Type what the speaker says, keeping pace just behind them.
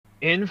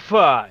In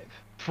five,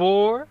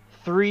 four,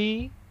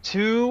 three,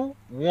 two,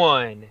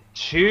 one.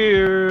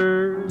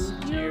 Cheers.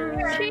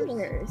 Cheers.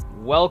 Cheers.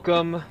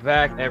 Welcome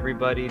back,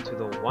 everybody, to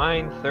the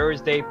Wine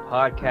Thursday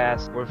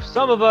podcast, where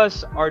some of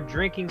us are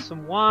drinking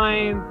some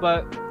wine,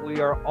 but we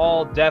are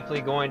all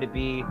definitely going to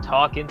be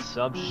talking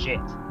some shit.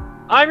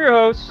 I'm your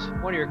host,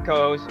 one of your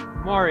co-hosts,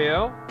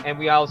 Mario, and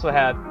we also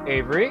have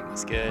Avery,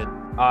 It's good.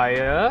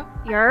 Aya,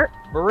 Yurt.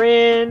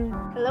 Marin,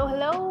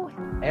 Hello.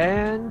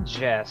 and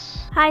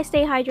Jess. Hi,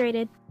 stay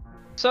hydrated.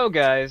 So,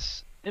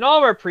 guys, in all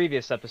of our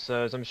previous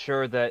episodes, I'm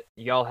sure that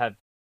y'all have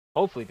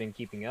hopefully been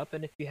keeping up,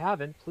 and if you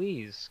haven't,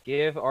 please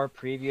give our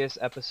previous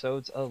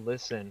episodes a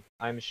listen.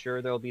 I'm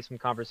sure there'll be some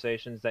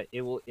conversations that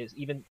is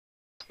even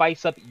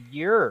spice up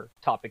your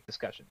topic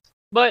discussions.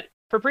 But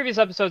for previous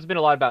episodes, it's been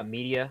a lot about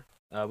media.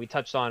 We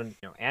touched on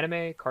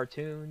anime,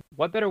 cartoon.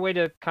 What better way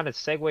to kind of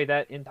segue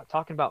that into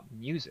talking about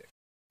music?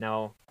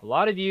 Now, a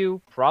lot of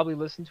you probably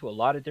listen to a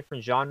lot of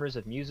different genres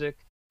of music,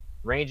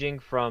 ranging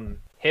from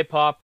hip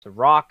hop to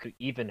rock,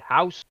 even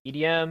house,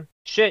 EDM.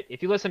 Shit,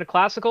 if you listen to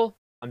classical,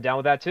 I'm down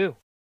with that too.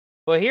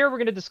 But here we're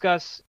going to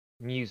discuss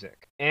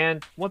music.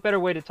 And what better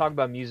way to talk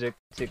about music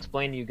to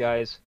explain to you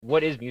guys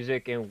what is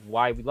music and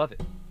why we love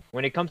it?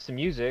 When it comes to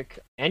music,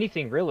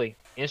 anything really,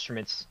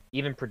 instruments,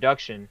 even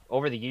production,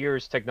 over the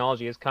years,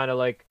 technology has kind of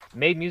like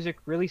made music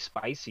really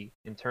spicy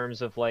in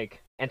terms of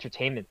like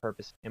entertainment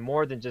purpose and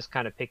more than just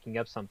kind of picking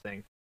up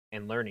something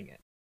and learning it.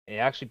 It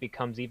actually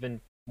becomes even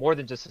more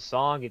than just a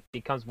song. It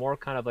becomes more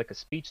kind of like a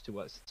speech to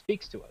us. It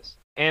speaks to us.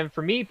 And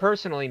for me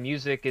personally,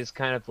 music is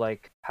kind of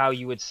like how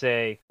you would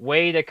say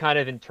way to kind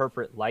of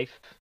interpret life,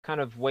 kind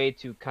of way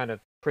to kind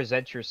of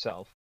present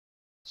yourself.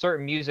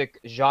 Certain music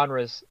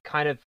genres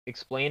kind of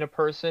explain a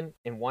person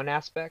in one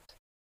aspect,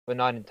 but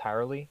not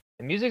entirely.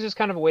 And music is just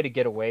kind of a way to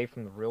get away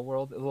from the real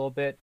world a little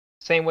bit.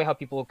 Same way how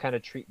people kind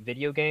of treat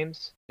video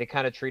games. They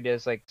kind of treat it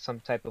as like some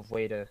type of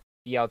way to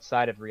be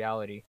outside of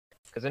reality.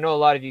 Because I know a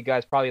lot of you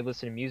guys probably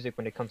listen to music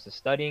when it comes to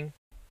studying,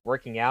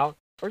 working out,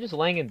 or just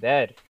laying in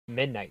bed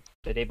midnight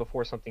the day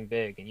before something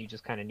big and you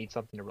just kind of need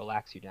something to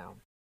relax you down.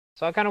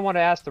 So I kind of want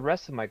to ask the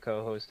rest of my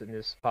co-hosts in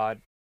this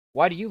pod,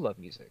 why do you love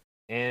music?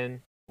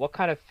 And what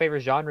kind of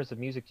favorite genres of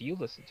music do you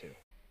listen to?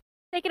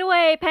 Take it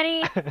away,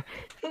 Penny.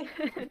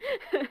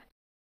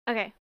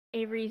 Okay,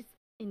 Avery's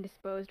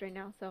indisposed right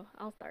now, so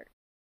I'll start.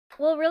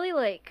 Well, really,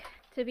 like,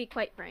 to be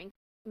quite frank,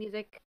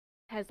 music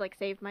has, like,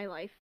 saved my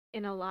life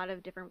in a lot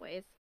of different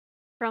ways.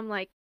 From,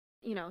 like,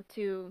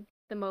 to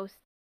the most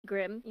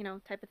grim,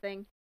 type of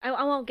thing.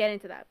 I won't get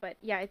into that, but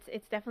yeah,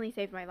 it's definitely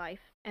saved my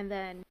life. And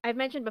then I've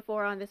mentioned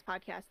before on this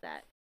podcast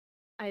that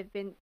I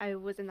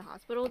was in the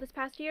hospital this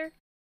past year,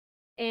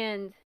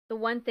 and the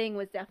one thing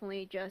was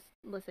definitely just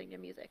listening to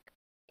music.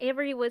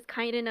 Avery was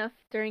kind enough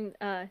during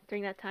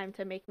that time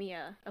to make me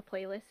a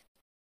playlist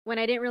when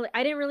I didn't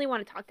really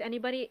want to talk to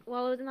anybody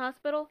while I was in the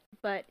hospital,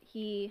 but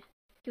he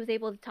was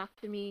able to talk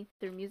to me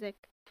through music,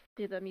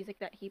 through the music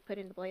that he put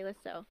in the playlist,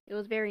 so it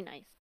was very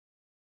nice.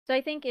 So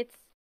I think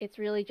it's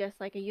really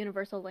just like a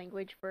universal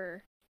language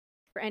for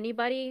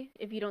anybody.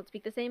 If you don't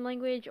speak the same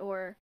language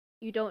or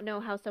you don't know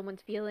how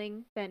someone's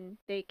feeling, then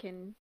they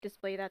can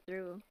display that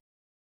through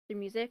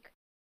music.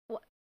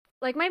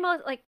 Like my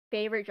most like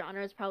favorite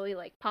genre is probably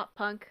like pop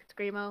punk,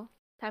 screamo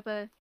type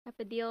of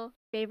deal.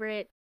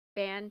 Favorite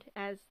band,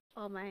 as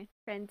all my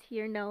friends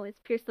here know, is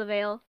Pierce the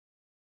Veil.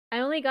 I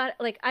only got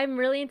like I'm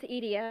really into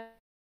EDM,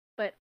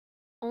 but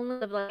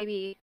only like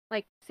maybe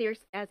like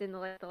seriously as in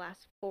the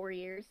last 4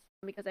 years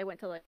because I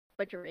went to like a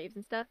bunch of raves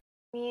and stuff.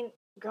 I mean,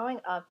 growing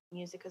up,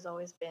 music has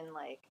always been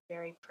like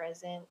very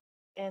present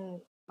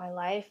in my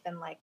life and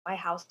like my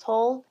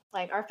household.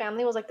 Like our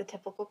family was like the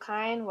typical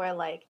kind where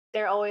like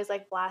they're always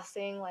like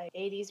blasting like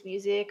 80s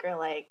music or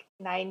like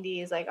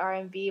 90s like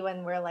R&B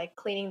when we're like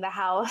cleaning the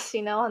house,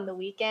 on the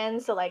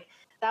weekends. So like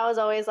that was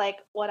always like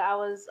what I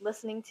was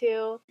listening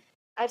to.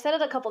 I've said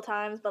it a couple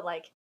times, but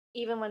like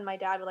even when my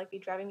dad would like be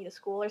driving me to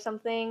school or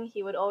something,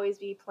 he would always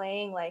be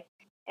playing like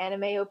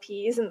anime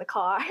OPs in the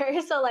car.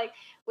 So like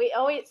we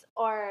always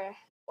or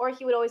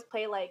he would always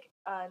play like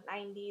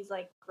 90s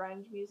like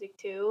grunge music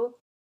too.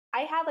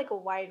 I had like a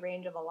wide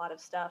range of a lot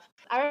of stuff.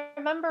 I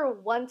remember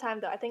one time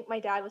though, I think my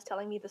dad was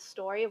telling me the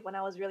story of when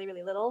I was really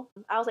really little.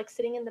 I was like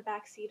sitting in the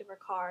back seat of our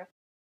car,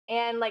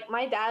 and like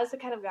my dad is the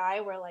kind of guy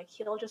where like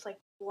he'll just like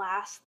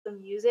blast the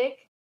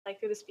music like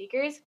through the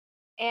speakers,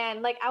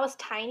 and like I was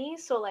tiny,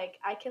 so like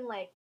I can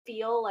like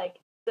feel like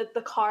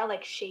the car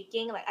like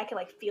shaking, like I can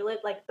like feel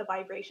it like the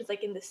vibrations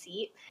like in the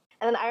seat.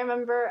 And then I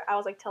remember I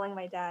was like telling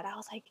my dad, I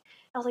was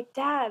like,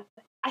 Dad,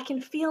 I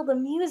can feel the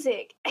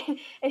music.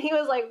 And he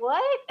was like,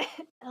 What?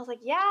 And I was like,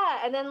 Yeah.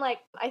 And then like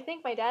I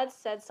think my dad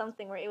said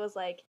something where it was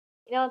like,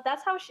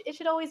 that's how it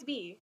should always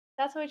be.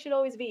 That's how it should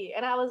always be.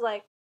 And I was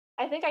like,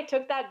 I think I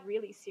took that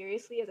really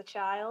seriously as a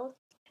child.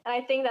 And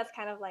I think that's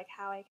kind of like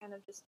how I kind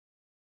of just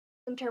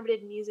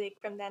interpreted music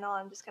from then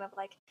on, just kind of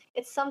like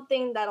it's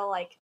something that'll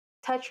like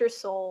touch your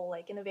soul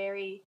like in a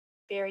very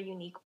very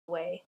unique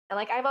way. And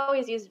like I've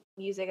always used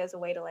music as a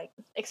way to like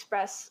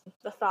express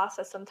the thoughts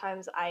that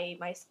sometimes I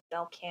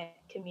myself can't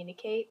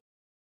communicate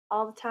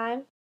all the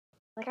time.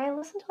 Like I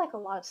listen to like a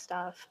lot of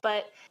stuff,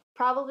 but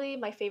probably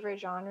my favorite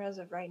genres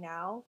of right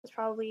now is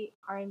probably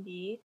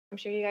R&B. I'm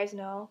sure you guys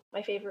know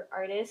my favorite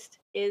artist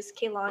is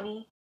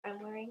Kehlani.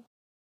 I'm wearing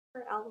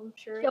her album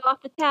shirt Show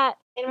off the tat.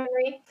 in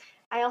memory.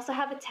 I also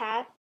have a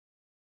tat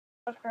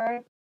of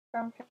her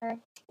from her.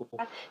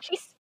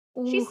 She's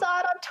she Ooh. saw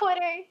it on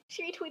Twitter.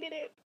 She retweeted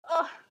it.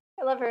 Oh,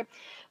 I love her.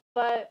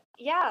 But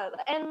yeah,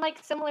 and like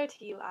similar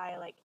to you, I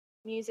like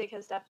music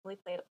has definitely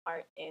played a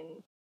part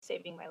in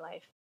saving my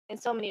life in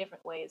so many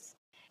different ways.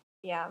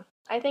 Yeah,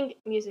 I think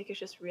music is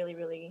just really,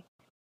 really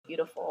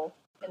beautiful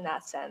in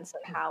that sense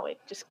and how it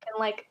just can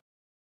like,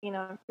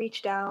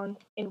 reach down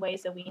in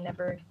ways that we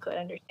never could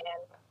understand.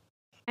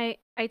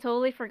 I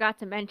totally forgot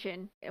to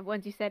mention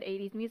once you said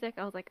 80s music,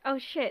 I was like, oh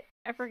shit,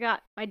 I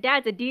forgot. My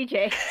dad's a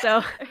DJ,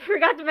 so I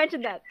forgot to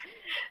mention that.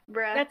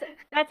 Bruh.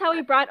 That's how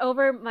he brought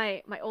over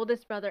my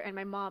oldest brother and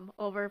my mom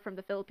over from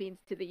the Philippines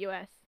to the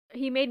US.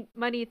 He made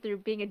money through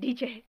being a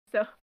DJ.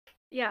 So,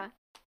 yeah,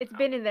 it's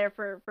been in there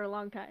for a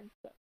long time.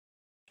 So.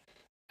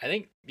 I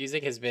think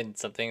music has been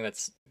something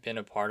that's been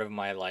a part of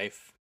my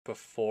life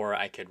before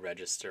I could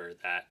register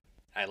that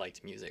I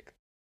liked music.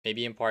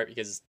 Maybe in part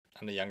because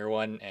I'm the younger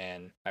one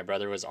and my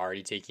brother was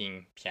already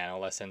taking piano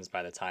lessons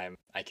by the time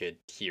I could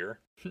hear.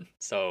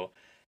 So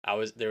it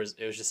was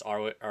just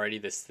already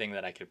this thing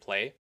that I could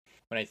play.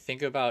 When I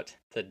think about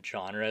the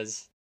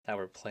genres that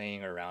were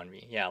playing around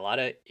me, yeah, a lot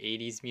of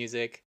 80s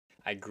music.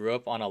 I grew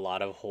up on a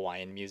lot of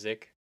Hawaiian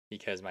music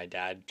because my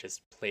dad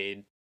just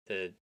played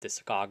the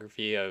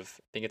discography of,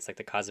 I think it's like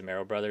the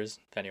Casimiro brothers,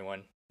 if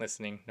anyone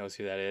listening knows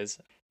who that is.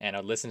 And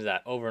I'd listen to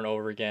that over and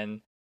over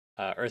again.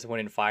 Earth, Wind,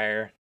 and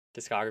Fire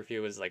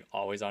discography was like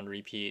always on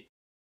repeat.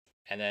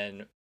 And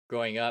then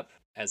growing up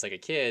as like a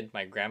kid,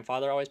 my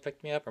grandfather always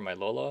picked me up, or my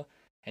Lolo,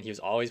 and he was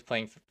always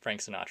playing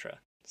Frank Sinatra.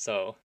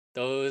 So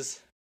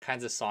those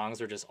kinds of songs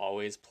were just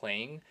always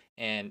playing.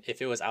 And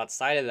if it was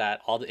outside of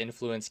that, all the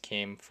influence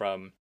came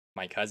from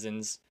my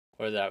cousins,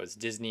 whether that was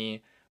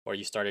Disney or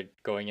you started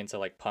going into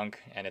like punk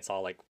and it's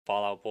all like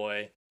Fall Out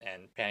Boy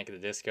and Panic at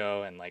the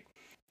Disco and like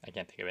I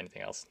can't think of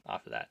anything else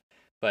off of that.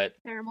 But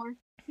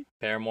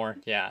Paramore,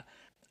 yeah.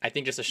 I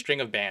think just a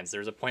string of bands. There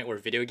was a point where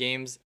video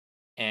games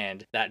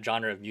and that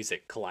genre of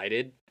music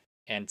collided,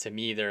 and to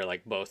me they're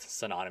like both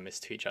synonymous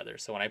to each other.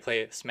 So when I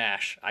play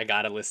Smash, I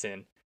gotta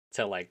listen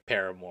to like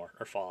Paramore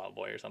or Fall Out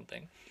Boy or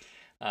something,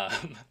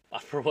 um,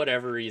 for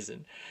whatever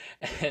reason.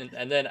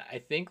 And then I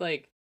think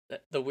like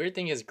the weird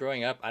thing is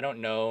growing up, I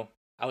don't know.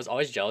 I was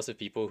always jealous of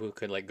people who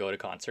could like go to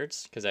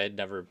concerts because I had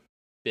never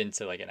been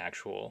to like an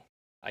actual,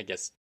 I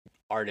guess,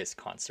 artist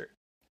concert,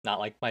 not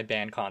like my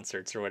band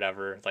concerts or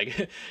whatever,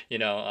 like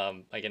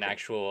like an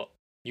actual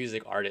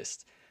music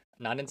artist.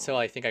 Not until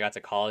I think I got to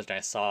college and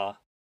I saw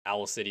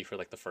Owl City for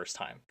like the first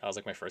time. That was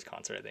like my first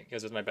concert, I think. It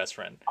was with my best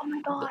friend. Oh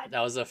my god. That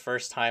was the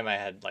first time I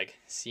had like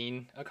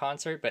seen a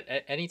concert, but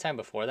any time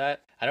before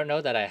that, I don't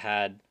know that I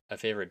had a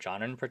favorite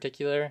genre in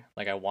particular.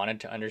 Like I wanted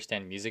to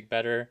understand music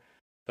better,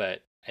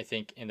 but I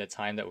think in the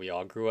time that we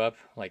all grew up,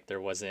 like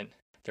there was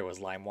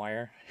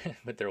LimeWire,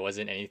 but there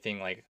wasn't anything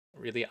like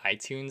really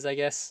iTunes, I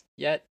guess,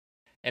 yet.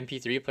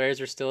 MP3 players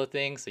were still a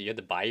thing, so you had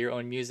to buy your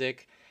own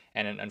music.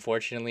 And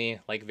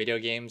unfortunately, like video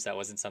games, that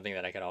wasn't something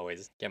that I could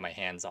always get my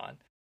hands on.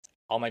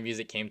 All my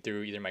music came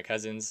through either my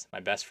cousins, my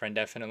best friend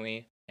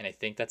definitely, and I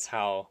think that's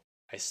how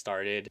I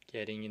started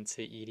getting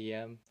into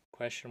EDM,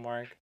 question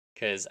mark,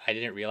 because I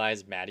didn't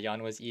realize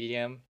Madeon was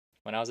EDM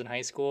when I was in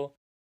high school,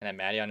 and that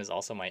Madeon is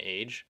also my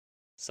age.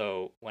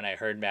 So when I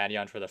heard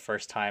Madeon for the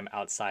first time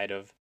outside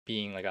of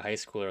being like a high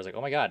schooler, I was like,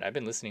 oh my god, I've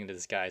been listening to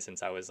this guy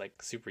since I was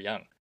like super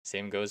young.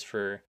 Same goes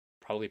for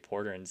probably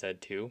Porter and Zed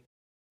too.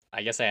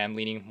 I guess I am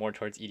leaning more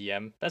towards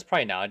EDM. That's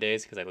probably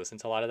nowadays because I listen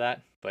to a lot of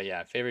that. But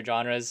yeah, favorite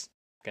genres,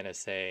 I'm gonna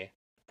say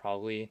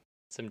probably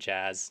some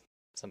jazz,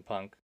 some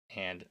punk,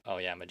 and oh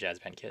yeah, I'm a jazz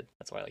band kid.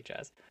 That's why I like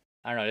jazz.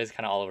 I don't know, it is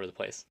kind of all over the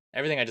place.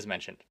 Everything I just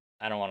mentioned.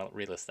 I don't want to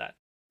relist that.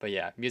 But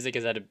yeah, music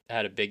has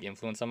had a big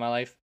influence on my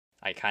life.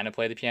 I kind of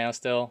play the piano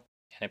still,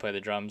 and I play the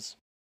drums,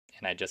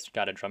 and I just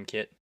got a drum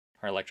kit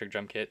or electric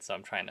drum kit, so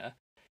I'm trying to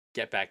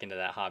get back into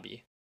that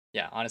hobby.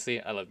 Yeah, honestly,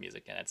 I love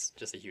music, and it's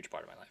just a huge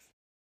part of my life.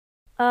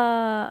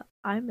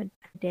 I'm a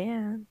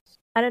dance.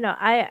 I don't know.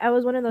 I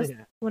was one of those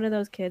Yeah. one of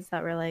those kids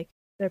that were like,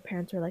 their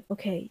parents were like,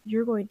 okay,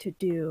 you're going to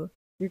do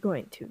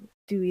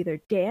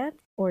either dance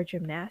or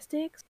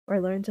gymnastics or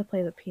learn to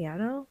play the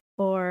piano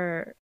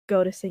or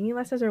go to singing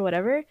lessons or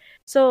whatever.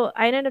 So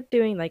I ended up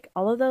doing like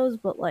all of those,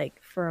 but like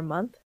for a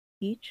month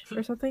each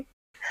or something.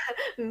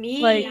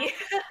 Me. Like-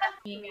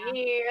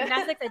 Me.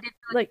 Gymnastics I did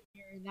for Like- a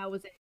year, and that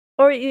was it.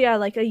 Or yeah,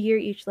 like a year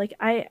each. Like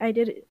I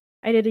did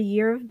a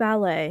year of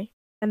ballet,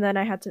 and then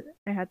I had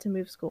to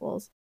move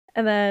schools,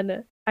 and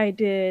then I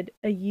did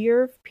a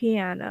year of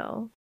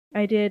piano.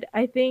 I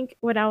think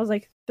when I was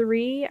like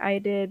 3, I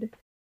did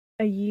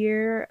a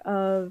year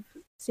of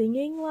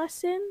singing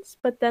lessons,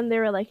 but then they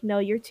were like, no,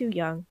 you're too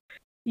young.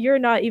 You're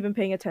not even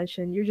paying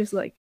attention. You're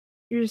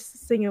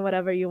just singing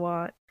whatever you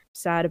want.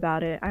 Sad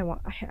about it. I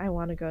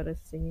want to go to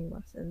singing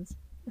lessons.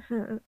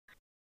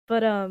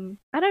 But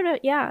I don't know.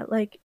 Yeah,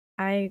 like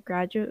I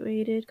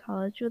graduated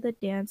college with a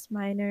dance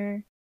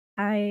minor.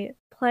 I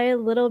play a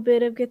little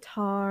bit of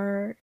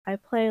guitar. I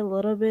play a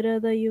little bit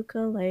of the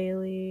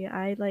ukulele.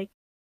 I like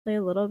play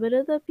a little bit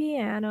of the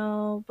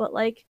piano, but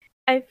like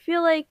I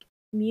feel like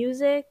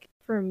music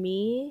for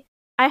me,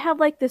 I have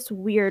like this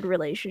weird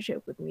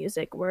relationship with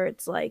music where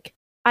it's like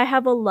I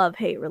have a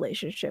love-hate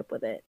relationship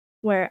with it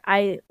where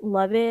I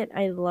love it.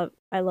 I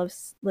love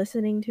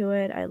listening to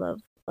it. I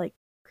love like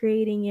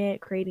creating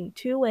it, creating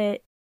to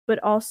it, but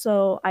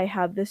also I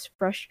have this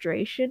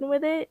frustration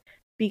with it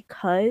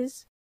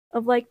because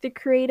of like the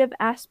creative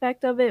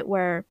aspect of it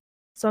where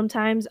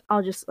sometimes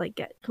I'll just like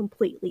get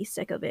completely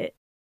sick of it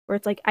where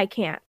it's like I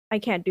can't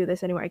do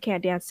this anymore. I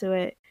can't dance to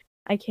it.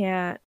 I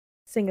can't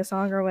sing a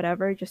song or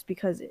whatever just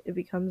because it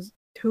becomes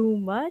too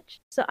much.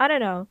 So I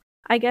don't know.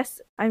 I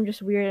guess I'm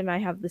just weird and I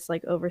have this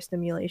like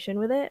overstimulation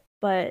with it,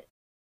 but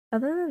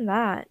other than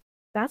that,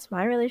 that's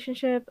my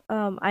relationship.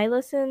 I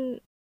listen.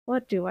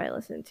 What do I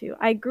listen to?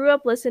 I grew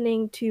up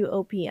listening to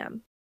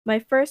OPM. My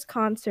first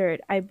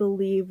concert, I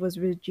believe, was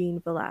Regine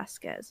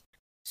Velasquez.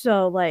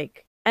 So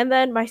like, and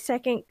then my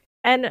second,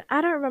 and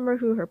I don't remember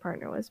who her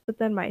partner was, but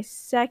then my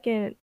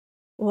second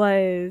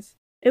was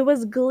it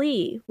was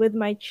Glee with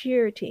my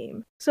cheer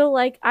team. So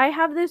like, I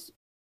have this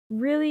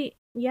really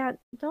yeah.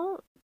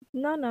 Don't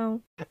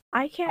no.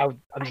 I can't.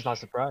 I'm just not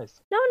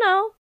surprised.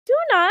 No.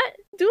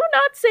 Do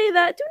not say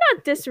that. Do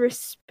not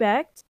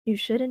disrespect. You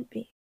shouldn't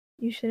be.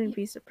 You shouldn't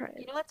be surprised.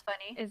 You know what's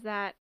funny is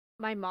that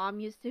my mom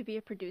used to be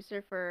a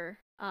producer for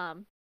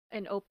an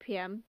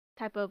OPM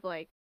type of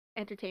like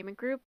entertainment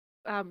group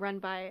run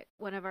by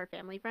one of our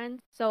family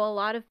friends. So a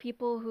lot of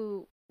people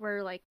who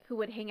were like who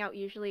would hang out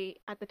usually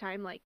at the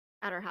time like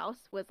at our house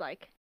was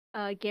like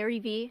Gary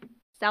V,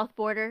 South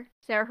Border,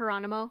 Sarah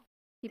Geronimo,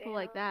 people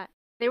like Damn. that.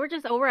 They were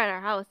just over at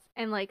our house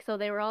and like so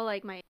they were all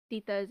like my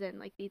titas and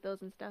like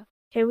titos and stuff.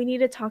 Okay, we need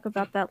to talk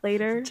about that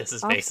later. Just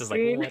his off face is like,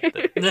 screen. what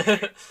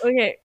the?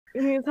 Okay,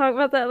 we need to talk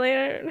about that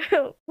later.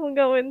 We'll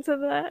go into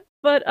that.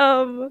 But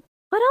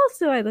what else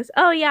do I listen?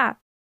 Oh yeah,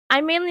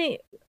 I mainly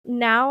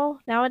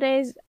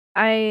nowadays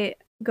I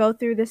go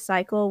through this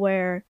cycle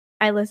where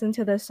I listen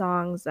to the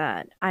songs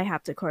that I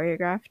have to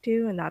choreograph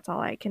to, and that's all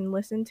I can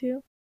listen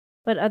to.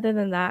 But other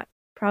than that,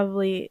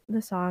 probably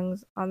the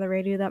songs on the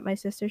radio that my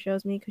sister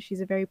shows me because she's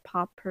a very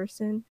pop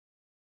person,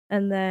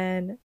 and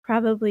then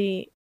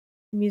probably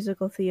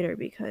musical theater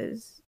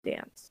because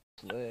dance.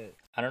 Lit.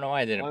 I don't know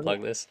why I didn't I'm-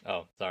 plug this.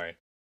 Oh, sorry.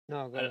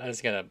 No, go I ahead.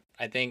 was gonna.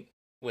 I think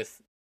with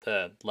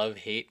the love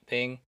hate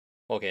thing.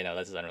 Okay, no,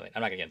 that's unrelated.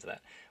 I'm not gonna get into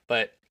that.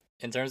 But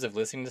in terms of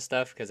listening to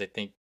stuff, because I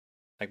think,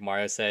 like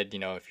Mario said,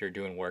 if you're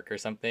doing work or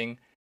something,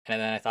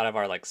 and then I thought of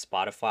our like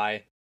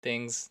Spotify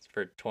things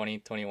for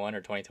 2021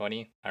 or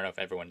 2020. I don't know if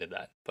everyone did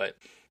that, but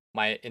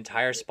my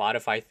entire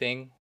Spotify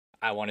thing,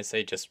 I want to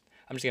say I'm just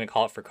gonna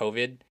call it for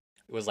COVID. It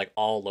was like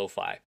all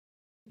lo-fi.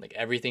 Like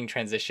everything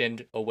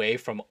transitioned away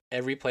from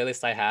every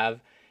playlist I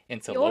have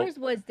into Yours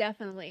was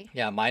definitely.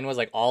 Yeah, mine was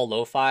like all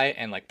lo-fi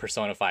and like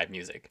Persona 5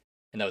 music,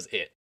 and that was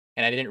it.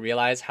 And I didn't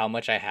realize how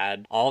much I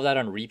had all of that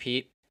on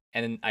repeat.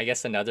 And then I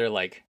guess another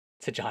like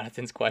to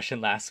Jonathan's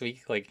question last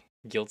week, like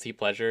guilty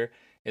pleasure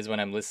is when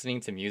I'm listening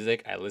to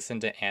music, I listen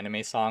to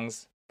anime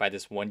songs by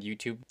this one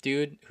YouTube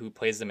dude who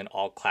plays them in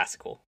all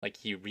classical. Like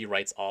he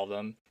rewrites all of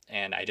them,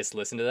 and I just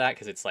listen to that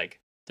because it's like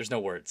there's no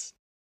words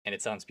and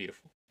it sounds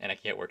beautiful and I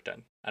can get work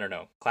done. I don't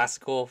know.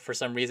 Classical for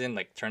some reason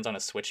like turns on a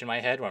switch in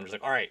my head where I'm just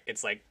like, all right,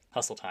 it's like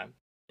hustle time.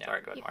 Yeah,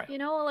 sorry, go ahead, Mario. You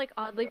know, like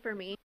oddly for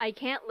me, I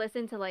can't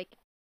listen to like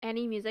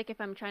any music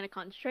if I'm trying to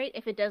concentrate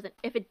if it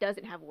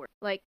doesn't have words.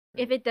 Like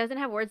if it doesn't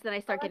have words, then I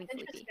start Oh, getting that's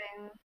sleepy.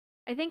 interesting.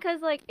 I think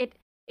because like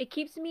it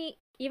keeps me,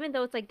 even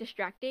though it's like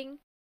distracting,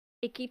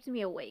 it keeps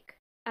me awake.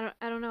 I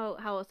don't know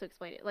how else to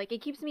explain it. Like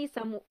it keeps me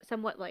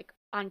somewhat like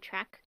on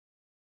track,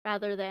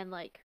 rather than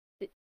like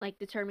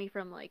deter me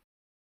from like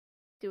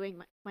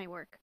doing my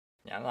work.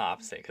 Yeah, I'm the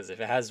opposite because if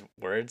it has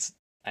words,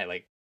 I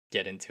like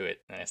get into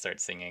it and I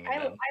start singing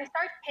and then I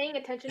start paying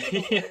attention to the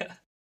words. yeah.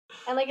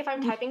 And like if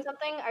I'm typing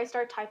something, I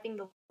start typing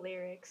the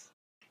lyrics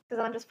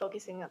because I'm just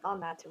focusing on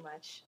that too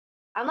much.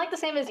 I'm like the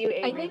same as you,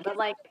 Avery, think but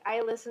like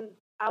I would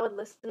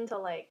listen to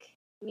like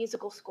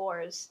musical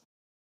scores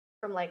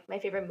from like my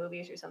favorite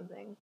movies or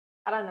something.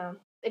 I don't know.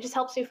 It just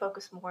helps me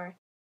focus more,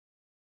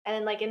 and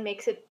then like it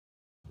makes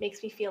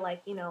me feel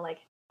like like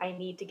I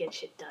need to get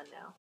shit done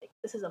now. Like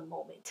this is a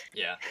moment.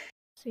 Yeah.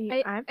 See,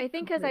 I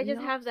think because I completely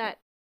just have opposite.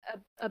 that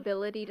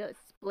ability to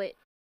split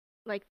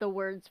like the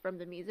words from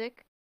the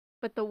music,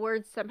 but the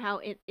words somehow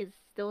it is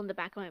still in the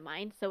back of my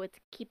mind, so it's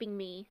keeping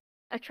me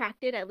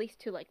attracted at least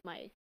to like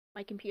my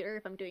computer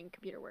if I'm doing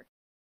computer work.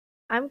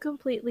 I'm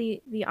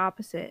completely the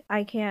opposite.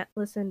 I can't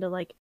listen to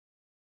like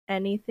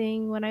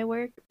anything when I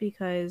work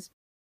because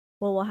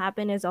what will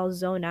happen is I'll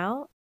zone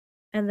out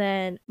and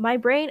then my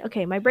brain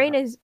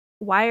is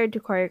wired to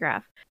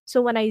choreograph.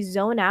 So when I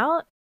zone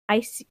out,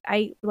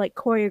 I like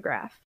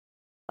choreograph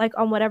like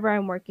on whatever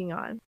I'm working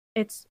on.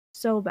 It's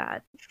so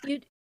bad.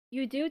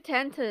 You do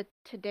tend to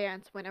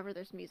dance whenever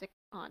there's music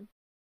on,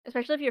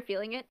 especially if you're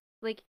feeling it.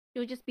 Like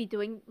you'll just be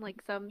doing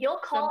like some You'll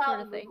call sort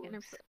out of thing, and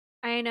moves.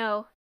 I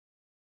know.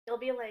 They'll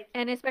be like,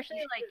 And especially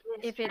 "You like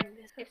should do if this, it's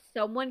try this." if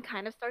someone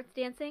kind of starts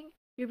dancing,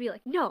 you'll be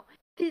like, no,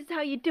 this is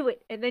how you do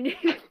it, and then you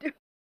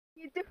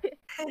do it.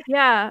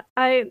 Yeah,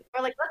 Or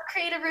like, let's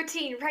create a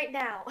routine right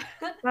now.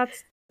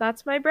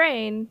 that's my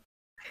brain.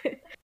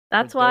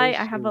 That's For why those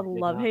I have who a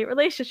did love-hate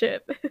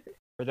relationship.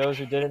 For those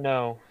who didn't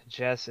know,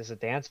 Jess is a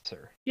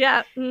dancer.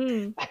 Yeah.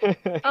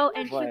 Oh,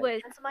 and she But-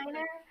 was Dance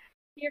minor.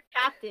 your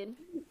captain.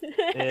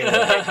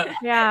 Yeah.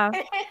 Yeah.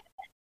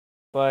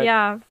 But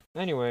Yeah.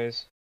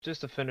 anyways,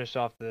 just to finish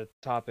off the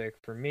topic,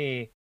 for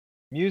me,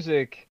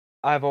 music,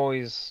 I've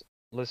always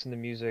listened to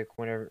music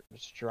whenever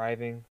it's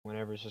driving,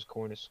 whenever it's just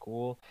going to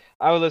school.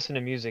 I would listen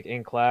to music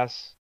in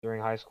class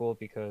during high school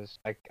because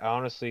I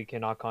honestly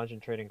cannot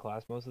concentrate in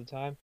class most of the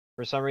time.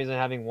 For some reason,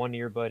 having one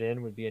earbud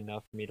in would be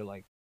enough for me to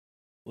like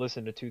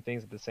listen to two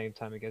things at the same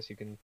time. I guess you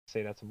can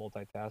say that's a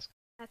multitask.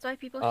 That's why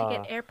people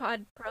should get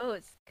AirPod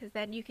Pros, because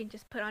then you can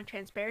just put on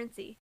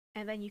transparency,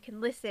 and then you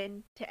can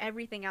listen to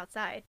everything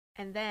outside,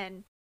 and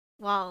then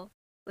while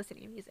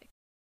listening to music.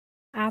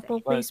 Apple,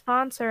 But- please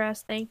sponsor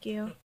us. Thank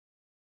you.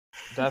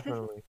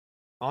 Definitely.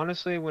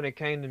 Honestly, when it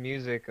came to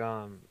music,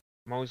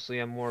 mostly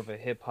I'm more of a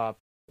hip hop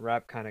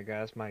rap kind of guy.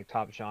 That's my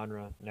top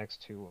genre.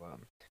 Next to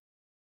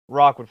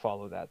rock would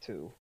follow that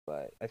too.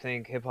 But I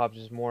think hip hop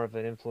is more of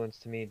an influence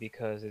to me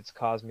because it's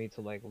caused me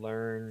to like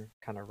learn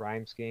kind of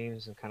rhyme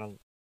schemes and kind of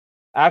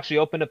actually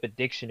opened up a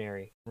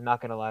dictionary. I'm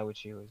not gonna lie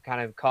with you. It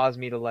kind of caused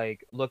me to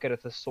like look at a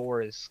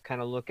thesaurus, kind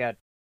of look at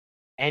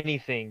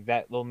anything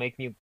that will make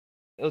me.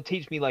 It'll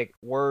teach me like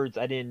words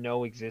I didn't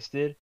know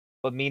existed,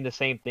 but mean the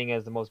same thing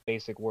as the most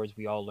basic words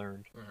we all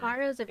learned. Mhm.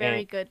 Mario's a very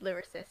And- good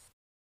lyricist.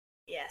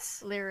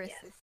 Yes.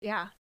 Lyricist.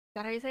 Yeah. Is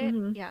that how you say it?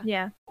 Mhm. Yeah.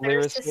 Yeah.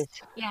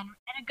 Lyricist. Yeah.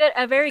 And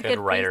a very Good good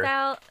writer.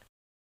 freestyle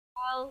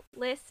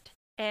list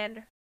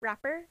and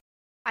rapper,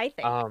 I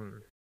think.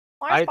 Um,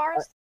 Mars I-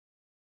 bars.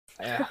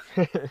 yeah.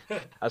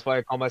 That's why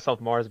I call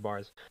myself Mars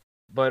Bars.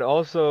 But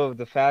also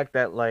the fact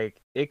that like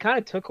it kind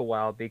of took a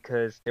while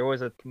because there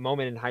was a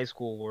moment in high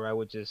school where I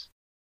would just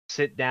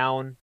sit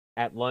down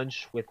at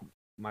lunch with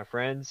my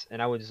friends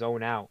and I would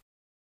zone out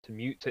to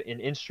mute to an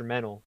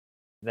instrumental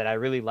that I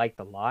really liked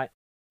a lot,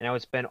 and I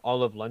would spend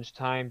all of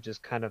lunchtime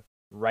just kind of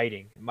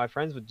writing. My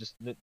friends would just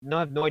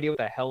have no idea what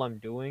the hell I'm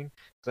doing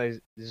because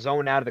I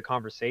zone out of the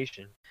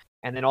conversation,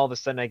 and then all of a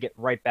sudden I get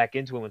right back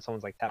into it when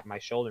someone's like tapping my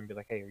shoulder and be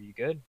like, "Hey, are you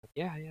good?" Like,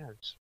 yeah, I'm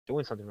just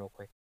doing something real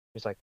quick.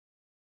 He's like,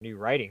 "What are you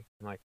writing?"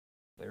 I'm like,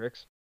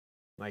 "Lyrics."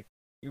 I'm like,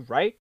 "You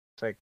write?"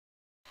 It's like,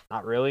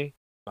 "Not really,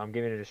 but I'm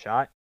giving it a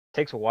shot."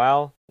 Takes a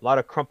while. A lot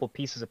of crumpled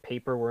pieces of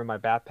paper were in my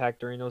backpack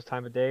during those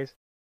time of days,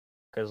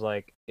 because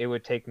like it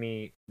would take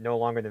me no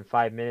longer than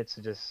 5 minutes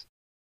to just.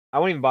 I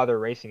wouldn't even bother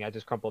erasing. I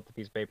just crumple up the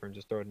piece of paper and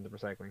just throw it in the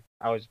recycling.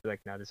 I would just be like,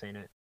 "No, this ain't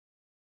it."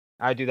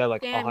 I do that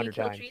like Damn, you 100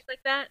 kill times. trees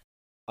like that?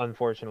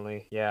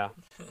 Unfortunately, yeah.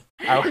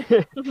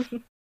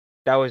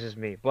 That was just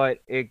me, but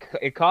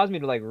it caused me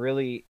to like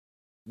really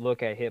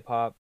look at hip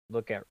hop,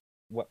 look at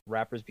what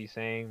rappers be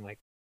saying. Like,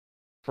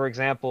 for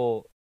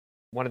example,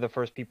 one of the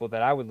first people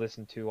that I would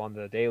listen to on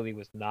the daily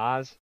was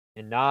Nas,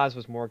 and Nas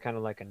was more kind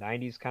of like a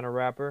 '90s kind of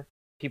rapper.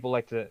 People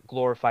like to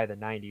glorify the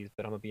 '90s,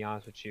 but I'm gonna be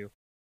honest with you.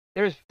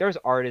 There's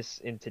artists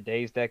in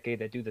today's decade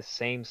that do the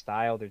same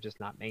style. They're just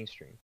not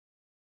mainstream,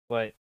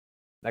 but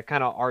that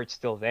kind of art's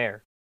still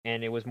there.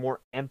 And it was more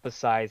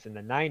emphasized in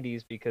the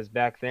 '90s because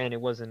back then it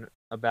wasn't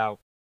about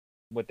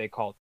what they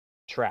call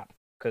trap,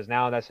 because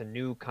now that's a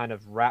new kind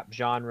of rap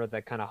genre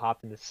that kind of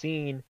hopped in the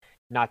scene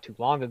not too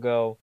long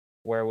ago,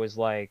 where it was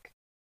like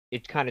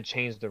it kind of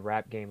changed the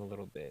rap game a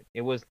little bit.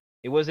 It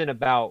wasn't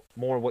about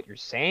more what you're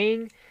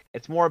saying,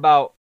 it's more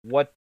about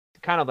what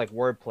kind of like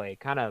wordplay,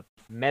 kind of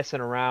messing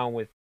around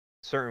with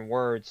certain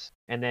words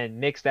and then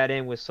mix that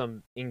in with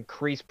some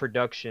increased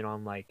production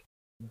on like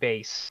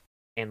bass,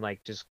 and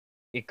like just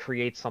it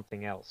creates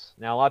something else.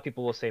 Now a lot of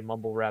people will say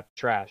mumble rap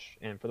trash,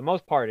 and for the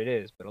most part it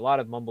is, but a lot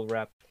of mumble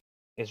rap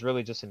is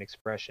really just an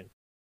expression.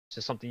 It's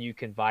just something you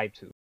can vibe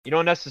to. You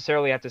don't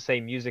necessarily have to say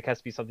music has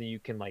to be something you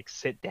can like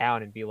sit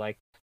down and be like,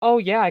 "Oh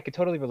yeah, I could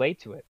totally relate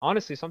to it."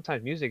 Honestly,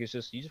 sometimes music is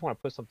just you just want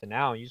to put something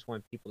out, and you just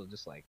want people to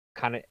just like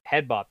kind of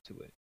head bop to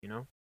it, you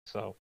know?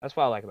 So that's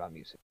what I like about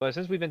music. But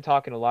since we've been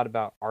talking a lot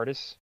about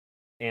artists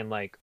and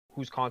like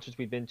whose concerts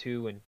we've been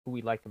to and who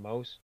we like the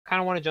most, kind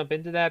of want to jump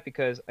into that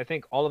because I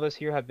think all of us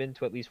here have been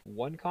to at least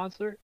one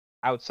concert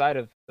outside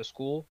of a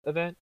school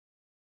event.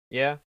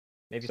 Yeah,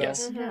 maybe so.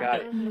 Yes.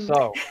 Got it. Mhm.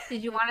 So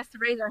Did you want us to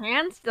raise our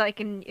hands like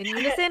in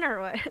unison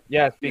or what?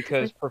 yes,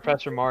 because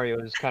Professor Mario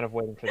is kind of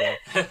waiting for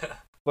that.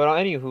 But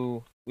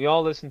anywho, we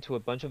all listen to a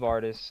bunch of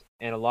artists,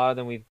 and a lot of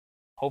them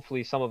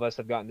hopefully some of us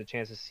have gotten the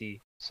chance to see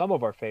some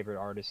of our favorite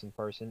artists in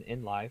person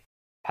in live.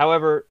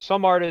 However,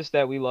 some artists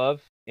that we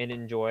love and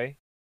enjoy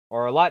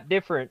are a lot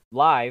different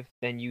live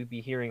than you'd be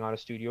hearing on a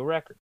studio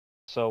record.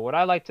 So what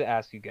I like to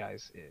ask you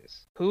guys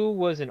is, who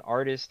was an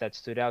artist that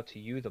stood out to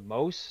you the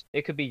most?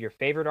 It could be your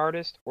favorite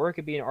artist, or it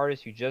could be an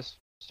artist you just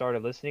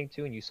started listening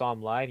to and you saw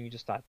them live and you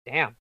just thought,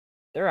 damn,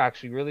 they're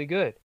actually really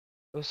good.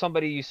 It was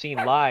somebody you seen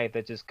live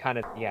that just kind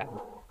of, yeah,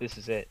 this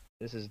is it.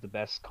 This is the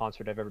best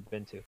concert I've ever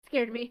been to.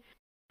 Scared me.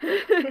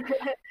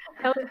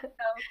 That was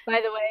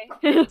by the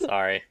way.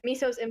 Sorry.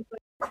 Miso's input.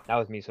 That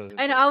was me. So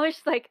I know. I was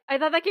just like, I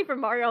thought that came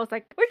from Mario. I was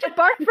like, where'd you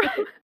bark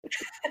from?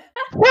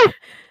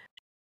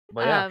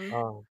 But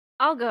yeah.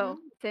 I'll go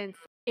since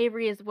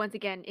Avery is once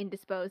again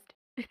indisposed.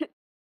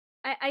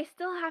 I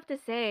still have to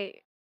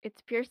say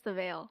it's Pierce the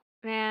Veil.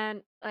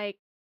 Man, like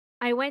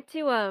I went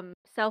to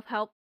Self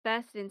Help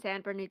Fest in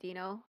San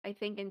Bernardino, I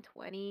think in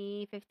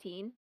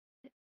 2015.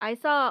 I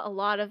saw a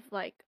lot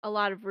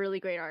of really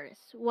great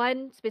artists.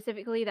 One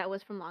specifically that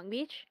was from Long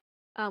Beach,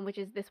 which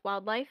is This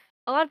Wildlife.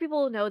 A lot of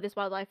people know This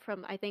Wildlife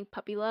from I think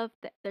Puppy Love,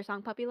 their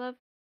song Puppy Love.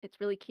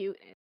 It's really cute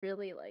and it's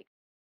really like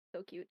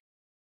so cute.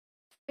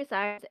 Simi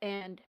Cyrus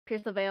and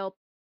Pierce the Veil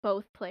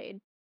both played.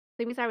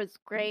 Simi Cyrus was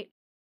great,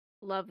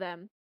 love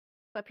them.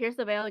 But Pierce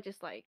the Veil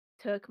just like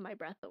took my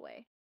breath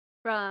away.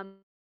 From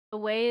the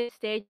way the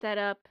stage set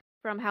up,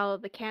 from how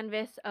the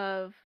canvas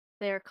of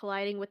their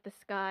colliding with the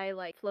sky,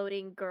 like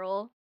floating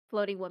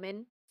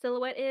woman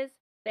silhouette is.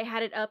 They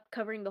had it up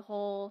covering the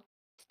whole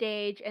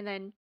stage, and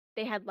then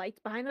they had lights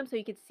behind them, so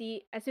you could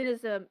see as soon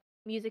as the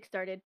music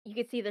started, you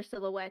could see their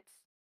silhouettes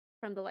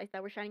from the lights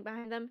that were shining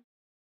behind them,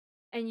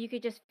 and you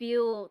could just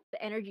feel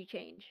the energy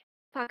change.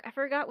 Fuck, I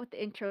forgot what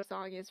the intro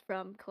song is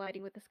from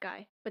Colliding with the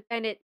Sky, but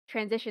then it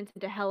transitions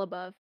into Hell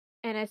Above.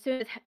 And as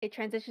soon as it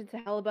transitions to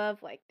Hell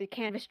Above, like the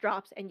canvas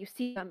drops and you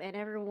see them, and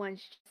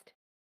everyone's just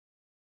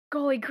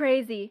going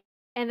crazy.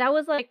 And that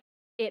was like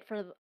it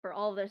for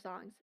all of their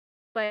songs.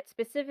 But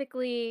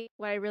specifically,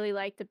 what I really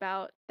liked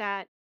about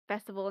that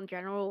festival in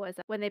general was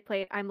when they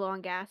played I'm Low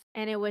on Gas,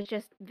 and it was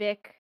just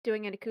Vic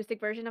doing an acoustic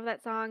version of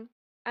that song.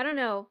 I don't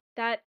know,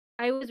 that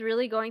I was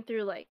really going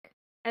through like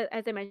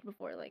as I mentioned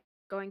before, like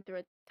going through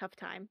a tough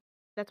time.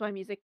 That's why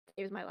music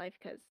saves my life,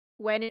 because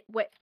when it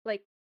what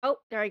like oh,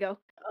 there I go.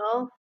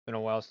 Oh, been a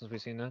while since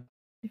we've seen that.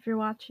 If you're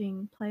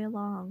watching, play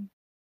along.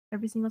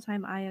 Every single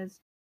time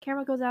Aya's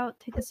camera goes out,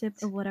 take a sip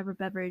of whatever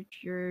beverage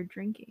you're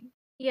drinking.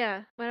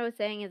 Yeah, what I was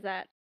saying is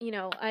that,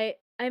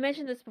 I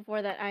mentioned this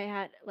before, that I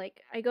had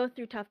like I go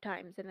through tough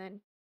times, and then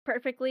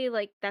perfectly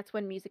like that's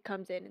when music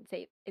comes in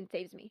and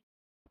saves me.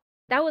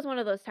 That was one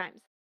of those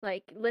times.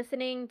 Like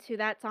listening to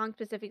that song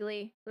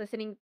specifically,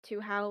 listening to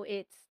how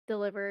it's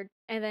delivered,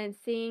 and then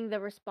seeing the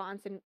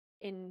response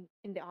in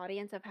the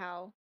audience of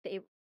how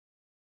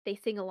they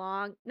sing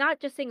along, not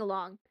just sing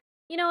along.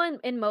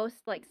 In most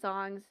like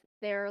songs,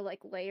 there are like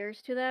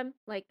layers to them.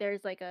 Like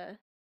there's like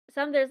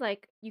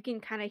you can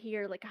kind of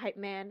hear like a hype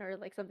man or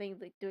like something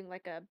like doing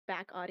like a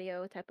back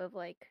audio type of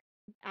like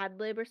ad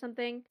lib or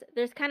something.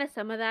 There's kind of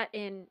some of that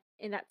in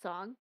that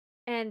song,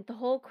 and the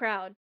whole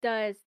crowd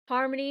does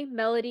harmony,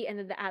 melody, and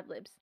then the ad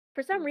libs.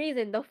 For some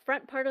reason, the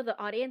front part of the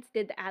audience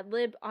did the ad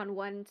lib on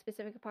one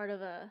specific part of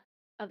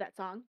that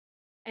song,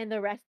 and the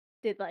rest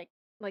did like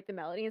the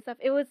melody and stuff.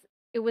 It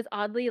was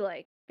oddly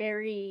like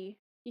very,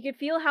 you could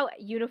feel how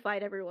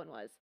unified everyone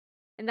was.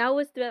 And that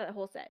was throughout that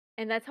whole set.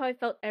 And that's how I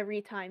felt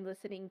every time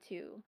listening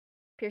to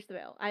Pierce the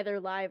Veil, either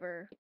live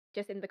or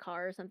just in the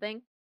car or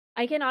something.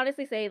 I can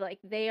honestly say like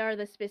they are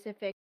the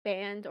specific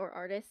band or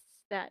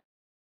artists that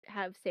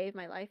have saved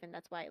my life, and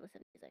that's why I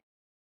listen to music.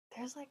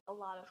 there's like a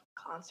lot of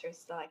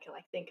concerts that I can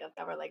like think of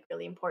that were like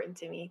really important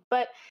to me.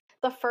 But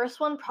the first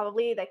one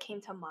probably that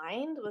came to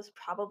mind was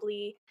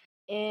probably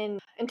in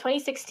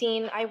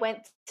 2016. I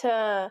went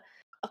to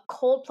a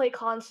Coldplay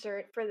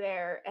concert for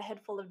their A Head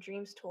Full of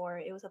Dreams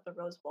tour. It was at the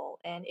Rose Bowl,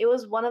 and it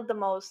was one of the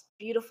most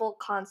beautiful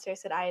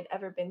concerts that I had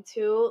ever been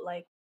to,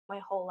 like my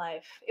whole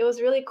life. It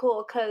was really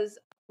cool because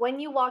when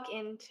you walk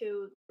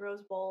into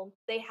Rose Bowl,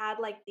 they had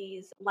like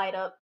these light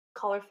up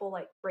colorful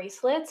like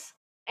bracelets,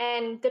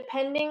 and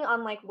depending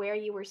on like where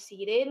you were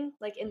seated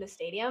like in the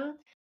stadium,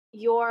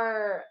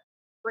 your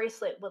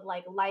bracelet would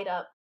like light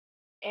up,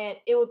 and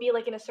it would be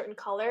like in a certain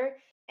color,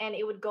 and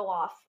it would go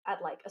off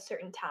at like a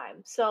certain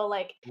time. So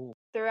like Ooh.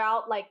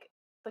 throughout like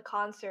the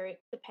concert,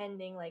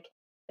 depending like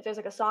if there's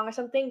like a song or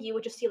something, you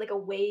would just see like a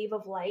wave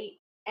of light.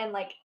 And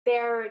like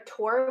their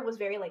tour was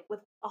very like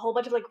with a whole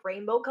bunch of like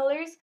rainbow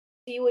colors,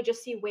 so you would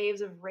just see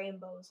waves of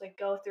rainbows like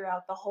go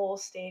throughout the whole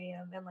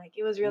stadium, and like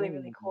it was really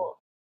really Ooh. cool.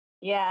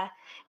 Yeah.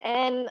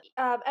 And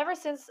ever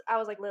since I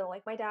was like little,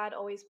 like my dad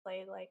always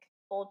played like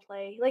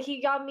Coldplay. Like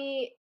he got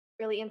me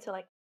really into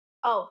like,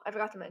 oh, I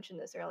forgot to mention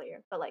this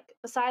earlier, but like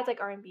besides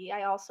like R&B,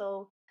 I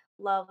also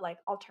love like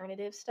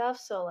alternative stuff.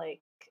 So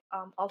like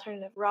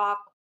alternative rock,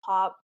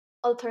 pop,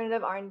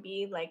 alternative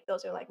R&B, like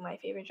those are like my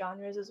favorite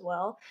genres as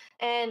well.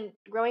 And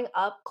growing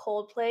up,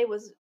 Coldplay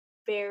was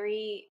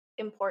very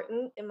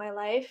important in my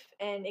life,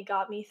 and it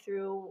got me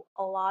through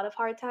a lot of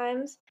hard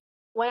times.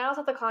 When I was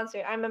at the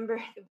concert, I remember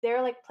they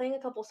were like playing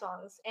a couple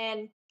songs,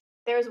 and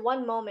there was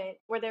one moment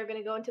where they're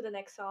gonna go into the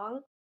next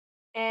song,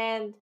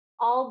 and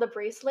all the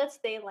bracelets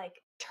they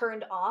like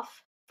turned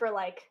off for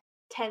like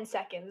 10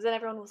 seconds, and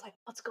everyone was like,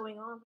 what's going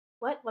on?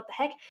 What the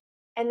heck?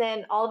 And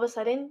then all of a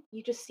sudden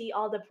you just see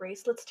all the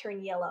bracelets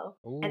turn yellow,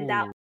 and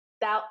that Ooh.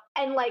 that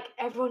and like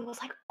everyone was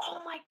like,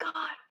 oh my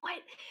god, what?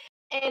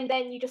 And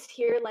then you just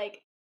hear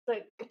like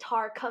the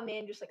guitar come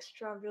in, just like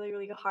strum really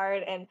really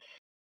hard, and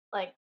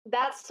like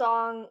that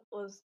song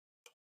was,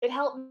 it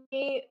helped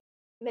me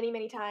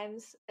many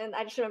times, and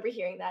I just remember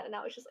hearing that, and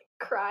I was just like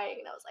crying,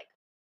 and I was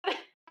like,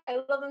 I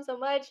love him so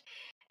much.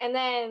 And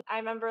then I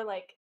remember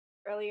like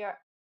earlier,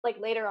 like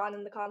later on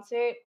in the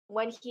concert,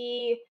 when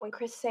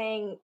Chris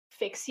sang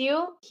 "Fix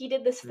You," he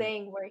did this Mm.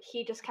 thing where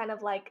he just kind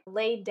of like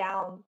laid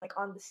down like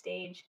on the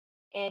stage,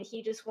 and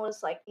he just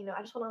was like,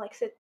 I just want to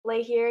like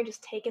lay here and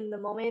just take in the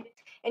moment,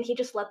 and he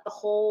just let the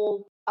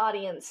whole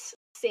audience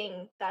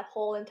sing that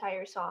whole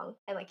entire song,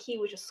 and like he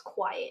was just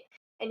quiet,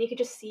 and you could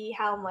just see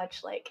how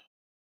much like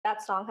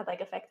that song had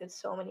like affected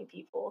so many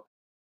people,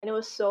 and it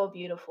was so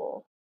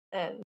beautiful.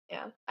 And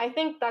yeah, I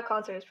think that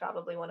concert is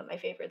probably one of my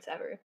favorites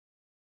ever.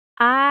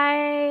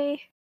 I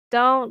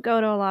don't go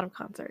to a lot of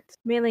concerts,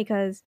 mainly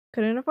because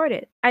couldn't afford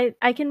it.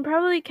 I can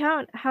probably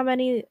count how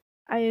many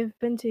I've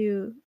been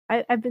to.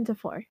 I've been to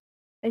 4.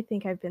 I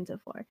think I've been to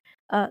 4.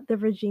 The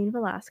Regine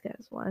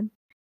Velasquez one,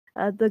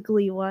 the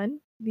Glee one,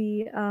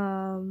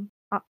 the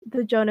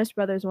Jonas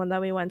Brothers one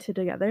that we went to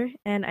together,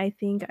 and I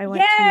think I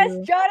went Yes,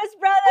 to Jonas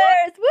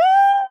Brothers.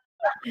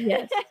 Woo!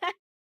 yes,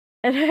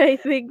 and I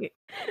think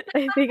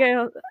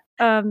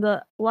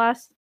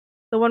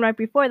the one right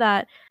before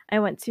that I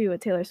went to a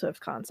Taylor Swift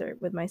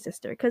concert with my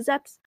sister because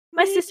that's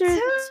my Me sister is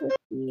too. a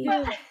Swiftie.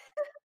 Dude, Me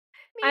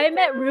I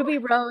met too. Ruby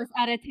Rose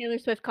at a Taylor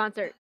Swift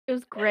concert. It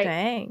was great.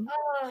 Dang.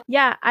 Uh,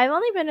 Yeah, I've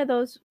only been to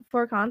those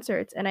 4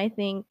 concerts, and I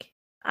think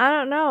I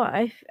don't know.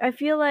 I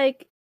feel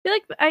like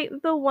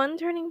the one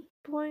turning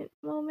point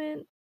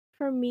moment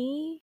for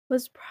me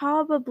was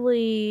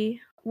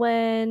probably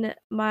when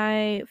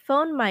my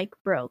phone mic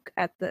broke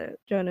at the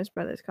Jonas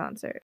Brothers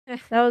concert.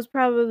 That was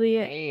probably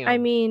it. I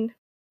Damn. mean,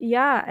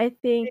 yeah, I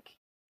think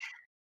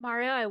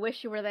Mario, I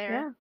wish you were there.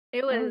 yeah,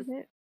 It that was was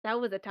it. that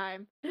was a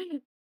time.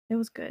 It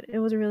was good. It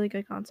was a really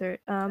good concert.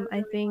 I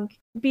really think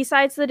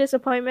besides the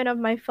disappointment of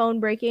my phone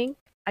breaking,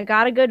 I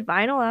got a good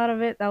vinyl out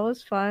of it. That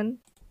was fun.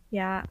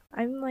 Yeah,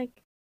 I'm like,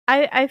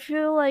 I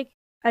feel like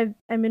I'm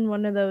in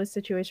one of those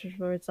situations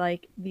where it's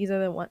like these are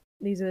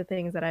the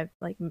things that I've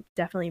like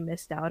definitely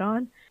missed out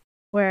on,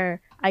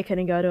 where I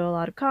couldn't go to a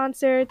lot of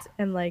concerts,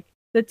 and like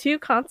the 2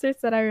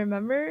 concerts that I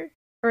remember,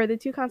 or the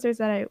 2 concerts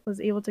that I was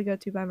able to go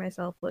to by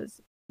myself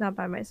was not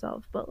by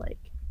myself, but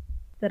like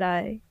that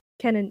I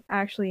can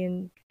actually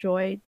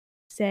enjoy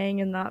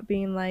saying and not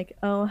being like,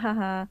 oh,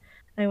 haha,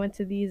 I went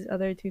to these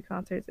other 2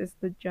 concerts. It's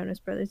the Jonas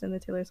Brothers and the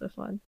Taylor Swift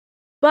one.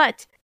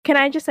 But can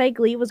I just say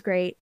Glee was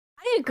great?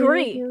 I Glee was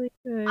agree. really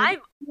good. I'm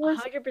It was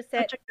 100%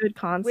 such a good with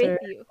concert.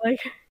 you. Like,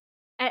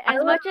 As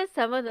love- much as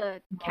some of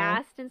the Aw.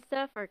 cast and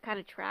stuff are kind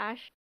of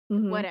trash,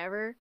 mhm.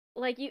 whatever.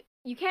 Like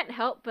you can't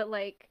help but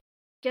like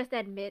just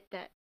admit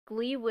that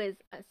Glee was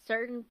a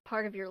certain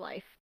part of your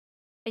life,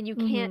 and you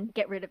can't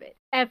get rid of it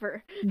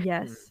ever.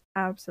 Yes,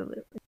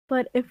 absolutely.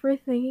 But if we're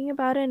thinking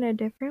about it in a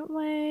different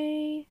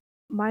way,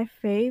 my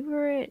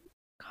favorite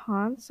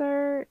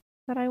concert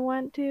that I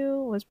went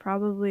to was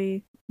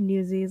probably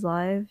Newsies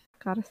Live,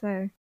 gotta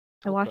say.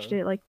 I watched Okay.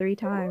 it like 3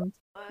 times.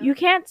 You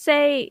can't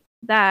say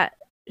that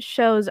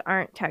shows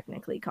aren't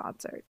technically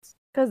concerts,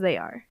 because they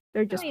are.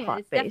 They're just Oh yeah, plot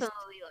it's based.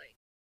 definitely like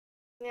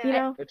yeah, You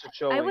know? It's a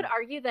showing. I would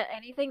argue that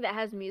anything that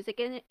has music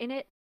in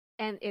it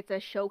and it's a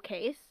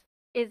showcase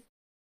is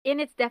in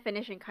its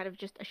definition kind of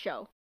just a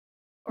show,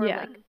 or Yeah.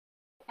 like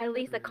at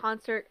least a Mhm.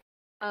 concert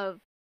of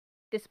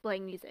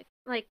displaying music.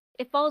 Like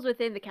it falls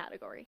within the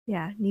category.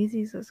 Yeah,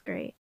 Newsies was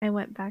great. I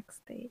went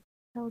backstage.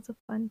 That was a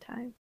fun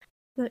time.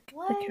 The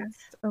What?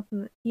 cast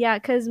opened. Yeah,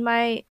 because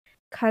my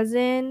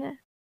cousin,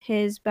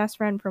 his best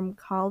friend from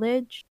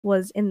college,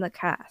 was in the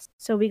cast,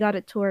 so we got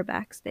a tour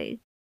backstage.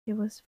 It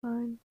was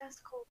fun. That's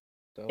cool.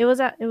 It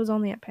was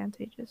only at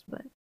Pantages,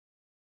 but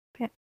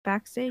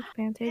backstage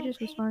Pantages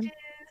was fun.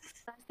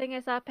 Contagious. Last thing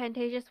I saw at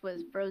Pantages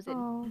was Frozen,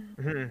 Oh,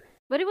 Mhm.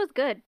 but it was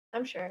good.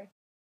 I'm sure.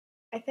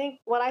 I think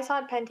what I saw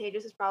at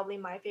Pantages is probably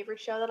my favorite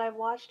show that I've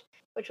watched,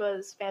 which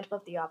was Phantom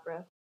of the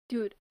Opera.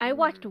 Dude, I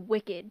watched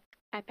Wicked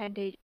at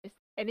Pantages,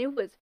 and it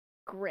was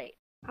great.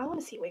 I want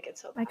to see Wicked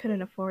so I couldn't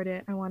badly. afford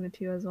it. I wanted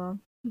to as well.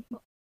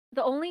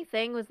 The only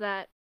thing was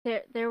that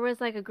there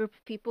was like a group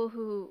of people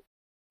who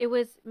it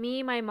was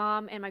me, my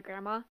mom, and my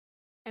grandma,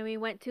 and we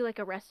went to like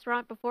a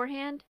restaurant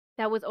beforehand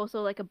that was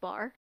also like a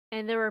bar,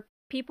 and there were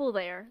people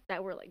there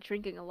that were like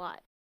drinking a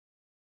lot.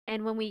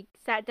 And when we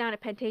sat down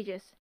at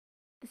Pantages,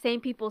 the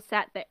same people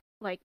sat there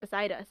like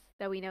beside us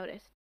that we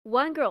noticed.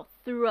 One girl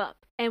threw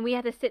up, and we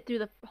had to sit through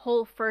the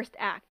whole first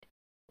act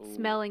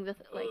smelling the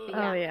Oh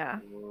gas. yeah.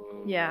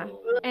 Yeah.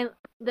 And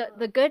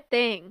the good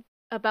thing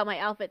about my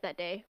outfit that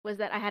day was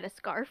that I had a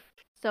scarf.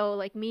 So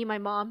like me, my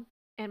mom,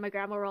 and my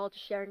grandma were all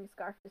just sharing a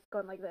scarf, just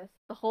going like this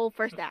the whole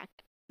first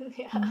act.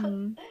 Yeah.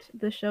 Mhm.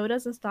 The show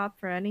doesn't stop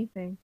for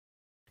anything.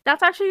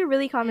 That's actually a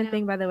really common know.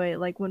 thing, by the way.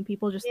 Like when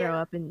people just throw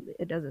Yeah. up and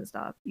it doesn't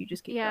stop, you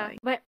just keep Yeah, going.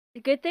 but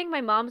the good thing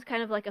my mom's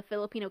kind of like a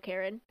Filipino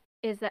Karen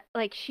is that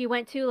like she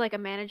went to like a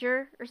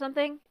manager or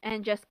something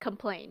and just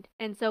complained.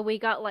 And so we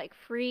got like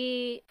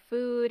free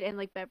food and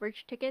like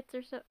beverage tickets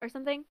or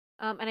something.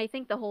 And I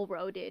think the whole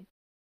row did.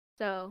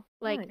 So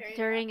like Nice.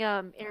 during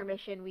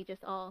intermission we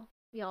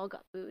all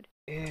got food.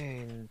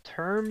 In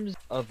terms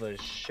of a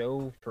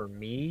show for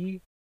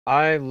me,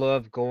 I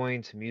love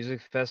going to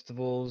music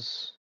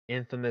festivals.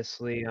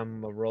 Infamously,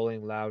 I'm a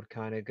Rolling Loud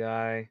kind of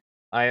guy.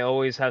 I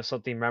always have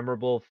something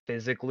memorable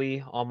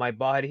physically on my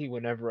body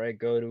whenever I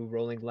go to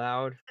Rolling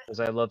Loud because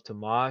I love to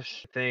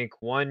mosh. I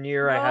think one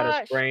year Mosh. I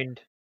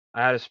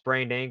had a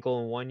sprained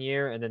ankle in one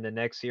year, and then the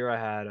next year I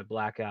had a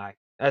black eye.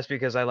 That's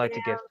because I like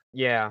to get, Damn.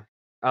 yeah,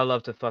 I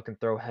love to fucking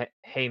throw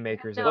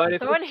haymakers at No,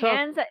 people. throwing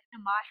hands at the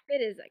mosh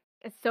pit is like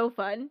it's so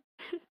fun.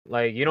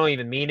 Like, you don't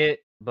even mean it,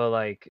 but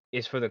like,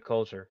 it's for the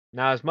culture.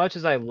 Now, as much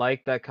as I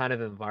like that kind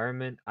of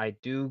environment, I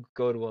do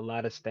go to a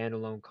lot of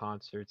standalone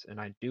concerts, and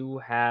I do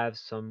have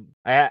some.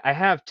 I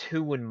have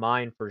two in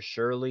mind for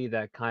surely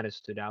that kind of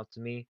stood out to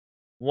me.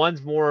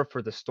 One's more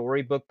for the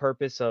storybook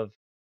purpose of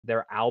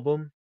their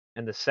album,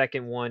 and the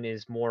second one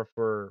is more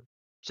for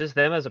just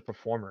them as a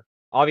performer.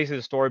 Obviously,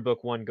 the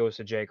storybook one goes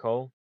to J.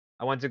 Cole.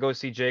 I went to go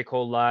see J.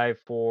 Cole live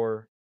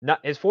for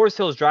not his Forest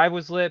Hills Drive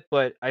was lit,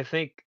 but I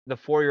think the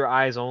For Your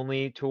Eyes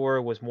Only tour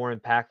was more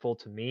impactful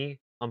to me,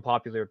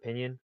 unpopular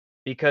opinion,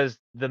 because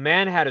the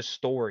man had a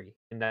story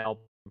in that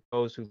album. For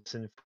those who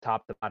listen from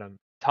top to bottom,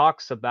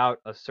 talks about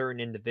a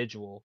certain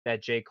individual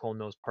that J. Cole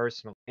knows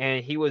personally,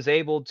 and he was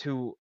able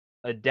to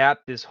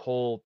adapt this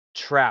whole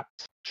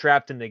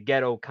trapped in the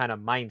ghetto kind of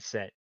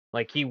mindset.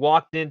 Like he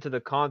walked into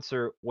the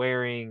concert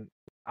wearing,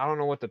 I don't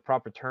know what the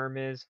proper term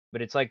is,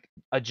 but it's like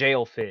a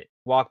jail fit.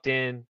 Walked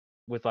in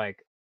with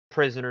like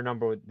prisoner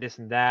number with this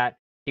and that.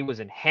 He was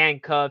in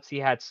handcuffs. He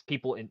had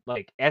people in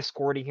like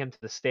escorting him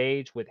to the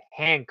stage with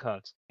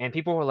handcuffs. And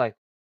people were like,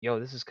 "Yo,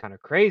 this is kind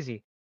of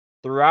crazy."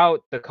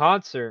 Throughout the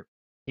concert,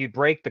 he'd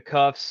break the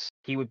cuffs.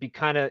 He would be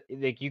kind of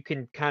like you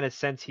can kind of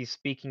sense he's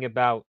speaking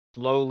about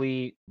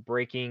slowly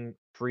breaking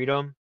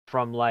freedom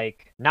from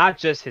like not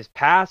just his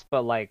past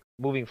but like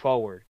moving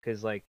forward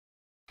cuz like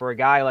for a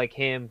guy like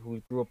him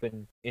who grew up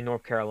in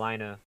North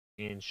Carolina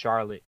in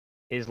Charlotte,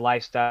 his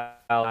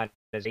lifestyle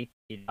as he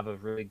have a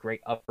really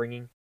great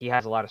upbringing. He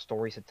has a lot of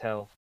stories to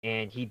tell,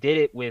 and he did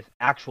it with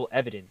actual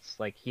evidence.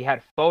 Like he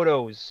had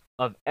photos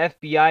of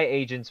FBI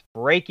agents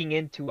breaking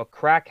into a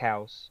crack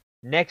house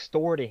next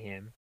door to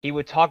him. He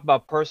would talk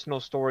about personal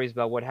stories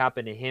about what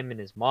happened to him and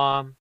his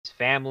mom, his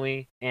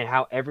family, and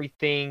how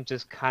everything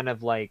just kind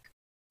of like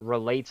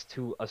relates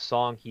to a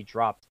song he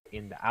dropped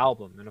in the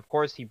album. And of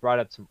course, he brought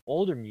up some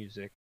older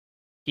music.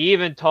 He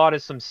even taught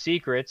us some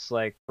secrets,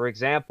 like, for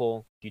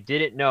example, if you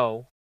didn't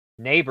know,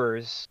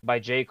 Neighbors by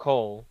J.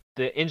 Cole,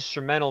 the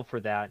instrumental for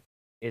that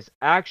is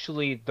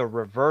actually the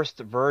reversed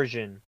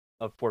version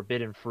of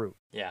Forbidden Fruit.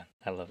 Yeah,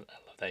 I love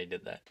that he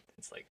did that.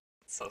 It's like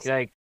so sick.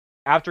 Like,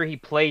 after he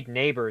played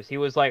Neighbors, he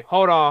was like,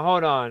 hold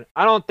on.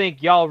 I don't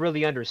think y'all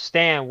really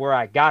understand where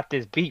I got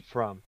this beat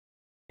from.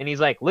 And he's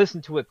like,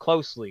 listen to it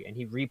closely. And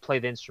he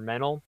replayed the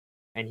instrumental,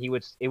 and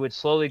it would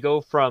slowly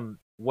go from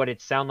what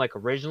it sounded like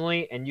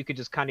originally, and you could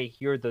just kind of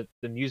hear the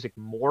music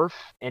morph,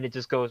 and it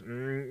just goes,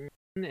 and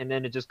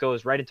then it just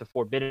goes right into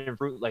Forbidden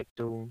Fruit, like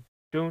doom,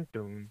 doom,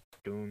 doom,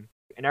 doom,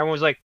 and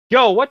everyone's like,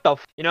 "Yo, what the?"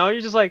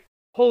 You're just like,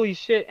 "Holy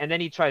shit!" And then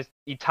he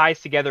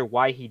ties together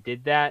why he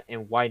did that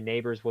and why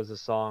Neighbors was a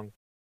song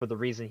for the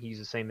reason he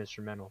used the same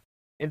instrumental.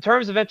 In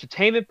terms of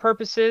entertainment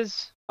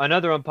purposes,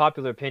 another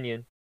unpopular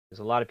opinion, because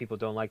a lot of people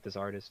don't like this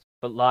artist,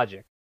 but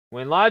Logic.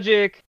 When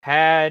Logic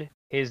had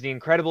his The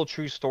Incredible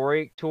True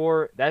Story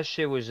tour, that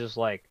shit was just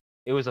like,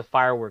 it was a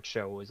fireworks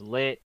show. It was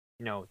lit,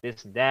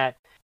 this and that.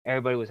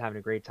 Everybody was having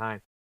a great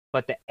time.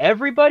 But the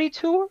Everybody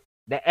tour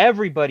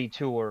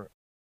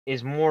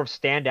is more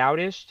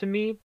standout-ish to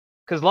me.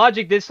 Because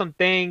Logic did some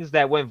things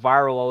that went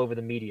viral all over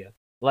the media.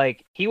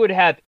 Like, he would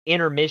have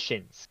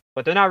intermissions,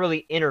 but they're not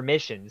really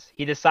intermissions.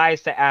 He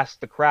decides to ask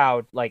the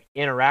crowd, like,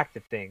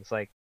 interactive things.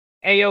 Like,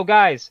 hey, yo,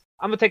 guys,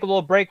 I'm going to take a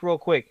little break real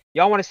quick.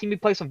 Y'all want to see me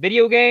play some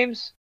video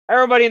games?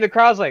 Everybody in the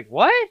crowd's like,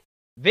 what?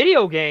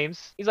 Video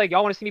games? He's like,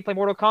 y'all want to see me play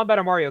Mortal Kombat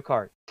or Mario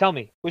Kart? Tell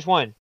me, which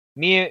one?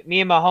 Me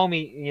and my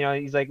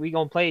homie, he's like, we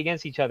gonna play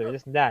against each other,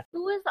 this and that.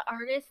 Who was the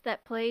artist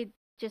that played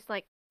just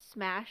like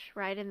Smash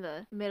right in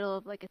the middle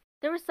of like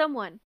there was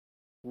someone.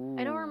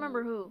 I don't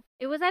remember who.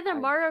 It was either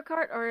Mario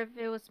Kart or if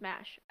it was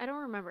Smash. I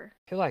don't remember.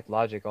 I feel like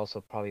Logic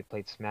also probably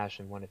played Smash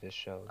in one of his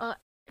shows.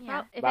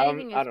 Yeah, if I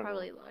anything, don't it's know.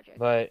 probably Logic.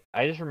 But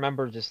I just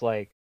remember just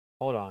like,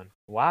 hold on,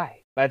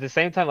 why? But at the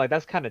same time, like,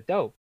 that's kind of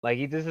dope.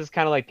 Like, this is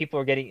kind of like people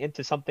are getting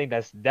into something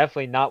that's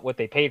definitely not what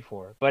they paid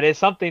for. But it's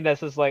something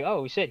that's just like,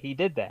 oh shit, he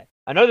did that.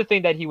 Another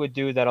thing that he would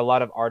do that a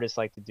lot of artists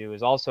like to do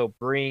is also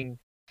bring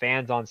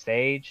fans on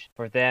stage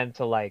for them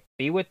to like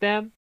be with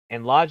them.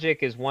 And Logic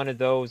is one of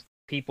those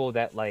people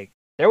that like,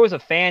 there was a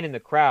fan in the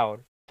crowd.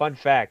 Fun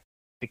fact,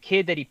 the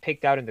kid that he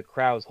picked out in the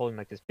crowd was holding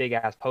like this big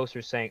ass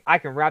poster saying, I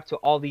can rap to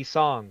all these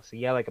songs.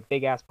 He had like a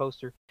big ass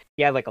poster.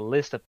 He had like a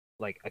list of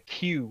like a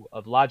queue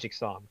of Logic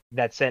songs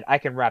that said, I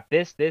can rap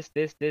this,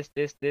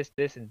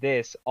 and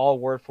this, all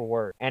word for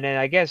word. And then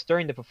I guess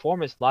during the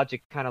performance,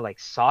 Logic kind of like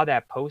saw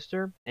that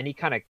poster and he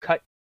kind of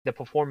cut the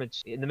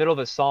performance in the middle of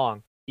a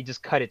song. He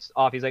just cut it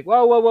off. He's like,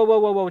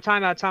 whoa,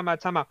 time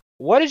out.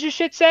 What does your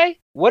shit say?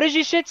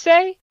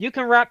 You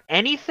can rap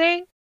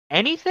anything?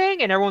 And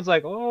everyone's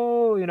like,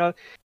 oh,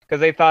 because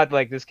they thought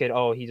like this kid,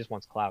 oh, he just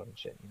wants clout and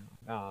shit,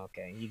 oh,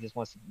 okay, he just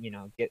wants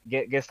to,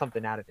 get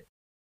something out of it.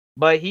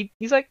 But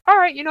he's like, all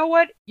right, you know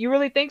what? You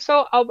really think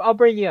so? I'll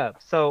bring you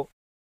up. So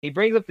he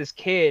brings up this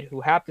kid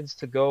who happens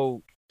to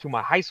go to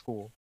my high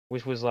school,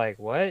 which was like,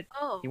 what?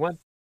 Oh. He went,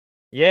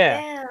 yeah.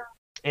 Damn.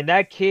 And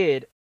that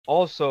kid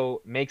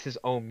also makes his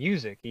own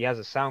music. He has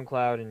a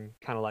SoundCloud and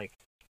kind of like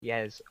he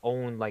has his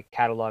own like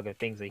catalog of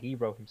things that he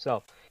wrote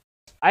himself.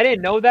 I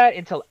didn't know that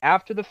until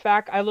after the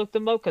fact. I looked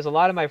him up because a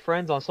lot of my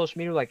friends on social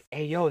media were like,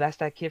 "Hey, yo, that's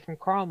that kid from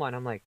Carmine."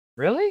 I'm like,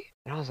 "Really?"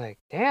 And I was like,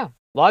 "Damn."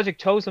 Logic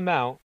chose him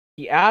out.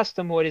 He asked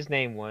him what his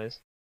name was.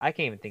 I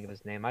can't even think of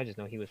his name. I just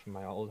know he was from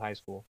my old high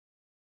school.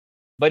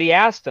 But he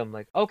asked him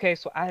like, "Okay,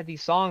 so I have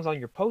these songs on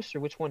your poster.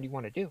 Which one do you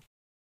want to do?"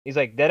 He's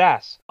like, "Dead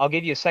ass. I'll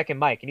give you a second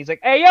mic." And he's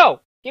like, "Hey,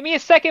 yo, give me a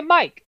second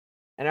mic."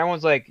 And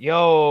everyone's like,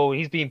 "Yo,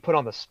 he's being put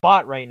on the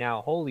spot right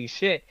now. Holy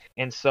shit."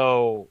 And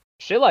so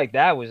shit like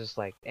that was just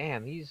like,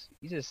 damn, he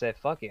just said,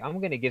 "Fuck it. I'm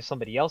gonna give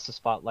somebody else a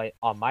spotlight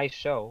on my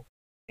show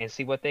and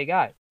see what they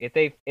got. If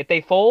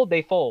they fold,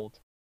 they fold.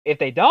 If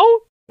they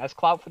don't, that's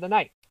clout for the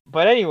night."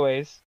 But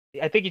anyways,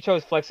 I think he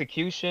chose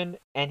Flexecution,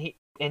 and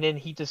then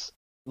he just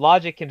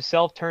Logic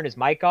himself turned his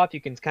mic off. You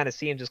can kind of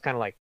see him just kind of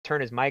like turn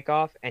his mic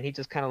off, and he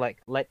just kind of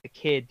like let the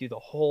kid do the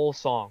whole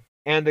song.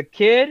 And the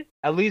kid,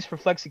 at least for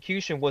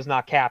Flexecution, was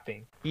not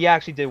capping. He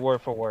actually did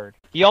word for word.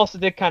 He also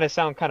did kind of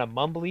sound kind of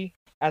mumbly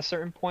at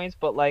certain points,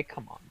 but like,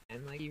 come on,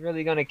 man. Like, you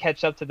really gonna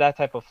catch up to that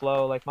type of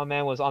flow? Like, my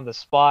man was on the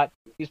spot.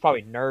 He was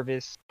probably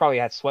nervous. Probably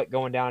had sweat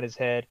going down his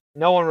head.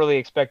 No one really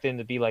expected him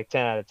to be like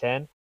 10 out of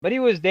 10. But he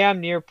was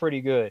damn near pretty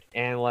good.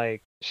 And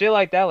like, shit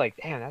like that, like,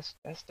 damn,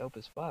 that's dope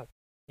as fuck.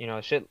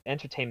 Shit,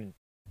 entertainment.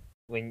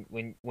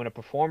 When a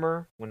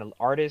performer, when an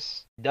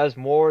artist does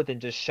more than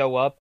just show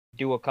up,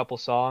 do a couple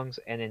songs,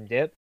 and then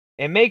dip,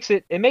 it makes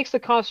the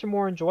concert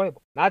more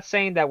enjoyable. Not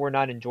saying that we're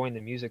not enjoying the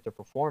music they're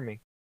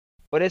performing,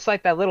 but it's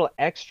like that little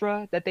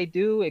extra that they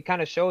do. It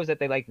kind of shows that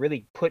they like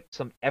really put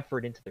some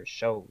effort into their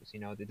shows.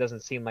 It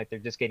doesn't seem like they're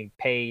just getting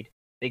paid.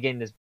 They're getting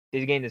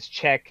this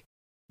check.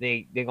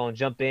 They're gonna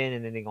jump in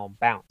and then they're gonna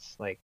bounce.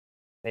 Like,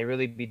 they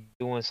really be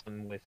doing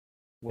something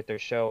with their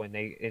show, and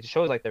it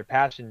shows like their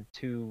passion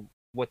to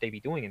what they be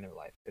doing in their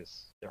life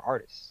because they're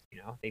artists.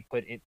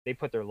 They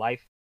put their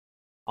life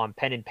on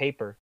pen and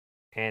paper,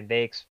 and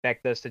they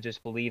expect us to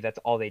just believe that's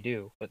all they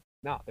do. But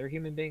no, they're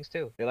human beings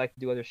too. They like to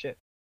do other shit,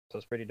 so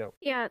it's pretty dope.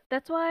 Yeah,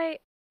 that's why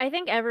I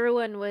think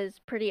everyone was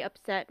pretty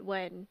upset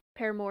when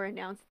Paramore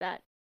announced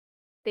that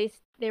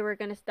they were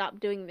gonna stop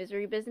doing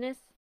Misery Business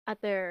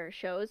at their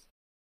shows,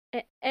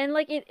 and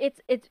like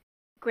it's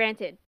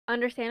granted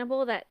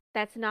understandable that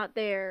that's not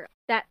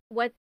that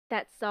what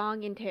that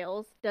song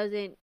entails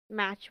doesn't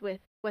match with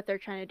what they're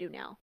trying to do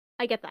now.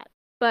 I get that,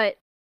 but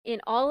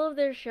in all of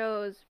their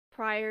shows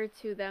prior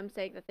to them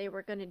saying that they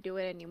were gonna do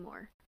it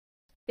anymore,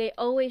 they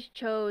always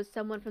chose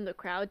someone from the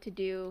crowd to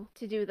do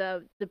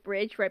the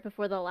bridge right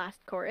before the last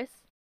chorus,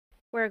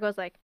 where it goes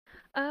like,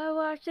 "I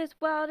watched this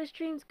wildest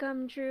dreams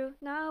come true,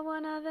 not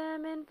one of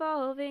them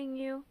involving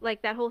you."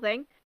 Like that whole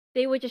thing.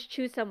 They would just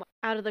choose someone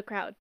out of the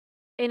crowd.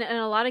 In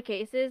a lot of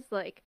cases,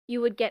 like you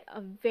would get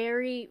a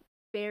very,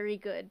 very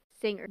good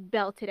singer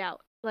belted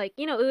out. Like,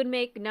 it would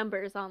make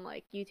numbers on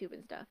like YouTube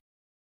and stuff.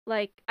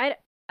 Like I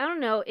don't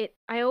know,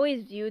 I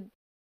always viewed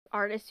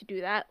artists who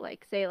do that,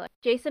 like say like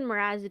Jason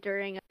Mraz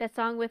during that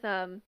song with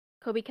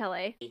Kobe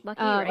Kelly,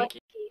 Lucky, right?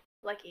 Lucky.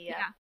 Lucky, yeah.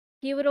 Yeah.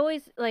 He would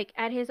always like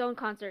at his own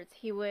concerts,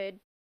 he would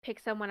pick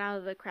someone out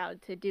of the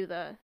crowd to do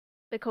the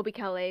Kobe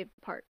Kelly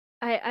part.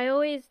 I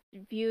always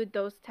viewed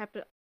those type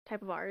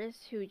of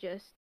artists who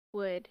just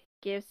would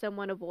give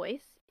someone a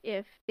voice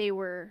if they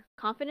were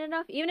confident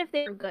enough, even if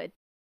they were good.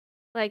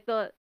 Like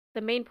the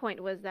main point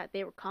was that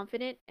they were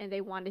confident and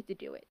they wanted to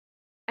do it.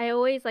 I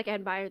always like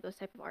admired those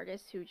type of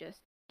artists who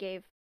just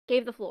gave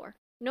the floor,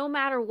 no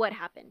matter what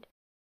happened.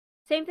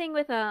 Same thing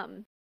with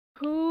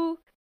who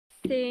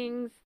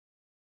sings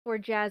for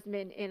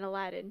Jasmine in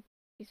Aladdin?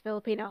 He's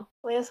Filipino.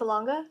 Lea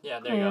Salonga? Yeah,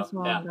 there you Lea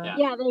go. Yeah, Salonga. yeah.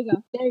 Yeah, there you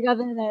go. There you go.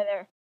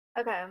 There.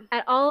 Okay.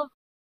 At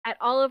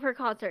all of her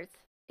concerts,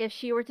 if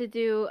she were to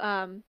do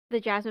the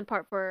Jasmine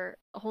part for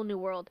A Whole New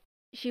World,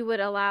 she would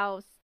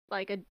allow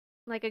like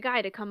a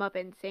guy to come up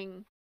and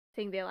sing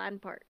the Aladdin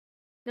part.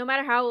 No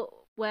matter how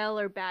well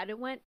or bad it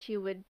went, she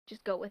would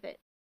just go with it.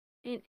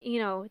 And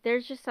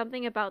there's just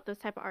something about those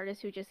type of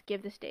artists who just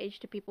give the stage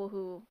to people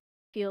who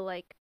feel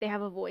like they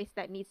have a voice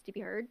that needs to be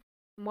heard.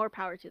 More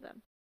power to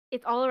them.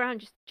 It's all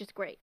around just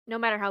great, no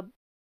matter how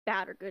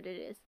bad or good it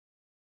is.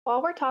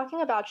 While we're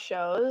talking about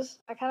shows,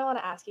 I kind of want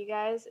to ask you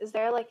guys, is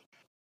there like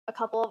a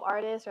couple of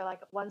artists or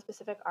like one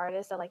specific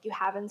artist that like you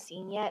haven't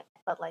seen yet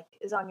but like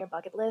is on your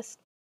bucket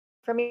list?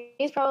 For me,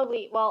 it's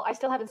probably, well, I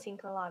still haven't seen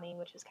Kalani,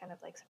 which is kind of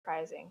like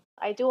surprising.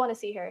 I do want to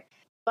see her,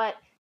 but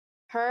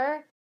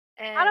her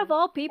and Out of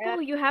all people,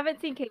 Ariana- you haven't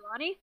seen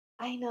Kehlani?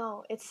 I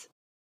know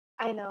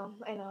I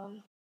know,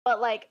 but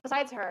like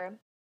besides her,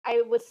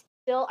 I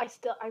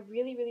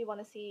really, really want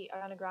to see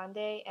Ariana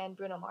Grande and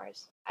Bruno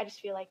Mars. I just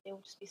feel like they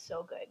would just be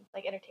so good,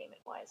 like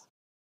entertainment wise.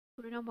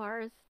 Bruno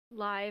Mars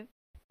live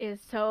is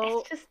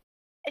so. It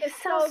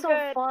it's sounds so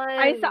good. fun.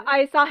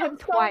 I saw him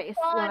Sounds so twice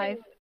fun. live.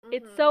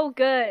 It's Mhm. so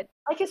good.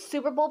 Like his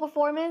Super Bowl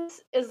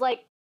performance is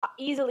like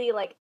easily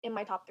like in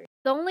my top 3.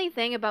 The only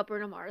thing about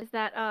Bruno Mars is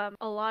that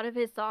a lot of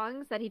his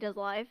songs that he does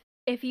live,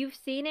 if you've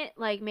seen it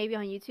like maybe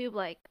on YouTube,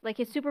 like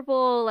his Super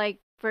Bowl like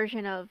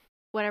version of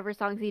whatever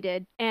songs he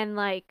did, and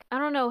like I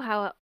don't know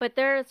how, but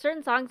there are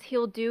certain songs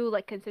he'll do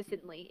like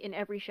consistently in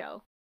every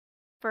show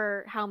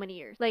for how many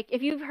years. Like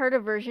if you've heard a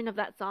version of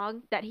that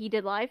song that he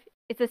did live,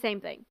 it's the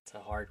same thing. It's a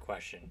hard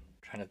question. I'm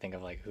trying to think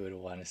of like who would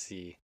want to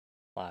see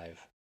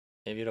live.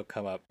 Maybe it'll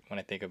come up when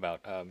I think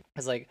about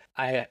cause like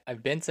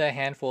I've been to a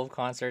handful of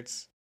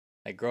concerts.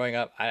 Like growing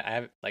up, I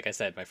have like I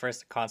said, my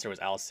first concert was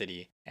Owl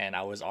City, and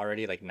I was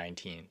already like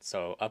 19.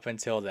 So up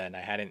until then, I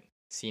hadn't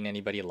seen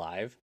anybody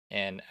live.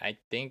 And I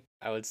think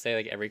I would say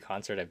like every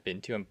concert I've been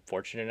to, I'm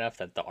fortunate enough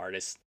that the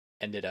artist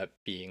ended up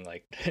being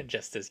like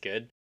just as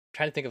good.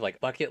 Trying to think of like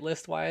bucket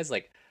list wise,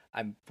 like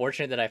I'm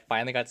fortunate that I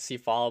finally got to see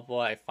Fall Out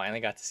Boy. I finally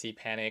got to see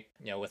Panic,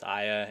 with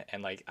Aya,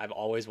 and like I've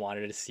always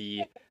wanted to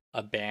see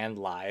a band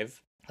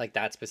live like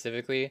that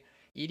specifically.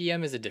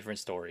 EDM is a different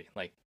story.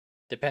 Like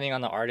depending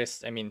on the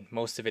artist, I mean,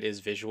 most of it is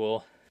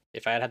visual.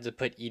 If I had to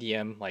put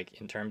EDM like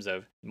in terms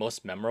of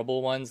most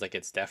memorable ones, like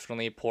it's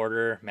definitely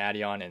Porter,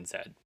 Madeon, and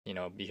Zed.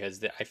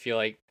 Because I feel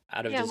like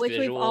out of Yeah, just which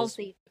we've all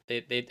visuals,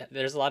 seen.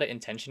 there's a lot of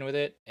intention with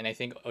it, and I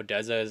think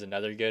Odessa is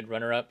another good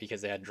runner up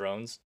because they had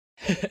drones.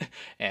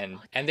 and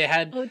they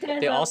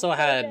Odessa. also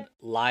had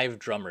live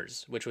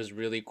drummers, which was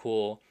really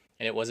cool.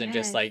 And it wasn't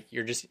just Yes. like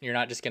you're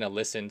not just gonna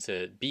listen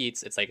to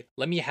beats. It's like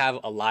let me have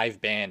a live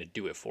band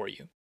do it for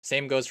you.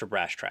 Same goes for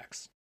Brass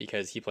Tracks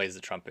because he plays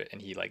the trumpet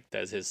and he like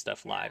does his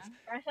stuff live,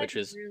 which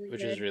is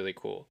really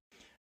cool.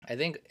 I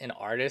think an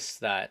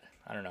artist that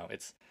I don't know,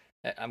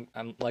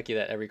 I'm lucky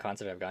that every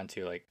concert I've gone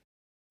to, like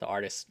the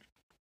artist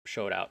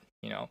showed out.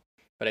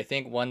 But I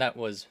think one that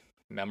was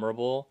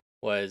memorable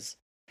was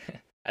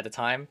at the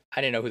time,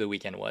 I didn't know who The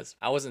Weeknd was.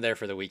 I wasn't there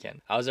for The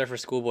Weeknd. I was there for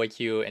Schoolboy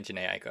Q and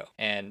Jhené Aiko,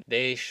 and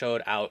they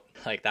showed out.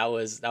 Like that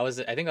was I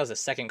think that was the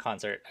second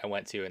concert I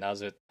went to, and that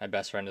was with my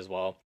best friend as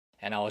well.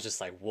 And I was just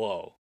like,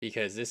 whoa,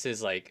 because this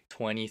is like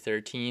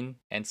 2013,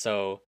 and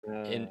so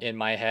in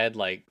my head,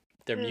 like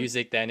their Mm.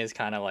 music then is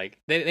kind of like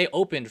they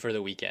opened for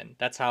The Weeknd.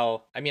 That's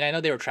how. I mean, I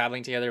know they were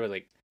traveling together with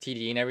like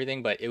TD and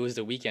everything, but it was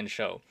the Weeknd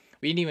show.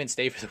 We didn't even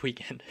stay for The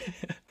Weeknd.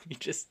 We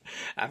just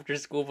after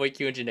Schoolboy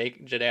Q and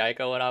Jhené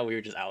Aiko went on, we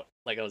were just out.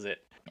 Like that was it.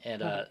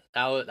 And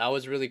that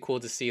was really cool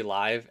to see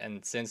live.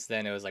 And since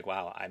then, it was like,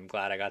 wow, I'm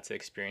glad I got to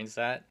experience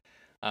that.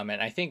 And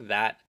I think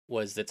that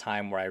was the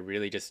time where I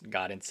really just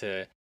got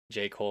into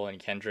J. Cole and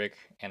Kendrick,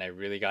 and I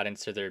really got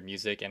into their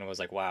music, and it was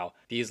like, wow,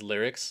 these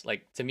lyrics,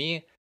 like to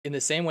me, in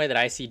the same way that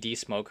I see D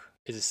Smoke,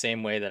 is the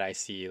same way that I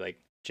see like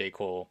J.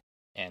 Cole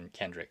and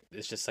Kendrick.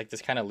 It's just like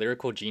this kind of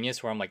lyrical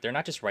genius where I'm like, they're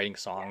not just writing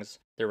songs,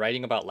 they're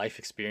writing about life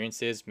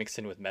experiences mixed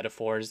in with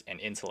metaphors and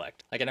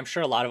intellect. Like, and I'm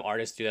sure a lot of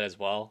artists do that as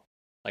well.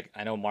 Like,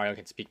 I know Mario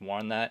can speak more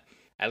on that,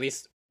 at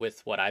least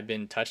with what I've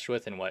been touched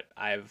with and what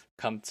I've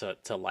come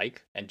to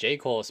like. And J.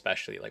 Cole,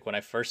 especially, like when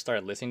I first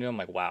started listening to him,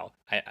 like, wow,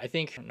 I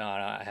think, no,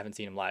 I haven't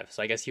seen him live.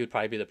 So I guess he would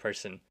probably be the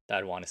person that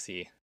I'd want to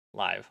see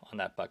live on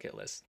that bucket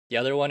list. The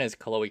other one is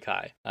Chloe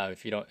Kai.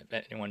 If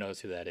anyone knows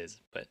who that is,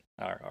 but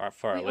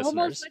for our We listeners,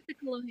 almost went to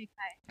Kolohe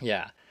Kai.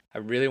 yeah, I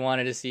really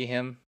wanted to see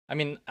him. I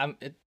mean,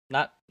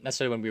 not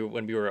necessarily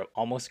when we were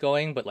almost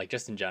going, but like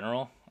just in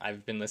general,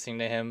 I've been listening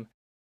to him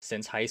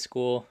since high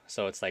school,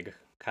 so it's like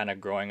kind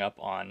of growing up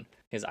on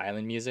his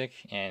island music.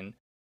 And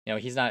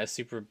he's not a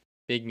super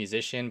big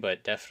musician,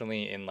 but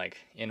definitely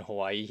in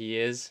Hawaii he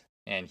is,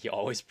 and he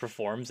always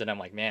performs. And I'm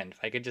like, man, if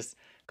I could just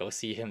go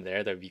see him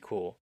there, that'd be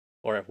cool.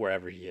 Or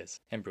wherever he is.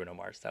 And Bruno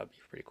Mars, that would be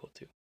pretty cool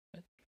too.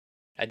 But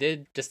I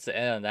did, just to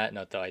end on that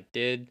note though, I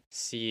did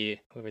see,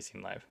 who have I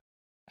seen live?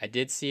 I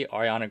did see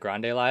Ariana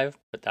Grande live,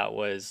 but that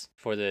was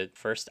for the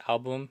first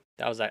album.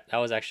 That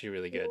was actually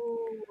really good.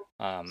 Ooh,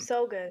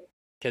 so good.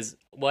 Because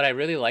what I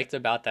really liked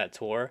about that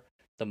tour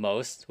the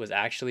most was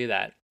actually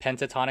that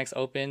Pentatonix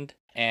opened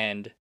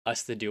and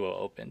Us the Duo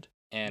opened.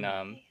 And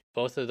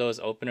both of those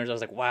openers, I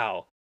was like,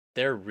 wow,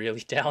 they're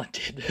really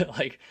talented.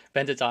 Like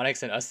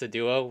Pentatonix and Us the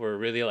Duo were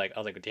really like, I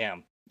was like,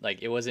 damn.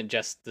 Like it wasn't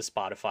just the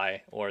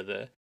Spotify or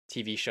the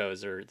TV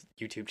shows or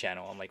YouTube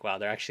channel. I'm like, wow,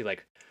 they're actually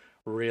like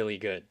really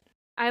good.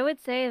 I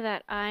would say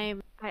that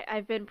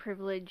I've been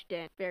privileged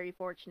and very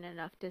fortunate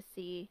enough to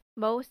see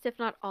most, if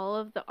not all,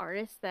 of the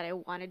artists that I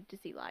wanted to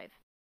see live.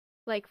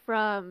 Like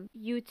from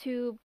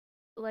YouTube,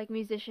 like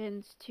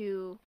musicians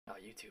to Oh,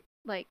 YouTube.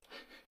 like,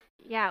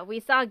 yeah, we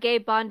saw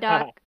Gabe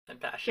Bondoc, And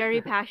Passion.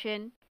 Jerry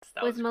Passion.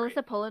 That Was great.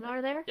 Melissa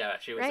Polinar there? Yeah,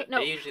 she was. Right? No,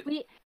 They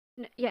usually,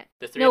 yeah.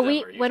 the three No, of them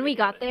were when we usually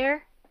got together.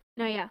 there,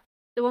 no, yeah.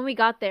 So when we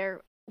got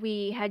there,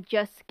 we had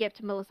just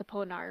skipped Melissa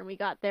Polinar, and we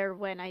got there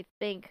when I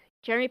think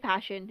Jeremy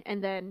Passion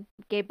and then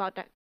Gabe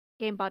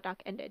Bondoc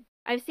ended.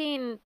 I've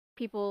seen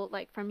people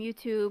like from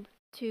YouTube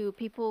to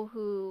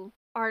people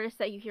artists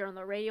that you hear on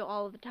the radio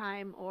all of the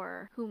time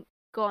or who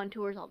go on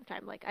tours all the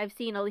time. Like I've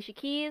seen Alicia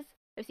Keys,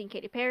 I've seen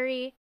Katy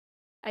Perry,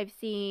 I've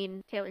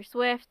seen Taylor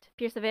Swift,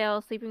 Pierce the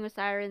Veil, Sleeping with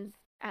Sirens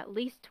at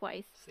least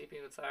twice. Sleeping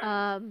with Sirens.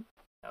 Um,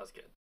 That was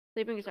good.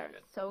 Sleeping with So Sirens,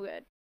 good. so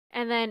good.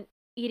 And then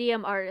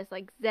EDM artists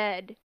like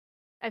Zed.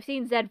 I've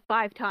seen Zed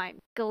 5 times.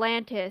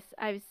 Galantis.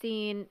 I've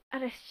seen.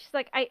 And it's just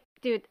like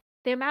dude,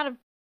 the amount of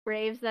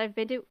raves that I've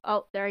been to.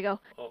 Oh, there I go.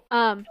 Oh,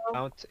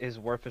 Count is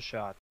worth a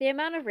shot. The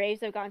amount of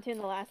raves I've gone to in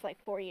the last like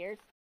 4 years.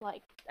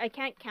 Like I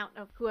can't count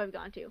of who I've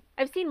gone to.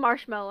 I've seen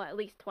Marshmello at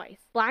least twice.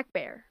 Black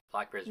Bear.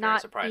 Black Bear's very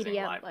Not surprising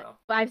EDM, live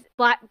but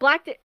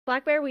though.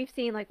 Black Bear we've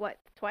seen like what,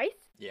 twice?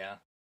 Yeah.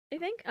 I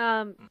think.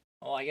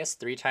 Well, I guess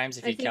 3 times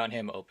if I you think- count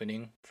him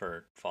opening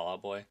for Fall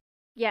Out Boy.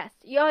 Yes.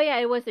 Oh yeah,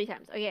 it was 3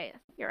 times. Oh yeah,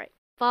 you're right.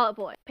 Fall Out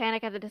Boy,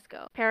 Panic at the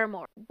Disco,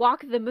 Paramore,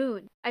 Walk the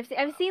Moon. I've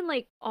seen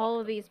like all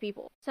of these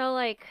people. So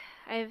like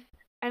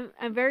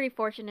I'm very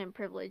fortunate and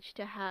privileged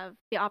to have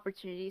the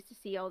opportunities to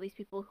see all these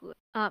people who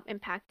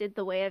impacted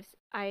the way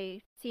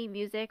I see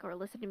music or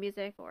listen to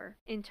music or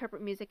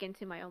interpret music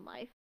into my own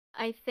life.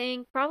 I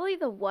think probably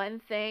the one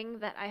thing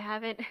that I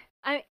haven't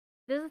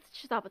this is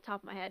just off the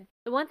top of my head.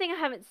 The one thing I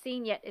haven't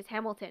seen yet is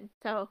Hamilton.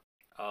 So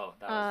Oh,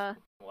 that was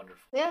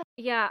wonderful.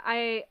 yeah,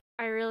 I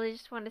really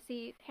just want to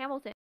see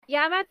Hamilton.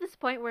 Yeah, I'm at this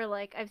point where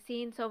like I've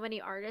seen so many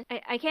artists.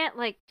 I can't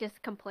like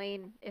just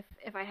complain if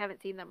I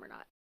haven't seen them or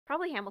not.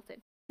 Probably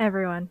Hamilton.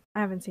 Everyone. I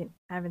haven't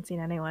seen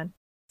anyone.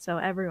 So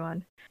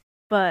everyone.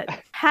 But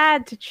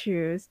had to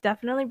choose,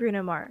 definitely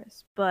Bruno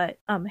Mars. But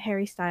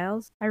Harry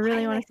Styles. I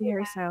really want to see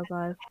Harry Styles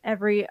live.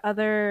 Every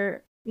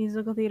other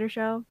musical theater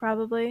show,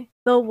 probably.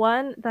 The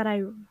one that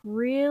I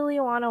really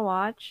want to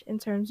watch in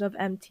terms of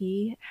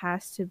MT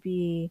has to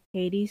be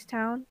Hades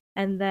Town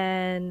and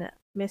then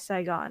Miss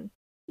Saigon.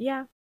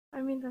 Yeah,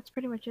 I mean that's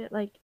pretty much it.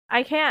 Like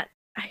I can't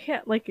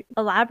like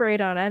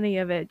elaborate on any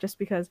of it just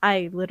because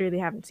I literally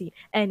haven't seen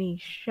any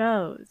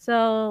shows.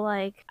 So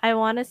like I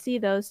want to see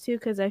those two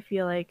because I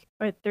feel like,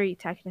 or three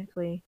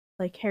technically,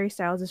 like Harry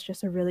Styles is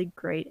just a really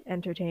great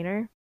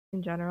entertainer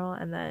in general,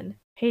 and then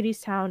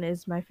Hades Town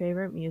is my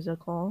favorite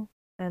musical,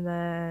 and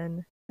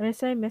then I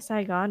say Miss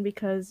Saigon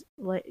because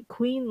like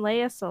Queen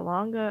Leia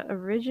Salonga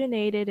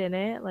originated in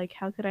it. Like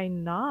how could I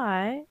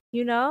not?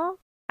 You know?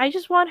 I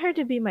just want her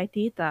to be my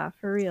tita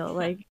for real.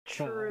 Like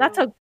that's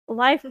a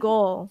life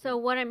goal. So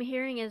what I'm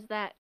hearing is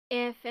that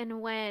if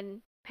and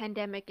when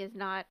pandemic is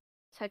not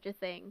such a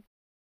thing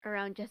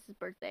around Jess's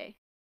birthday,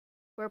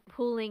 we're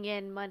pooling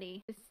in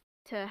money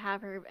to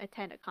have her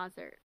attend a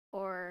concert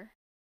or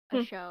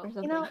a show. Or You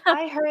something. know,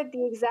 I heard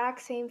the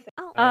exact same thing.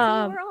 Oh,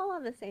 Um, see, we're all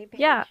on the same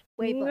page. Yeah,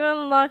 Wavelength.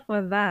 good luck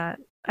with that.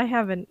 I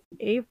have an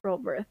April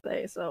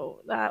birthday,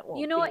 so that won't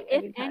You know be what?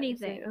 If anytime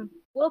anything, soon.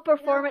 we'll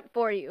perform it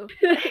for you.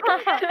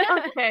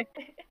 Okay.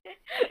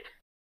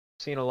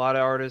 Seen a lot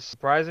of artists.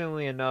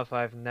 Surprisingly enough,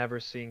 I've never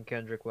seen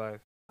Kendrick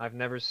live. I've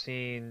never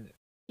seen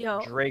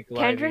Yo, Drake live.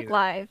 Kendrick either.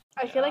 live.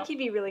 I feel like he'd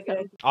be really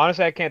good.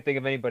 Honestly, I can't think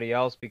of anybody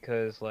else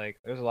because like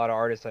there's a lot of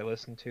artists I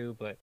listen to,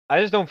 but I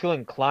just don't feel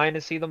inclined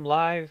to see them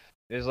live.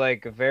 There's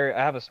like I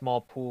have a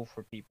small pool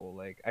for people.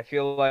 Like I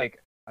feel like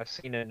I've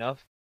seen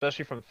enough,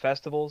 especially from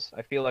festivals.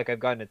 I feel like I've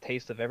gotten a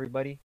taste of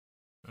everybody.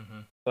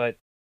 Mm-hmm. But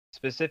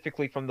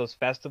specifically from those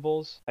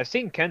festivals, I've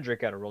seen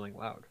Kendrick at a Rolling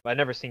Loud, but I've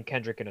never seen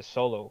Kendrick in a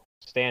solo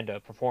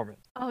stand-up performance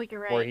Oh,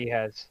 you're right.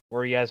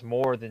 where he has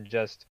more than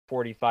just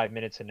 45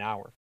 minutes an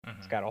hour.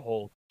 It's got a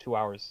whole 2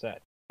 hours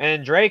set.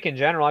 And Drake in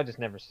general, I've just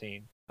never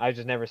seen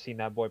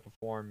that boy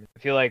perform. I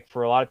feel like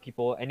for a lot of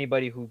people,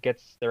 anybody who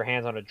gets their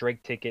hands on a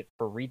Drake ticket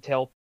for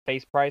retail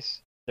face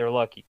price, they're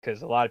lucky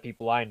because a lot of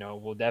people I know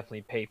will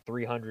definitely pay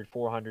 $300,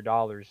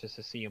 $400 just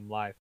to see him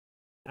live.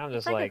 And I'm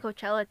It's just like a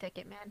Coachella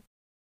ticket, man.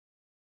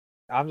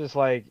 I'm just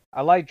like,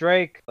 I like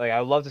Drake. Like,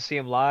 I would love to see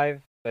him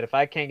live. But if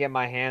I can't get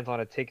my hands on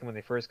a ticket when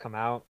they first come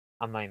out,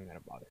 I'm not even gonna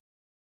bother.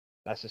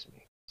 That's just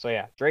me. So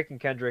yeah, Drake and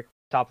Kendrick,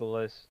 top of the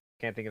list.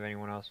 Can't think of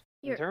anyone else.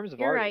 You're, In terms of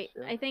you're artists,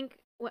 right. yeah. I think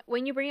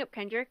when you bring up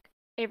Kendrick,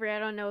 Avery, I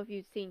don't know if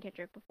you've seen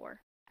Kendrick before.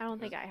 I don't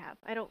think I have.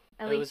 I don't.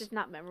 At It least was- it's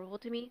not memorable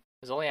to me. It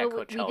was only at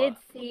But Coachella. we did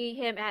see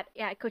him at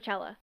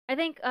Coachella. I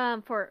think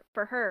for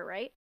her,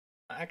 right?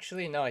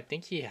 Actually, no, I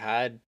think he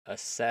had a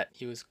set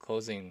he was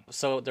closing.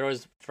 So there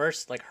was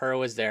first, like, her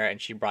was there and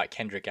she brought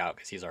Kendrick out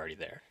because he's already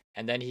there.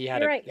 And then he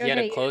had You're a right, he had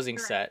okay, a yeah, closing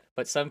you're right. set.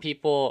 But some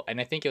people,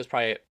 and I think it was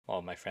probably,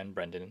 well, my friend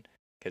Brendan,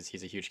 because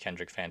he's a huge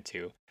Kendrick fan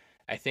too.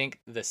 I think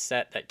the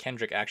set that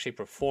Kendrick actually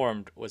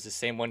performed was the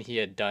same one he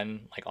had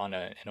done like on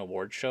an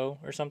award show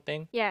or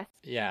something. Yes.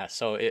 Yeah,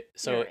 so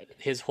You're right.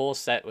 his whole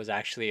set was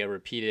actually a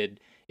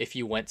repeated. If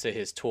you went to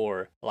his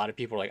tour, a lot of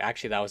people were like,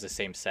 actually, that was the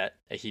same set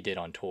that he did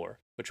on tour,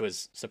 which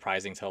was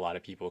surprising to a lot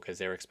of people because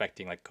they were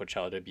expecting like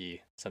Coachella to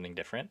be something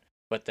different.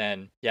 But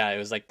then, yeah, it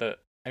was like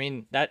I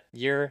mean, that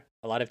year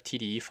a lot of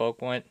TDE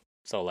folk went.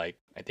 So like,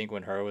 I think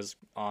when her was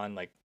on,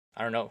 like,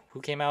 I don't know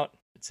who came out.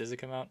 Did SZA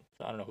come out?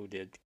 I don't know who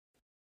did.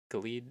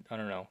 Khalid? I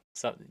don't know.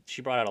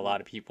 She brought out a lot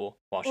of people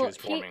while she was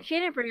performing. she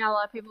didn't bring out a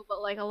lot of people,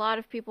 but like a lot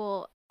of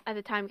people at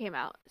the time came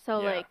out.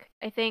 So Yeah. like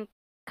I think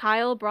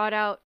Kyle brought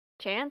out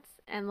Chance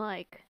and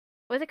like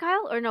was it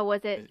Kyle or no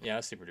was it? Yeah,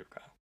 Super Duper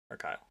Kyle or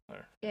Kyle.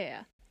 Or,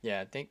 Yeah.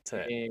 yeah, I think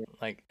to Yeah.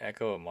 like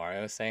echo what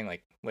Mario was saying,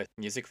 like with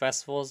music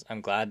festivals,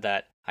 I'm glad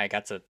that I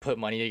got to put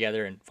money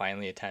together and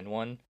finally attend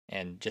one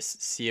and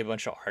just see a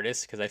bunch of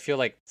artists because I feel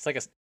like it's like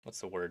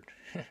what's the word?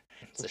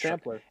 It's a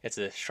sampler. It's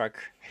a shark.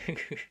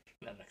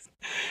 No, no,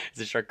 it's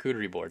a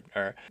charcuterie board.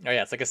 Or oh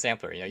yeah, it's like a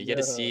sampler. You get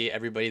to Yeah. see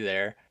everybody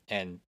there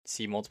and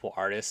see multiple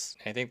artists.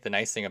 And I think the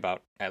nice thing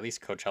about at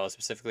least Coachella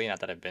specifically, not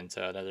that I've been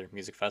to another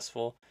music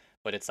festival,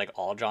 but it's like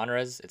all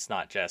genres. It's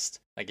not just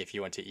like if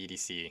you went to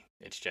EDC,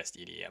 it's just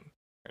EDM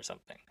or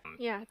something.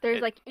 Yeah, there's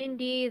It, like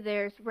indie,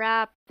 there's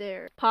rap,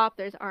 there's pop,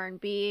 there's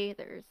R&B,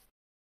 there's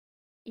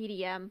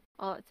EDM,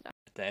 all that stuff.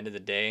 at the end of the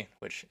day,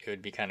 which it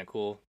would be kind of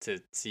cool to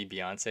see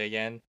Beyonce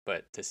again,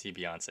 but to see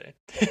Beyonce,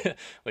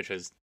 which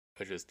was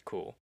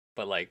cool.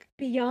 But like,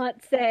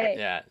 Beyonce.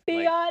 yeah, like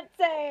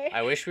Beyonce.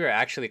 I wish we were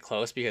actually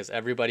close because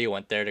everybody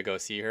went there to go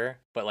see her.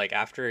 But like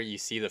after you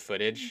see the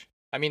footage,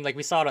 I mean, like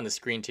we saw it on the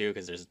screen too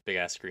because there's big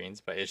ass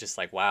screens. But it's just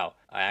like, wow,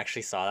 I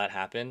actually saw that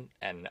happen,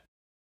 and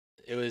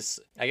it was,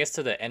 I guess,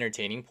 to the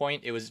entertaining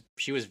point.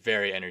 She was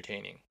very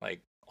entertaining.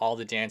 Like all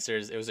the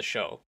dancers, it was a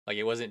show. Like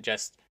it was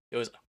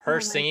Oh her my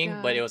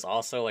singing, but it God. was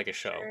also like a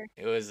show. Sure.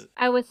 It was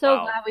I was so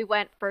wow. glad we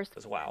went first. It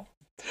was wow.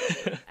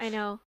 I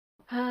know.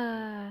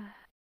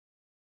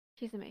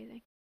 She's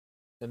amazing.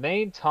 The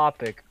main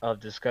topic of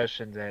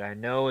discussion that I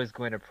know is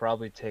going to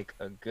probably take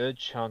a good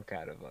chunk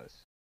out of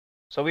us.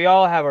 So we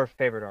all have our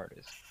favorite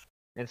artists,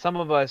 and some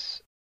of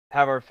us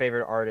have our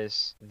favorite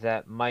artists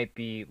that might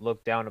be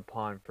looked down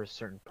upon for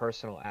certain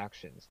personal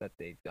actions that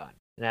they've done.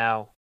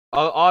 Now,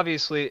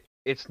 obviously,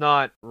 it's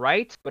not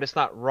right, but it's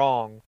not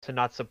wrong to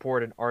not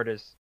support an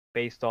artist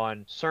based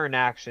on certain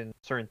actions,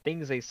 certain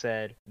things they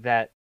said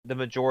that the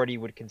majority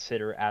would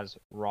consider as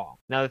wrong.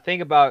 Now, the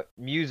thing about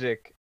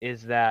music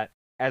is that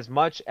as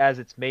much as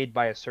it's made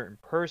by a certain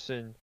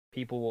person,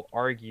 people will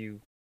argue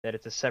that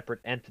it's a separate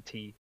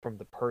entity from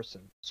the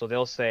person. So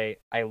they'll say,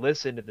 I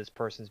listen to this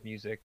person's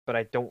music, but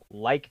I don't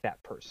like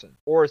that person.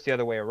 Or it's the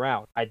other way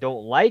around. I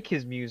don't like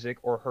his music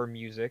or her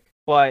music,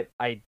 but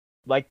I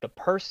like the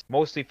person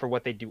mostly for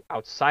what they do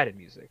outside of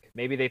music.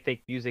 Maybe they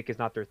think music is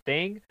not their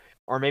thing,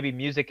 or maybe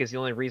music is the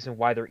only reason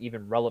why they're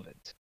even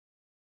relevant.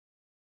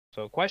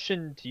 So,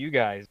 question to you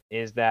guys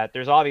is that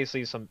there's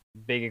obviously some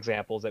big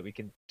examples that we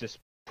can just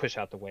push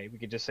out the way. We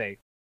could just say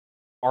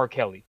R.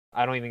 Kelly.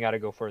 I don't even got to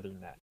go further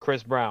than that.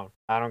 Chris Brown.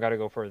 I don't got to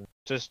go further.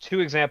 Just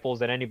two examples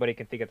that anybody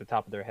can think at the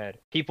top of their head.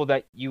 People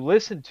that you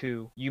listen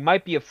to, you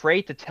might be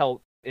afraid to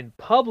tell in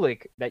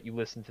public that you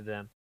listen to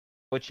them,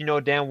 but you know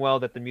damn well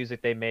that the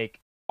music they make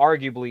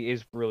arguably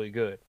is really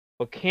good.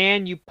 But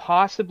can you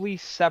possibly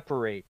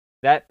separate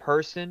that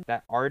person,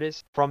 that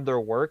artist, from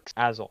their works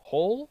as a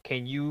whole?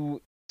 Can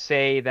you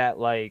say that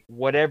like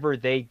whatever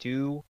they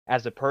do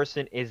as a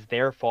person is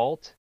their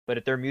fault, but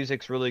if their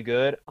music's really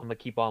good, I'm gonna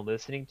keep on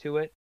listening to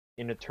it?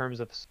 In the terms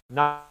of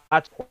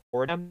not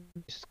for them,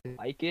 just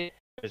like it.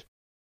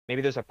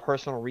 Maybe there's a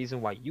personal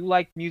reason why you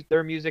like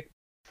their music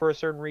for a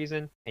certain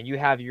reason, and you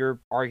have your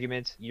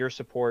arguments, your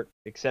support,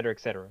 etc.,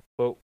 etc.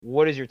 But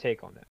what is your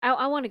take on that?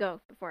 I want to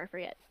go before I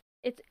forget.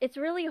 It's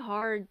really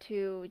hard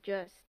to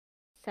just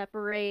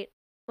separate.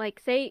 Like,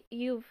 say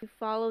you've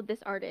followed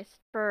this artist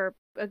for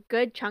a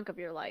good chunk of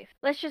your life.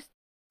 Let's just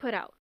put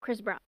out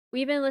Chris Brown.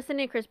 We've been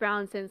listening to Chris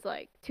Brown since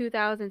like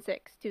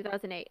 2006,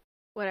 2008,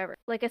 whatever.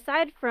 Like,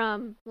 aside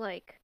from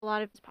like a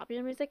lot of his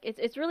popular music,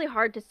 it's really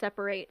hard to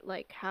separate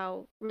like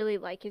how really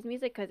like his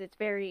music because it's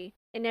very,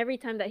 and every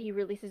time that he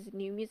releases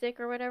new music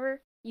or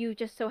whatever, you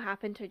just so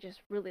happen to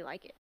just really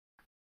like it.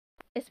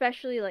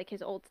 Especially like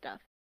his old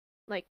stuff.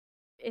 Like,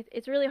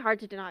 it's really hard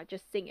to not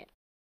just sing it.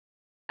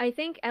 I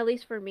think, at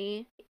least for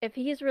me, if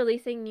he's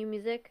releasing new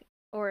music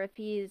or if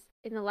he's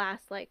in the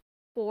last like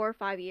 4 or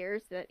 5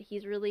 years that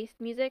he's released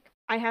music,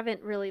 I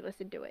haven't really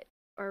listened to it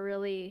or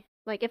really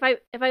like if I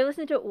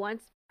listened to it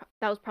once,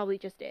 that was probably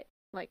just it.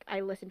 Like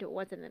I listened to it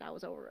once and then I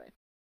was over it.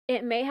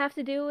 It may have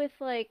to do with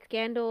like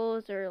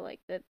scandals or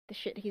like the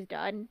shit he's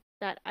done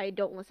that I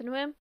don't listen to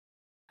him.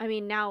 I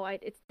mean, now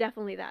it's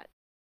definitely that.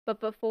 But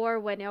before,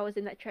 when I was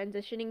in that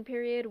transitioning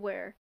period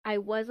where I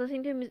was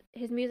listening to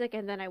his music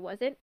and then I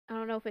wasn't, I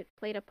don't know if it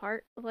played a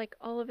part of like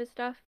all of his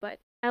stuff, but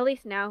at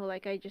least now,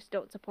 like I just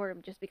don't support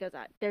him just because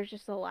there's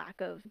just a lack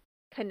of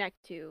connect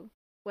to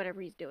whatever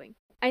he's doing.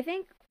 I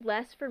think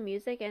less for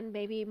music and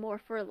maybe more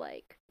for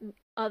like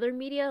other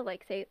media,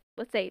 like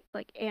let's say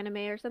like anime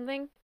or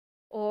something,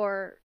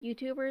 or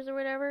YouTubers or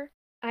whatever.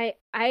 I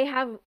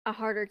have a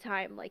harder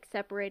time like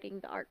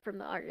separating the art from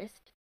the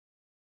artist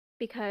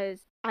because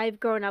I've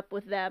grown up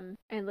with them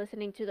and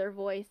listening to their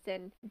voice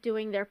and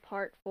doing their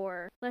part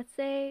for, let's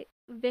say,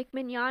 Vic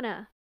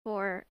Mignogna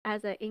for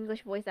as an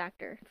English voice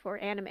actor for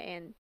anime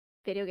and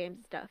video games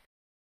and stuff.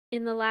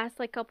 In the last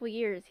like couple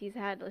years, he's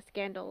had a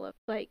scandal of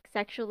like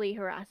sexually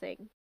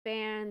harassing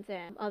fans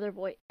and other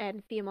voice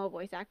and female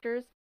voice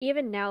actors.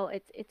 Even now,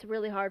 it's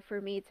really hard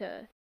for me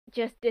to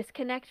just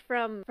disconnect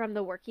from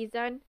the work he's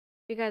done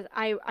because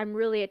I'm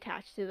really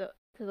attached to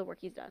the work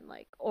he's done,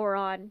 like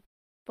Oron,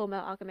 Full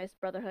Metal Alchemist,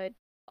 Brotherhood,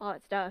 all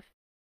that stuff.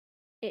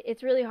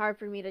 It's really hard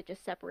for me to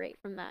just separate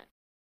from that.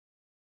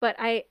 But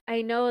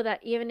I know that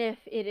even if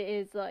it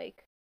is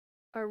like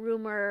a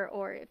rumor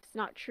or if it's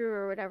not true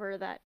or whatever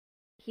that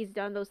he's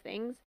done those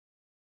things,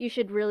 you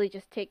should really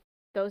just take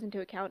those into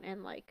account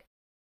and like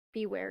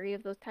be wary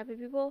of those type of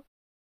people.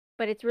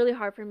 But it's really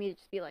hard for me to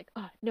just be like,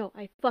 oh no,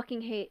 I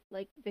fucking hate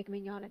like Vic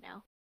Mignogna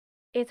now.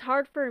 It's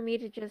hard for me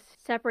to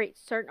just separate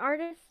certain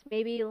artists.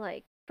 Maybe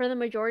like for the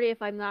majority,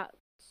 if I'm not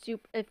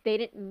if they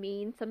didn't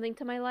mean something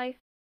to my life,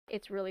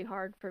 it's really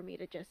hard for me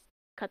to just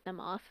cut them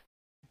off.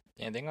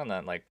 Yeah, I think on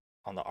that, like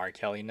on the R.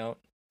 Kelly note,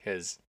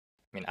 because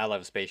I mean I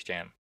love Space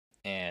Jam,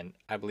 and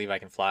I Believe I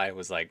Can Fly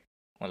was like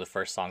one of the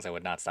first songs I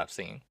would not stop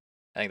singing.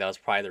 I think that was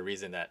probably the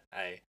reason that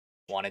I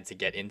wanted to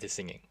get into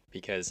singing,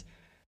 because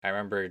I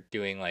remember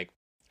doing like,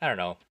 I don't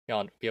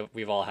know,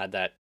 we've all had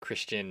that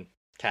Christian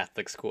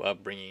Catholic school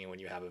upbringing when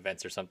you have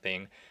events or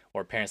something,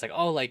 or parents like,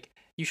 oh, like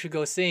you should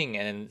go sing,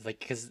 and like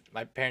because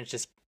my parents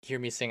just hear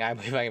me sing I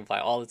Believe I Can Fly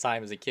all the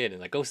time as a kid, and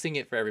like go sing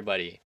it for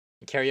everybody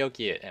and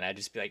karaoke it, and I'd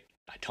just be like,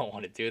 I don't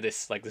want to do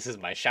this, like this is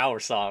my shower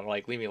song,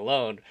 like leave me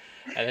alone.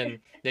 And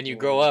then you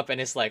grow up and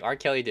it's like R.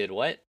 Kelly did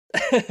what?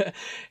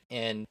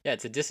 And yeah,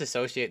 to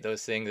disassociate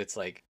those things, it's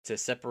like to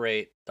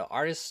separate the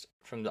artist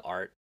from the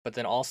art, but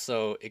then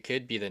also it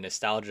could be the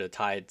nostalgia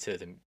tied to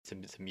the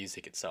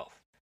music itself.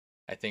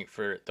 I think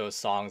for those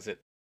songs that,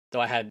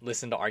 though I had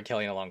listened to R.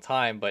 Kelly in a long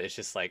time, but it's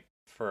just like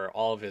for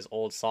all of his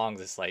old songs,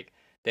 it's like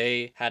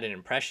they had an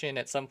impression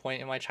at some point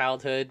in my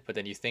childhood, but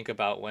then you think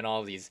about when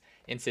all of these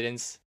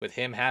incidents with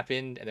him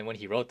happened, and then when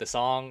he wrote the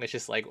song, it's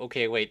just like,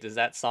 okay, wait, is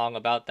that song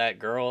about that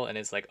girl? And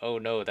it's like, oh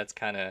no, that's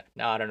kind of,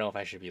 no, I don't know if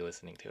I should be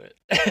listening to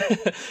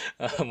it.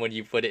 When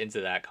you put it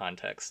into that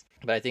context.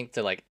 But I think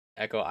to like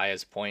echo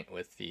Aya's point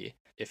with the,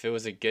 if it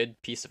was a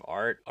good piece of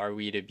art, are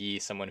we to be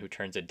someone who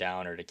turns it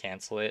down or to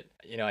cancel it?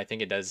 You know, I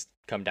think it does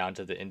come down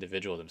to the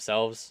individual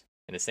themselves.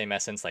 In the same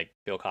essence, like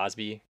Bill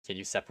Cosby, can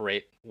you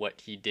separate what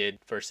he did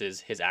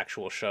versus his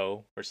actual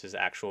show versus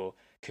actual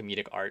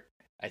comedic art?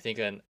 I think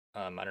I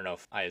don't know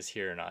if I is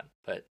here or not,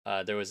 but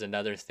there was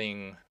another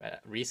thing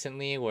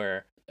recently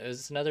where there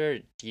was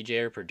another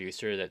DJ or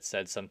producer that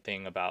said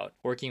something about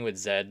working with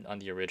Zedd on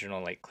the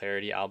original like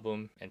Clarity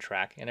album and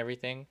track and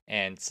everything,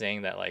 and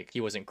saying that like he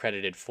wasn't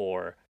credited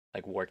for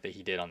like work that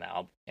he did on the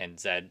album. And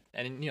Zedd,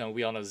 and you know,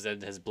 we all know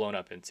Zedd has blown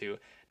up into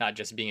not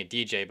just being a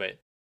DJ, but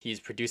he's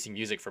producing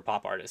music for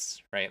pop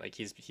artists, right? Like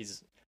he's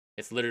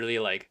it's literally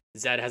like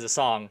Zedd has a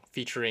song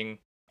featuring,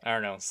 I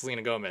don't know,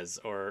 Selena Gomez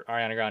or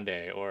Ariana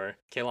Grande or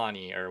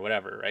Kehlani or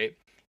whatever, right?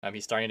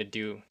 He's starting to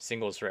do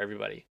singles for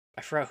everybody.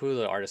 I forgot who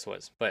the artist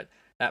was, but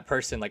that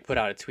person like put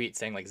out a tweet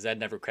saying like Zedd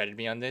never credited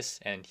me on this,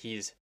 and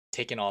he's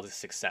taken all the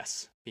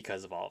success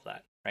because of all of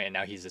that, right? And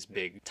now he's this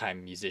big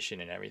time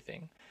musician and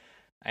everything.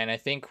 And I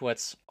think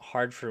what's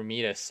hard for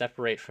me to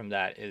separate from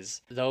that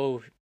is,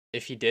 though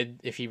if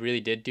he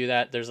really did do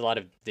that, there's a lot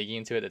of digging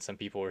into it that some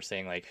people were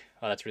saying like,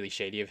 oh, that's really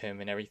shady of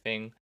him and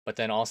everything. But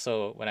then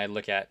also when I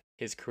look at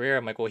his career,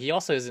 I'm like, well, he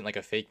also isn't like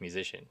a fake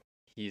musician.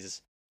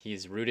 He's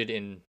rooted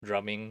in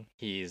drumming.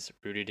 He's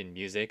rooted in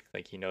music.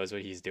 Like he knows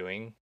what he's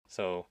doing.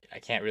 So I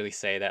can't really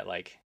say that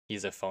like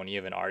he's a phony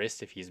of an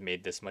artist if he's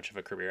made this much of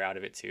a career out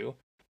of it too.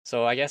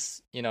 So I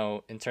guess, you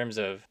know, in terms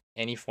of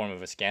any form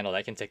of a scandal,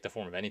 that can take the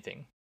form of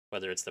anything.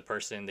 Whether it's the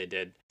person, they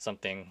did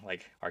something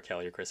like R.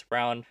 Kelly or Chris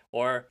Brown,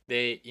 or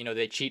they, you know,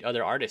 they cheat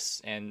other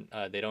artists and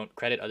they don't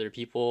credit other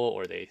people,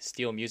 or they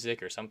steal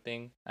music or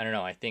something. I don't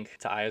know. I think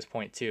to Aya's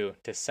point too,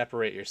 to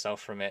separate yourself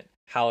from it,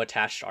 how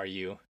attached are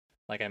you?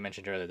 Like I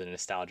mentioned earlier, the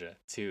nostalgia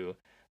to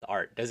the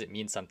art. Does it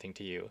mean something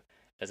to you?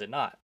 Does it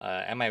not?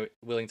 Am I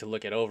willing to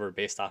look it over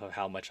based off of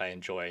how much I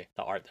enjoy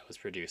the art that was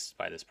produced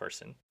by this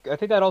person? I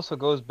think that also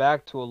goes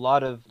back to a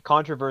lot of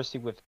controversy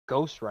with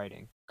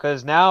ghostwriting.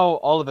 Because now,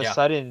 all of a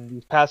sudden,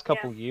 these past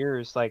couple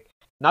years, like,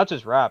 not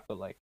just rap, but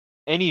like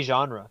any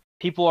genre,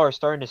 people are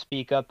starting to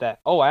speak up that,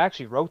 oh, I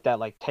actually wrote that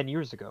like 10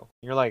 years ago.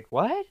 And you're like,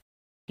 what?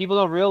 People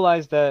don't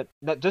realize that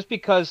just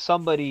because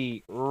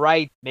somebody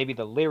writes maybe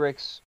the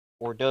lyrics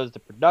or does the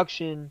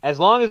production, as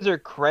long as they're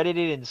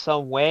credited in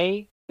some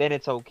way, then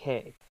it's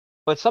okay.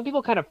 But some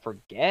people kind of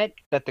forget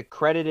that the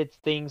credited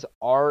things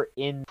are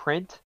in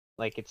print,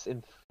 like it's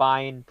in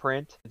fine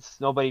print.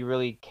 Nobody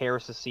really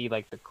cares to see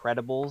like the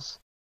credibles,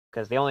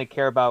 because they only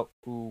care about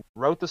who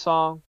wrote the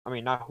song. I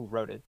mean, not who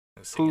wrote it.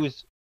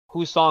 Whose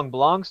song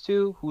belongs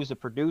to, who's the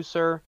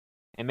producer,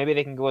 and maybe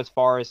they can go as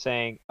far as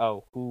saying,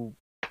 oh, who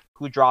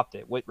dropped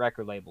it, what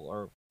record label,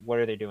 or what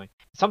are they doing.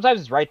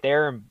 Sometimes it's right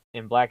there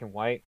in black and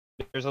white.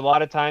 There's a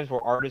lot of times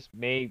where artists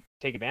may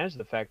take advantage of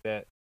the fact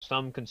that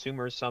some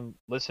consumers, some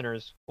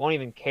listeners won't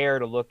even care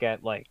to look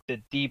at like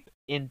the deep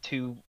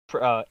into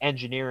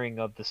engineering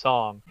of the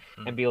song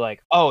and be like,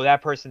 oh,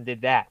 that person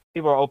did that.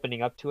 People are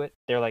opening up to it.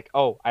 They're like,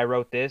 oh, I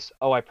wrote this.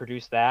 Oh, I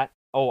produced that.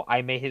 Oh,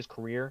 I made his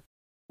career.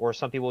 Or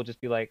some people will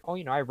just be like, oh,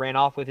 you know, I ran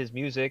off with his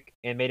music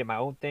and made it my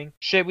own thing.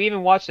 Shit, we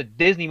even watched a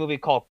Disney movie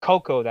called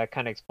Coco that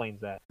kind of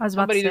explains that. I was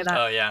about to say that.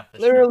 Oh, yeah.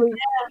 Literally,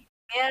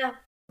 Yeah.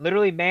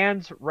 literally,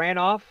 man's ran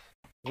off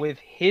with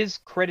his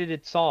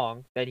credited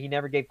song that he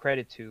never gave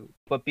credit to,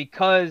 but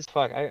because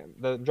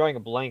I'm drawing a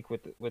blank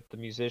with the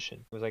musician.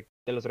 It was like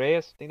De Los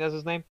Reyes, I think that's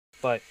his name.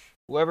 But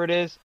whoever it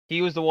is,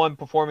 he was the one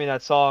performing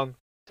that song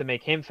to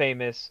make him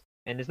famous.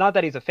 And it's not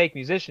that he's a fake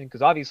musician,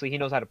 because obviously he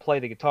knows how to play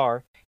the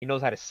guitar, he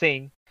knows how to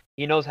sing,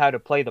 he knows how to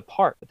play the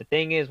part. But the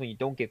thing is, when you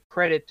don't give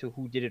credit to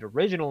who did it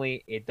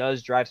originally, it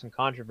does drive some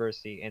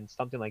controversy. And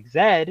something like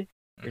Zed,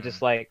 you're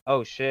just like,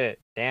 oh shit,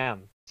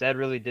 damn, Zed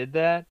really did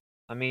that?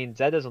 I mean,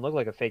 Zed doesn't look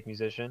like a fake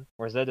musician,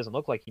 or Zed doesn't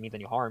look like he means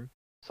any harm.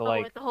 So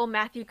like, with the whole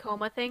Matthew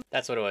Coma thing.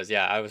 That's what it was.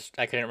 Yeah,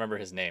 I couldn't remember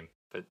his name,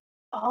 but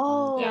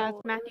Oh, Yeah, Yeah.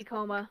 it's Matthew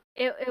Coma.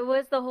 It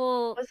was the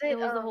whole Was it it,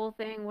 was the whole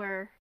thing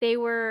where they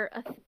were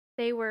a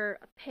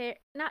pair,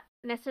 not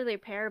necessarily a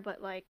pair,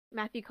 but like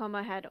Matthew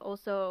Coma had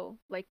also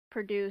like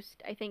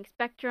produced, I think,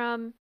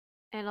 Spectrum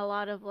and a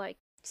lot of like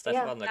stuff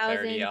Yeah. on the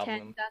Clarity 2010,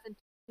 album.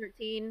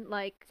 2013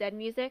 like Zed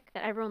music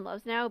that everyone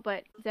loves now,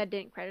 but Zed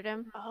didn't credit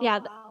him. Oh, Yeah,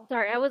 wow.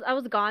 sorry, I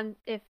was gone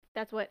if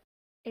that's what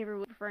Avery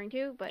was referring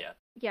to, but Yeah.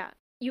 yeah,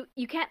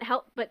 you can't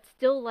help but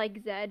still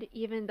like Zed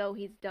even though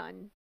he's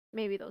done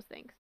maybe those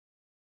things.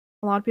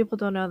 A lot of people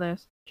don't know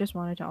this. Just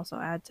wanted to also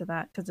add to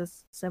that because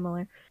it's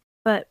similar.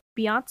 But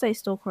Beyonce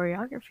stole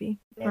choreography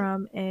Yeah.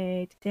 from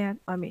a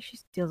dance. I mean, she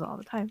steals it all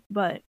the time.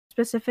 But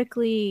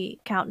specifically,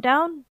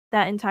 Countdown,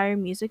 that entire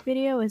music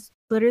video is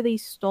literally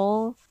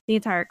stole the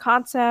entire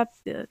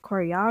concept, the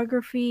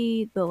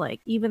choreography, the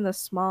like, even the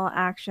small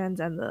actions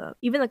and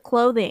even the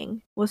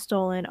clothing was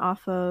stolen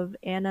off of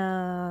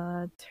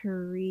Anna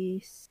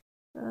Teresa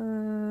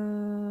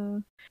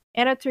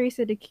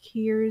de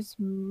Keer's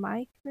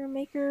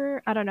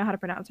Micromaker. I don't know how to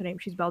pronounce her name.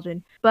 She's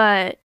Belgian.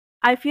 But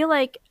I feel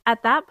like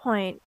at that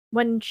point,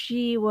 when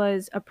Beyonce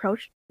was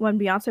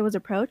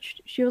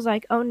approached, she was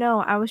like, oh no,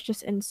 I was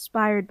just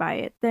inspired by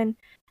it. And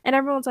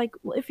everyone's like,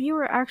 well, if you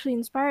were actually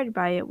inspired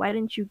by it, why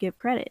didn't you give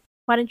credit?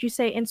 Why didn't you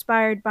say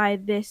inspired by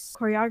this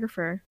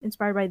choreographer,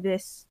 inspired by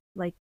this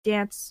like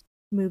dance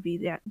movie,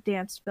 that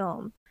dance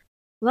film?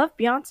 Love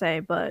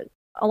Beyonce, but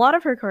a lot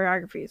of her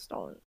choreography is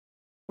stolen,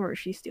 or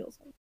she steals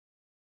it.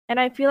 And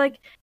I feel like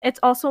it's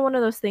also one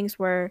of those things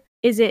where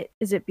is it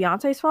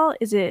Beyonce's fault?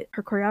 Is it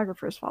her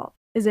choreographer's fault?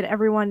 Is it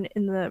everyone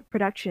in the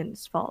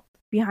production's fault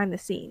behind the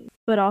scenes?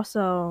 But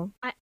also,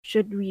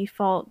 should we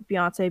fault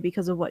Beyonce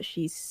because of what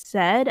she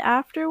said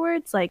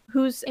afterwards? Like,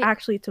 who's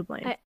actually to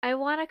blame? I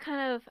want to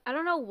kind of, I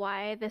don't know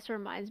why this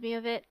reminds me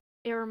of it.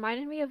 It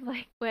reminded me of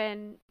like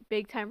when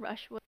Big Time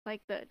Rush was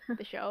like the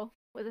show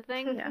was a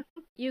thing. Yeah.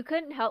 You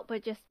couldn't help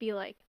but just be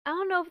like, I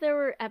don't know if there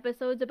were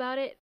episodes about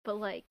it, but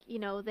like, you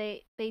know,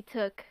 they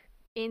took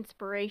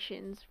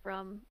inspirations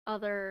from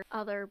other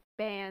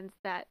bands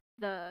that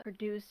the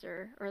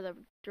producer or the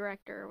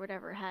director or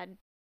whatever had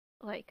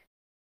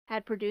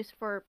produced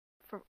for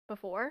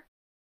before.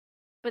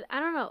 But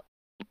I don't know.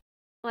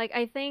 Like,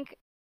 I think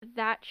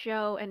that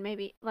show and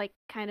maybe like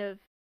kind of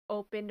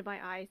opened my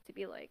eyes to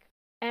be like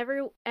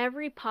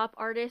every pop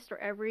artist or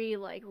every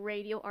like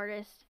radio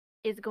artist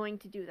is going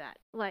to do that.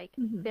 Like,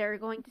 they're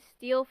going to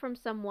steal from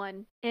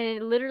someone, and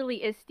it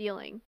literally is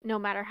stealing, no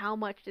matter how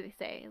much they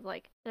say.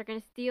 Like, they're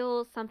going to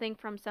steal something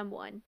from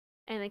someone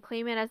and they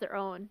claim it as their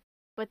own,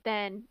 but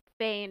then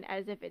feign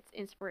as if it's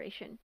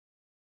inspiration.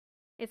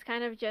 It's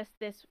kind of just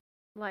this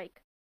like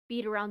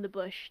beat around the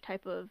bush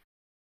type of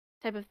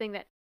thing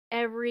that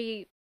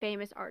every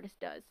famous artist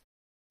does.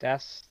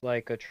 That's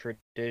like a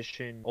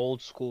tradition,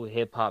 old school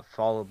hip hop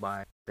followed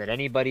by that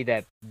anybody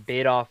that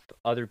bit off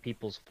other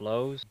people's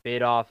flows,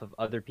 bit off of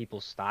other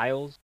people's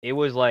styles, it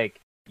was like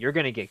you're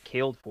gonna get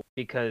killed for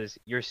because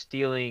you're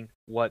stealing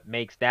what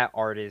makes that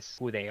artist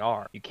who they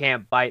are. You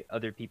can't bite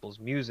other people's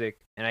music,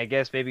 and I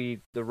guess maybe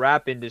the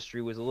rap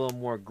industry was a little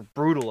more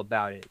brutal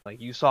about it.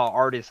 Like, you saw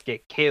artists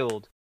get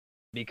killed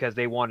because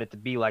they wanted to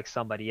be like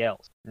somebody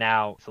else.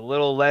 Now, it's a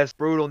little less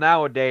brutal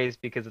nowadays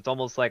because it's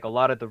almost like a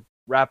lot of the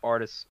rap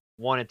artists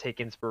want to take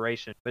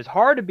inspiration. But it's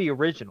hard to be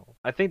original.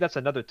 I think that's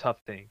another tough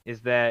thing, is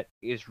that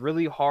it's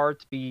really hard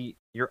to be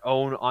your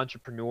own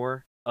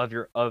entrepreneur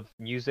of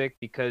music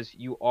because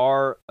you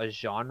are a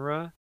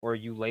genre, or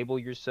you label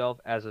yourself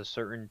as a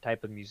certain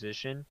type of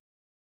musician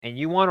and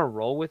you want to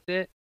roll with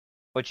it,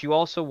 but you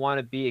also want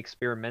to be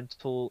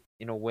experimental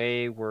in a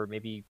way where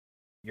maybe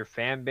your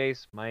fan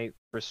base might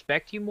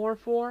respect you more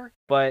for.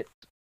 But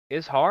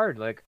it's hard.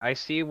 Like, I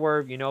see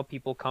where,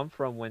 people come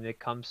from when it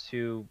comes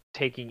to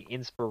taking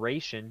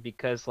inspiration,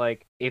 because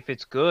like, if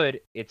it's good,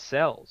 it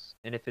sells,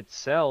 and if it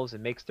sells,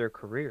 it makes their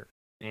career.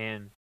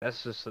 And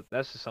that's just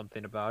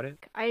something about it.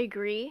 I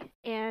agree,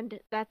 and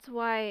that's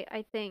why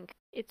I think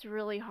it's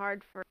really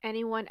hard for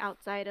anyone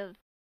outside of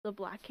the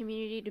Black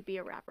community to be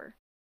a rapper.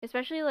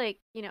 Especially like,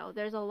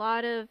 there's a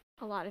lot of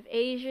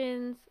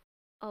Asians,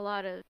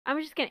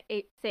 I'm just gonna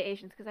say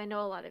Asians because I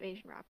know a lot of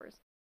Asian rappers.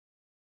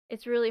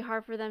 It's really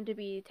hard for them to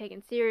be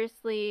taken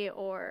seriously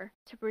or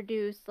to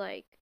produce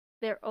like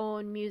their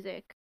own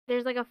music.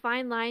 There's like a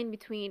fine line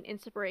between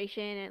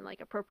inspiration and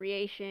like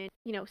appropriation,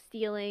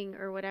 stealing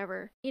or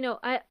whatever.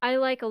 I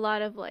like a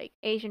lot of like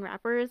Asian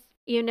rappers,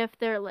 even if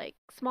they're like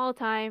small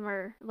time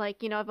or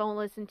like, I've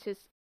only listened to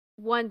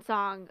one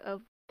song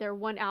of their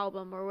one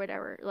album or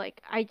whatever.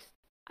 Like, I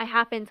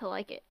happen to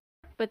like it.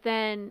 But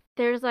then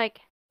there's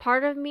like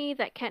part of me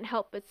that can't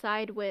help but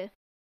side with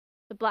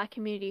the black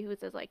community who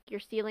says like you're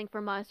stealing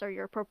from us or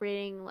you're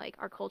appropriating like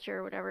our culture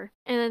or whatever.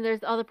 And then there's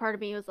the other part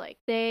of me who's like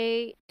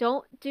they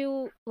don't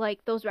do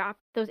like those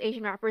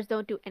Asian rappers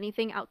don't do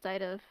anything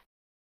outside of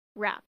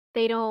rap.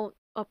 They don't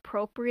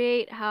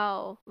appropriate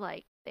how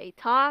like they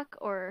talk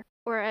or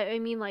I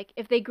mean like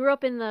if they grew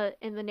up in the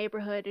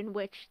neighborhood in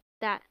which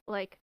that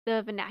like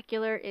the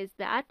vernacular is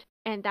that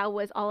and that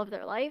was all of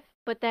their life,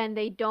 but then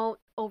they don't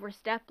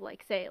overstep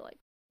like say like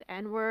the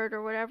N-word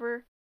or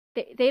whatever.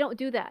 They don't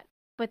do that.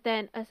 But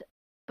then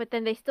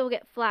they still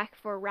get flack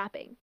for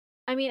rapping.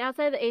 I mean,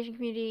 outside of the Asian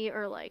community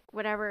or like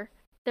whatever,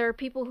 there are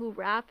people who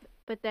rap,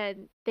 but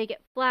then they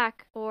get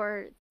flack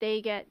or they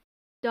get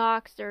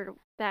doxxed or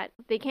that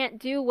they can't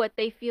do what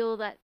they feel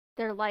that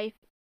their life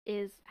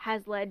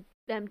has led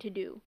them to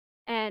do.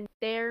 And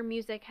their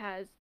music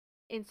has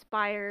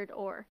inspired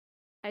or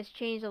has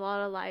changed a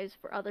lot of lives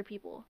for other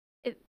people.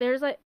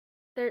 There's like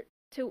there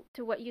to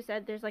what you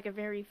said, there's like a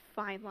very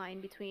fine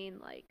line between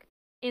like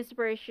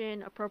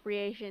inspiration,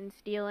 appropriation,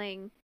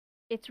 stealing.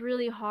 It's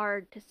really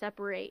hard to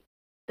separate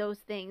those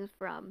things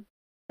from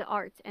the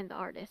arts and the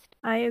artist.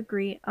 I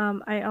agree.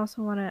 I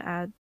also want to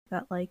add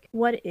that like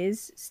what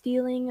is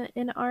stealing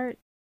in art?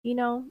 You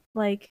know,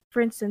 like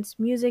for instance,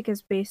 music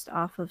is based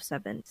off of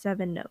seven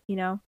notes, you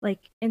know?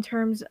 Like in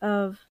terms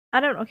of I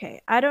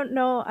don't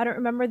know, I don't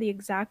remember the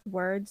exact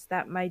words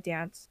that my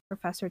dance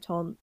professor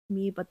told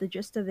me, but the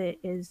gist of it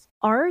is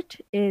art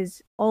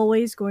is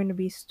always going to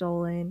be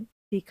stolen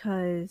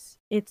because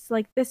it's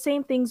like the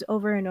same things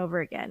over and over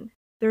again.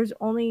 There's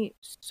only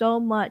so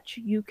much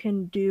you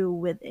can do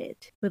with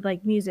it, with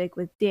like music,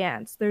 with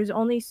dance. There's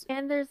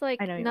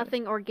like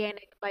nothing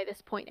organic by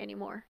this point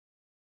anymore.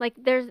 Like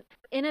there's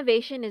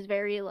innovation is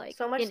very like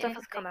so much stuff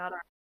has come out.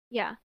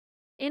 Yeah,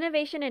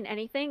 innovation in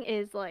anything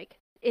is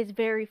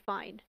very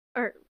fine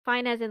or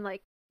fine as in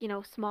like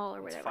small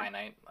or whatever. It's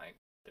finite. Like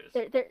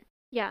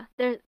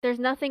there's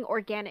nothing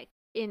organic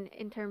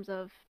in terms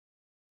of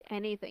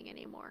anything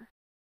anymore.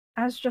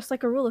 As just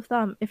like a rule of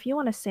thumb, if you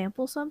want to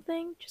sample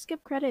something, just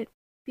give credit.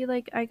 Be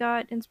like, I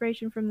got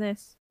inspiration from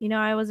this.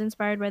 I was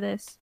inspired by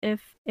this.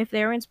 If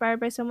they were inspired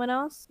by someone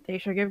else, they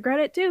should give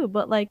credit too.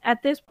 But like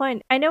at this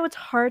point, I know it's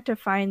hard to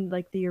find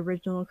like the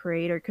original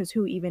creator because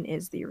who even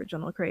is the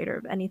original creator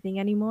of anything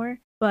anymore?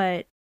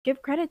 But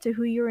give credit to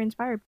who you were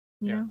inspired.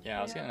 You know? Yeah,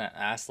 I was gonna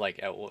ask like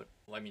at what?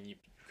 I mean, you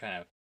kind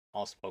of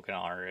all spoken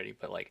on already,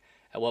 but like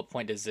at what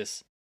point does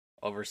this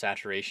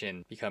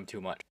oversaturation become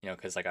too much?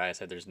 Because like I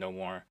said, there's no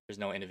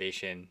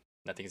innovation.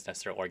 Nothing's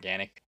necessarily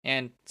organic.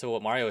 And so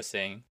what Mario was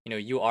saying,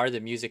 you are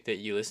the music that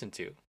you listen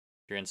to.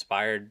 You're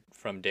inspired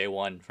from day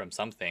one from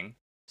something.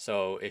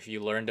 So if you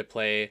learn to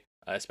play,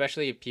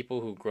 especially people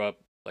who grow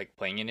up like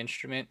playing an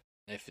instrument,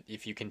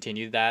 if you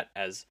continue that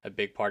as a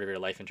big part of your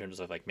life in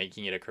terms of like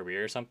making it a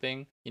career or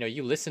something,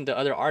 you listen to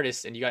other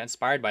artists and you got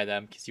inspired by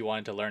them because you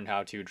wanted to learn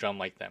how to drum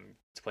like them,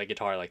 to play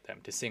guitar like them,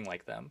 to sing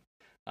like them.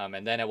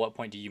 And then at what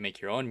point do you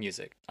make your own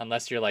music?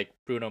 Unless you're like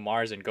Bruno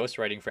Mars and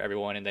ghostwriting for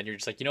everyone, and then you're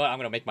just like, you know what, I'm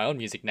going to make my own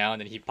music now, and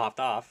then he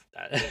popped off,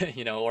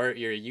 or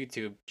your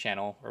YouTube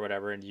channel or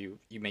whatever, and you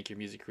make your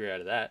music career out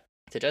of that.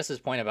 To Jess's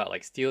point about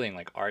like stealing,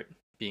 like art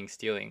being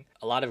stealing,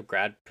 a lot of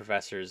grad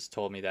professors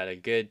told me that a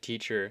good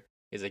teacher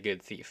is a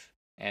good thief.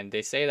 And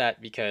they say that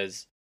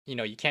because,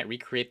 you can't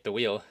recreate the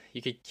wheel.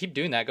 You could keep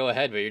doing that, go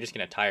ahead, but you're just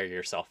going to tire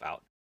yourself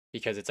out.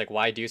 Because it's like,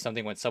 why do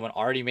something when someone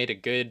already made a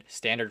good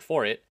standard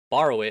for it,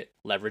 borrow it,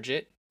 leverage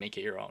it, make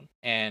it your own?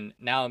 And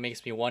now it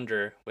makes me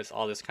wonder, with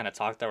all this kind of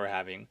talk that we're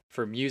having,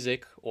 for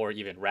music or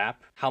even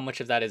rap, how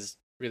much of that is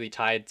really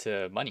tied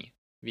to money?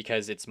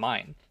 Because it's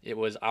mine. It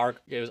was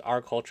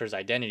our culture's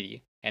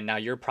identity. And now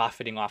you're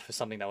profiting off of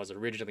something that was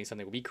originally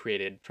something we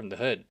created from the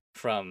hood.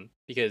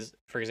 Because,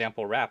 for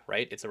example, rap,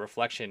 right? It's a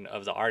reflection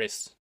of the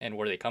artists and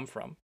where they come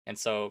from. And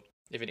so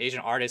if an Asian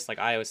artist, like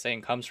I was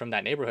saying, comes from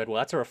that neighborhood, well,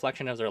 that's a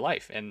reflection of their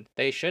life, and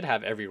they should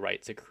have every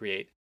right to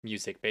create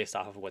music based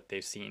off of what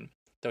they've seen.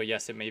 Though,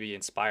 yes, it may be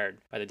inspired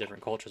by the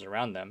different cultures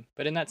around them.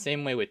 But in that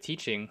same way with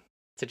teaching,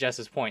 to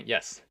Jess's point,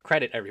 yes,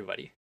 credit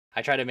everybody.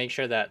 I try to make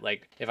sure that,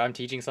 like, if I'm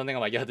teaching something,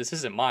 I'm like, yo, this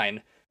isn't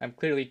mine. I'm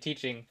clearly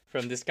teaching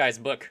from this guy's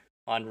book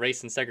on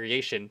race and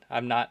segregation.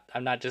 I'm not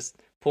just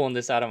pulling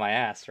this out of my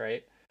ass,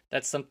 right?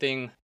 That's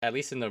something, at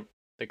least in the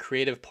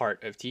creative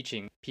part of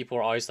teaching, people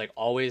are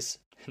always,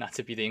 not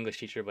to be the English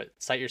teacher, but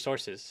cite your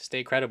sources,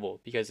 stay credible.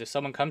 Because if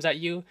someone comes at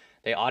you,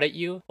 they audit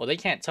you, well, they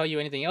can't tell you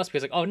anything else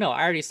because like, oh no,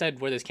 I already said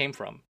where this came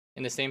from.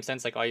 In the same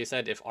sense, like all you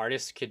said, if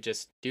artists could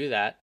just do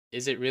that,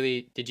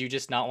 did you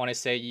just not want to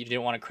say you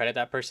didn't want to credit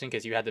that person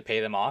because you had to pay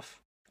them off?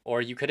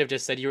 Or you could have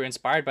just said you were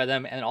inspired by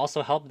them and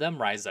also helped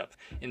them rise up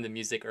in the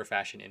music or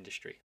fashion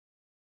industry.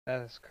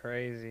 That's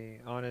crazy.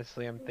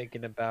 Honestly, I'm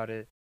thinking about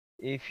it.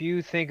 If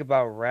you think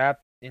about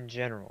rap in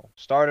general,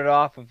 started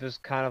off with this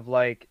kind of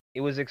like,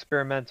 it was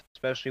experimental,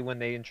 especially when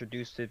they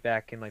introduced it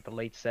back in like the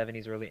late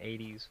 70s, early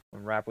 80s,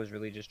 when rap was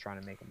really just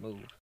trying to make a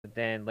move. But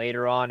then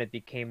later on, it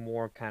became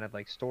more kind of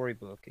like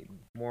storybook,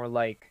 more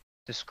like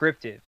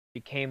descriptive,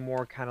 became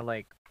more kind of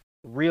like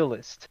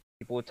realist.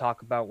 People would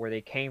talk about where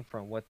they came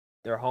from, what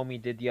their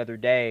homie did the other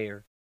day,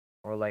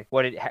 or like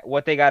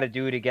what they got to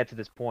do to get to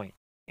this point.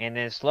 And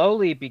then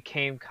slowly it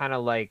became kind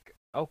of like,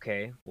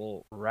 okay,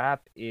 well,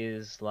 rap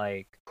is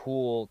like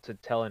cool to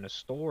tell in a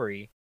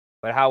story,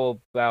 but how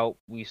about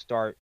we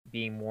start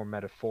being more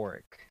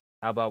metaphoric?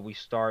 How about we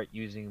start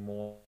using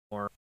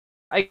more,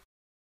 I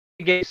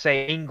guess,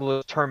 say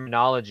English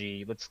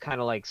terminology? Let's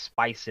kind of like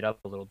spice it up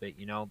a little bit,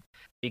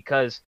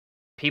 because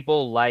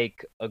people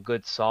like a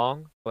good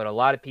song, but a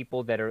lot of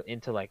people that are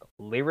into like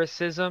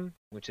lyricism,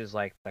 which is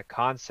like the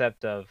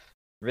concept of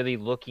really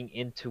looking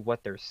into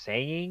what they're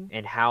saying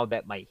and how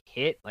that might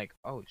hit, like,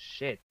 oh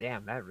shit,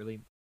 damn,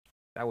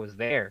 that was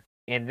there.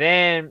 And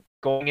then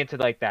going into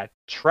like that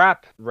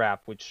trap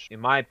rap, which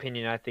in my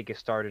opinion, I think it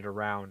started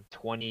around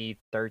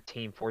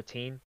 2013,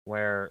 14,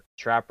 where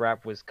trap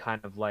rap was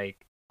kind of like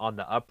on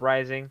the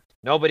uprising.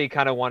 Nobody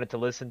kind of wanted to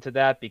listen to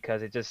that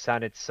because it just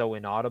sounded so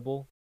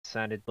inaudible. It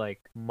sounded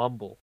like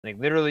mumble. Like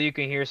literally you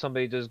can hear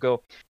somebody just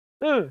go,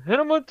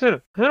 Hannah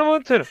Montana, Hannah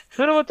Montana,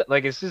 Hannah Montana.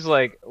 Like it's just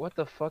like, what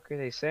the fuck are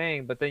they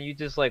saying? But then you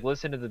just like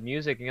listen to the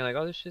music and you're like,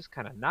 oh, this shit's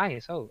kind of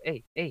nice. Oh,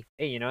 hey, hey,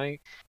 hey,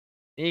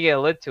 you get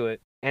lit to it.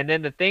 And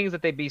then the things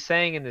that they be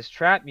saying in this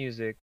trap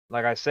music,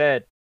 like I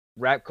said,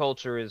 rap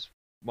culture is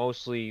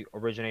mostly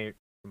originated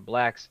from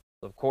blacks.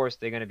 So of course,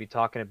 they're going to be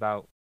talking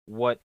about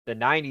what the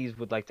 90s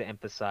would like to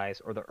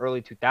emphasize or the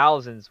early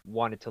 2000s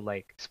wanted to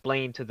like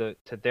explain to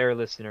their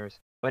listeners.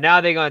 But now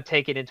they're going to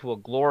take it into a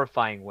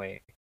glorifying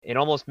way. It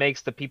almost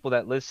makes the people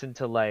that listen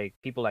to like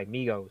people like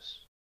Migos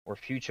or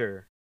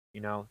Future,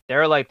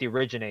 they're like the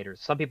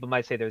originators. Some people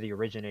might say they're the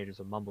originators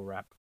of mumble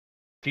rap.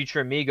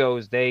 Future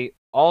Amigos, they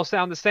all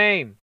sound the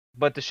same.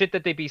 But the shit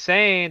that they be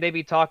saying, they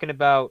be talking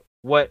about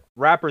what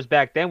rappers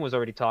back then was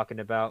already talking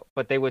about,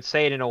 but they would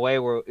say it in a way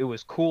where it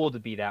was cool to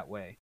be that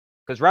way.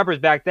 Because rappers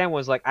back then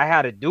was like, I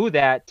had to do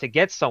that to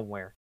get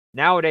somewhere.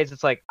 Nowadays,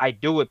 it's like, I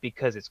do it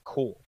because it's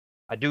cool.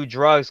 I do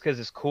drugs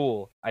because it's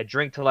cool. I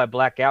drink till I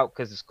black out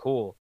because it's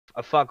cool.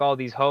 I fuck all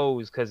these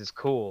hoes because it's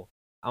cool.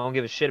 I don't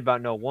give a shit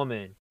about no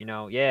woman,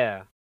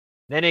 yeah.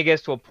 Then it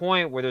gets to a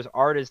point where there's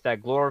artists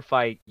that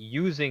glorify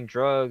using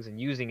drugs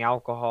and using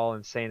alcohol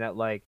and saying that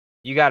like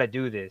you got to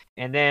do this.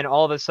 And then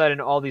all of a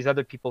sudden all these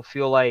other people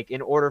feel like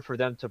in order for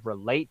them to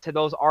relate to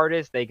those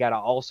artists, they got to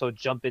also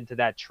jump into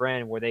that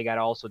trend where they got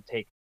to also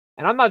take.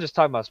 And I'm not just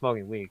talking about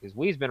smoking weed cuz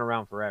weed's been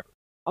around forever.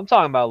 I'm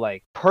talking about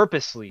like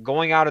purposely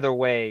going out of their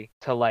way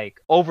to like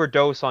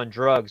overdose on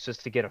drugs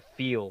just to get a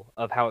feel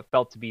of how it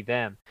felt to be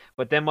them.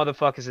 But then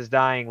motherfuckers is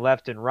dying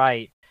left and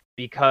right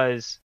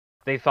because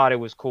they thought it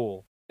was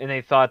cool. And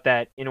they thought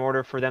that in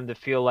order for them to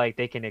feel like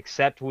they can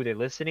accept who they're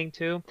listening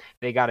to,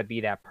 they got to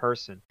be that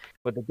person.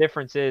 But the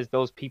difference is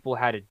those people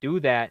had to do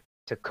that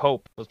to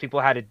cope. Those people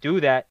had to do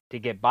that to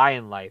get by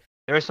in life.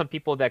 There are some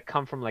people that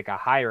come from like a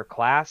higher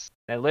class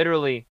that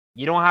literally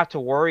you don't have to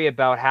worry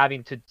about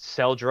having to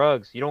sell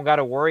drugs. You don't got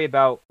to worry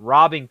about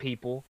robbing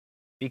people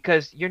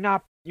because you're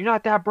not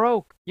that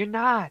broke. You're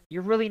not.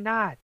 You're really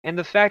not. And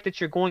the fact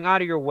that you're going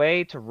out of your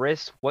way to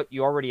risk what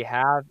you already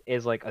have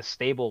is like a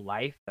stable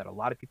life that a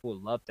lot of people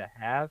would love to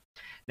have.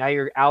 Now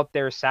you're out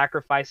there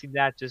sacrificing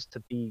that just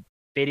to be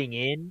fitting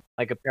in.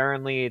 Like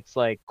apparently it's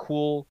like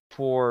cool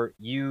for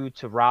you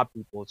to rob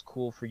people. It's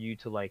cool for you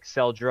to like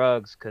sell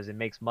drugs because it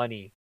makes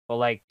money. But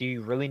like, do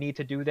you really need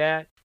to do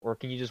that? Or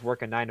can you just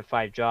work a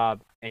 9-to-5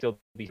 job and still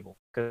be able?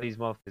 Because these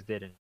motherfuckers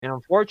didn't. And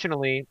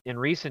unfortunately, in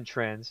recent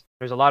trends,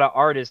 there's a lot of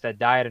artists that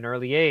die at an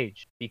early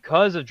age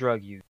because of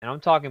drug use. And I'm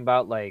talking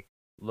about like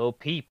Lil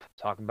Peep,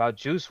 talking about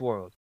Juice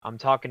WRLD. I'm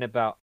talking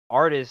about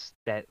artists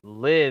that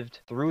lived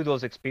through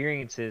those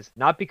experiences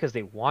not because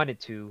they wanted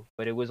to,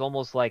 but it was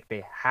almost like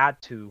they had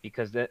to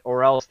because that,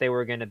 or else they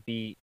were going to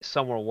be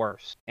somewhere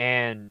worse.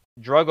 And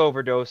drug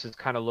overdose is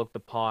kind of looked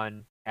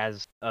upon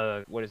as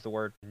what is the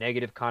word,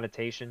 negative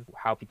connotation,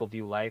 how people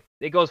view life.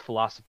 It goes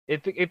philosophy.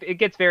 It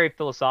gets very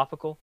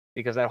philosophical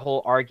because that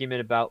whole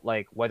argument about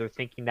like whether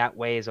thinking that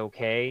way is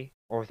okay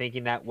or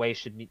thinking that way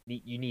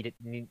you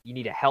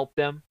need to help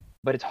them.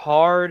 But it's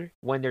hard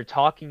when they're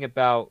talking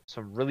about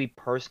some really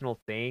personal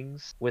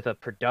things with a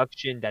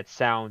production that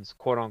sounds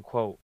quote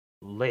unquote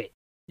lit.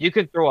 You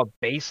can throw a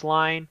bass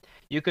line,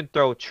 you can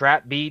throw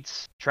trap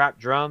beats, trap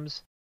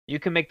drums, you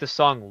can make the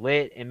song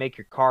lit and make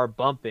your car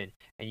bumping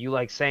and you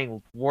like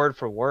saying word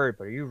for word,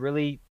 but are you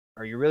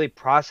really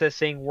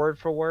processing word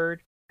for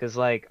word? Because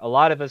like a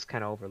lot of us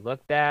kind of overlook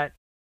that.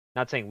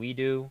 Not saying we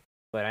do,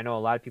 but I know a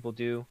lot of people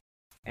do.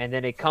 And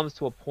then it comes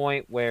to a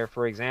point where,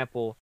 for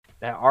example,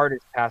 that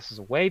artist passes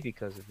away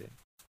because of it.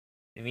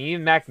 I mean,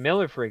 even Mac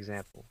Miller, for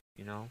example,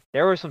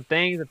 there were some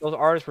things that those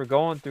artists were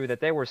going through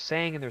that they were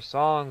saying in their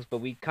songs, but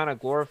we kind of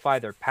glorify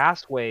their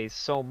past ways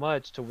so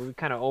much to where we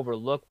kind of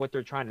overlook what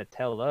they're trying to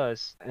tell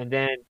us. And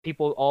then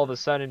people all of a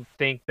sudden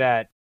think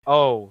that,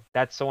 oh,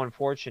 that's so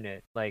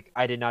unfortunate. Like,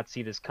 I did not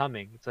see this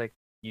coming. It's like,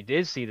 you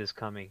did see this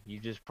coming. You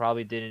just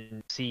probably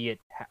didn't see it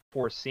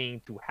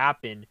foreseeing to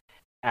happen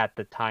at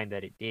the time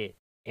that it did.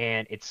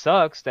 And it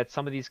sucks that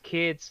some of these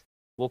kids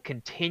will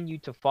continue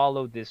to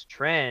follow this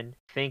trend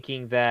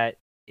thinking that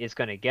it's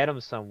going to get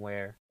them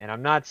somewhere. And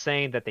I'm not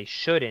saying that they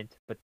shouldn't,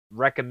 but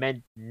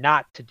recommend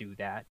not to do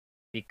that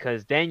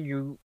because then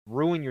you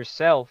ruin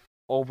yourself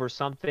over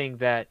something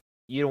that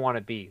you don't want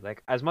to be.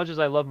 Like, as much as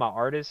I love my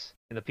artists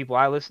and the people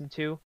I listen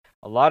to,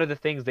 a lot of the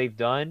things they've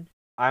done,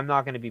 I'm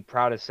not going to be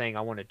proud of saying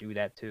I want to do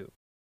that too.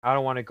 I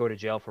don't want to go to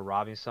jail for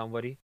robbing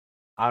somebody.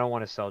 I don't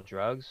want to sell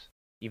drugs,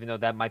 even though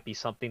that might be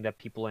something that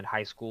people in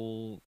high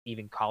school,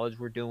 even college,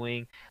 were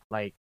doing.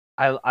 Like,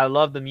 I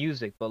love the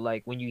music, but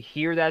like when you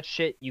hear that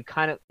shit, you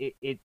kind of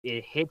it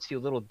hits you a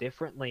little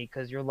differently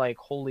because you're like,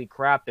 holy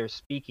crap, they're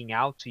speaking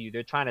out to you.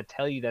 They're trying to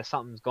tell you that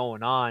something's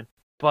going on,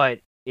 but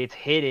it's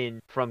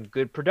hidden from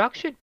good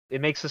production. It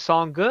makes the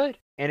song good.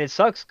 And it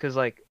sucks because,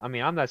 like, I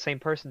mean, I'm that same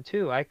person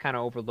too. I kind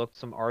of overlooked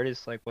some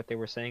artists, like what they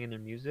were saying in their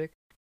music.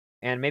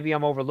 And maybe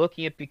I'm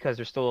overlooking it because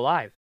they're still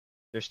alive.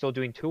 They're still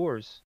doing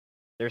tours.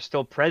 They're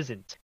still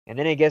present. And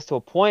then it gets to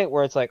a point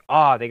where it's like,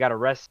 oh, they got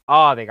arrested.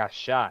 Oh, they got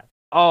shot.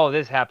 Oh,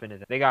 this happened to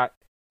them. They got.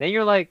 Then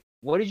you're like,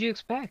 what did you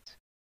expect?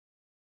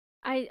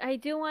 I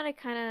do want to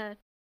kind of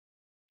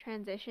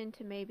transition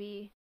to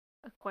maybe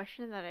a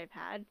question that I've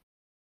had,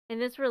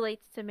 and this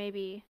relates to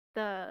maybe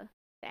the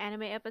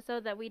anime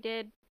episode that we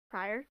did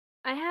prior.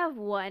 I have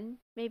one,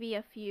 maybe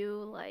a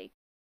few like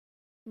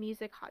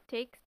music hot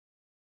takes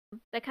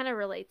that kind of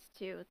relates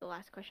to the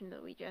last question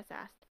that we just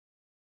asked.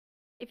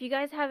 If you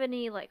guys have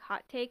any like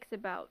hot takes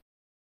about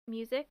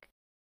music,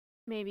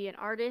 maybe an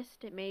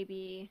artist, it may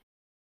be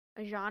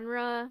a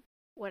genre,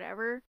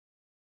 whatever.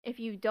 If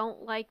you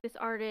don't like this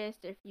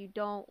artist, if you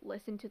don't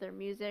listen to their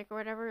music or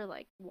whatever,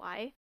 like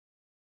why?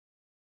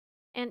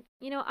 And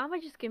I'm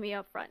gonna just give me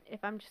up front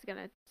if I'm just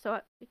gonna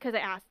because I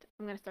asked,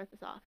 I'm gonna start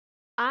this off.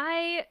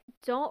 I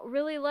don't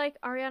really like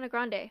Ariana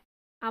Grande.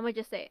 I'm gonna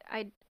just say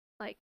it.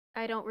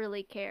 I don't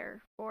really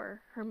care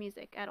for her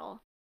music at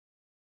all.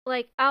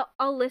 Like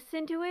I'll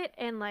listen to it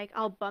and like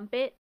I'll bump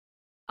it.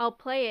 I'll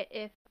play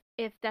it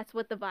if that's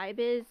what the vibe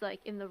is, like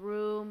in the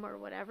room or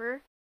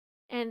whatever.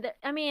 And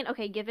I mean,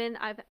 okay, given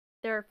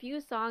there are a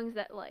few songs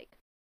that like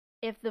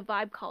if the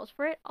vibe calls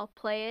for it, I'll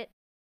play it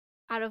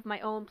out of my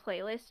own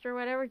playlist or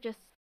whatever, just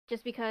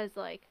because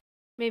like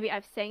maybe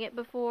I've sang it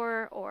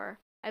before or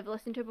I've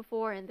listened to it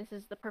before and this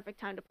is the perfect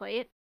time to play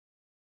it.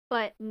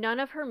 But none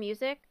of her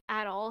music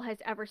at all has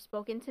ever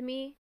spoken to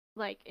me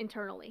like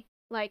internally.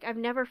 Like I've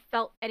never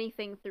felt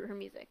anything through her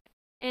music.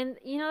 And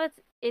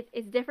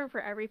it's different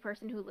for every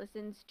person who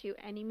listens to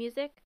any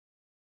music.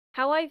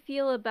 How I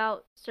feel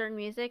about certain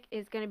music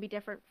is going to be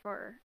different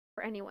for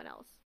anyone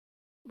else.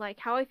 Like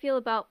how I feel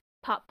about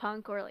pop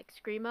punk or like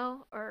screamo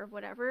or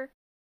whatever,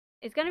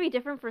 it's going to be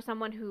different for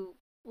someone who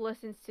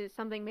listens to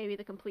something maybe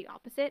the complete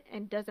opposite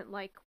and doesn't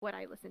like what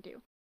I listen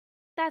to.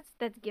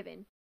 That's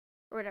given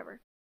or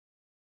whatever.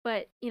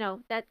 But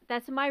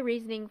that's my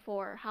reasoning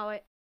for how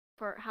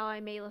I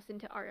may listen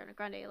to Ariana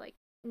Grande. Like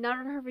none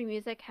of her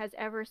music has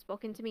ever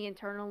spoken to me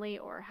internally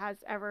or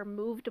has ever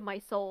moved my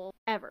soul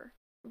ever.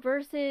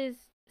 Versus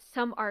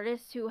some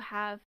artists who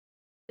have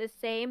the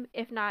same,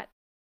 if not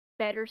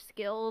better,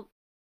 skill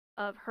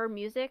of her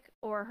music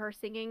or her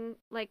singing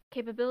like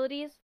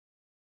capabilities.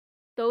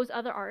 Those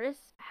other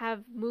artists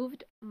have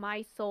moved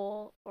my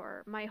soul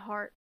or my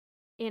heart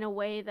in a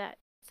way that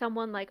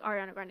someone like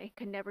Ariana Grande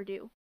could never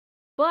do.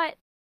 But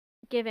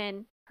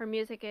given her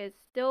music is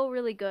still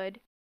really good,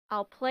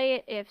 I'll play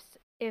it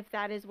if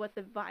that is what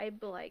the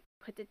vibe like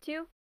puts it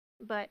to.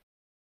 But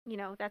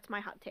that's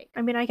my hot take.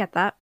 I mean, I get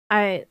that.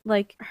 I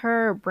like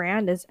her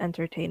brand is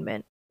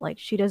entertainment. Like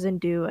she doesn't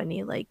do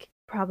any like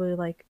probably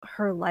like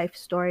her life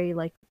story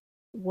like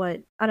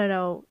what I don't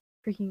know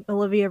freaking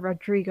Olivia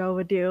Rodrigo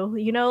would do.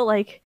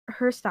 Like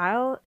her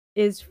style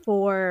is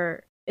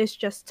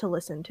just to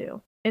listen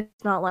to.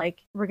 It's not like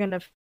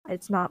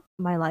it's not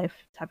my life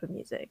type of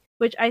music,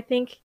 which I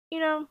think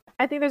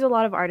there's a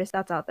lot of artists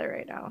that's out there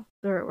right now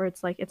where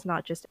it's like it's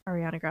not just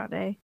Ariana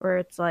Grande, where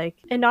it's like,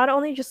 and not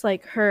only just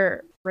like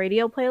her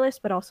radio playlist,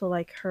 but also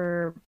like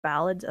her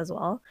ballads as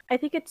well. I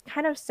think it's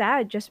kind of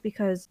sad just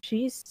because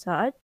she's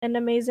such an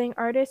amazing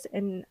artist,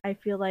 and I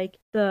feel like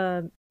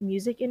the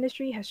music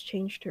industry has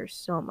changed her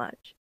so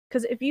much.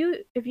 Because if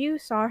you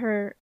saw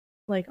her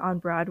like on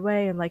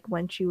Broadway and like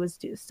when she was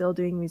still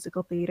doing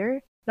musical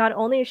theater, not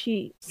only is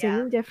she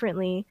singing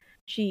differently,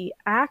 she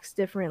acts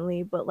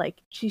differently, but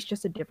like she's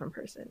just a different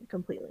person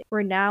completely.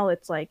 Where now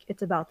it's like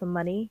it's about the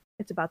money,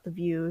 it's about the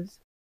views,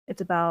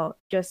 it's about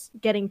just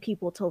getting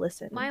people to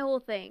listen. My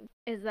whole thing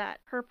is that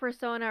her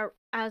persona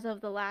as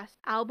of the last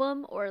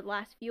album or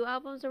last few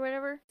albums or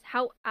whatever,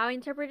 how I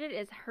interpret it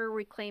is her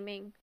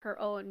reclaiming her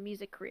own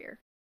music career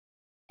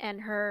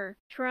and her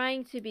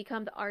trying to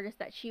become the artist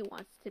that she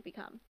wants to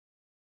become.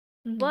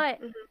 Mm-hmm. But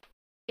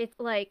it's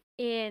like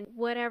in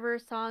whatever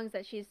songs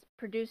that she's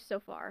produced so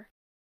far,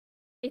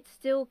 it's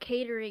still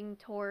catering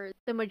towards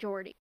the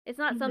majority. It's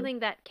not something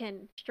that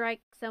can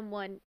strike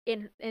someone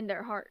in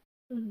their heart.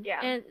 Mm-hmm. Yeah.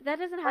 And that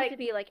doesn't have to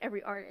be like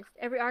every artist.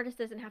 Every artist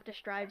doesn't have to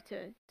strive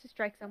to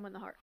strike someone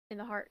in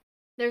the heart.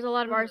 There's a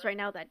lot of artists right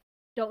now that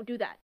don't do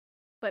that,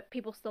 but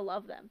people still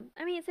love them.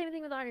 I mean, same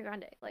thing with Ariana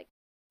Grande. Like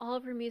all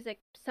of her music,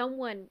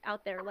 someone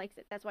out there likes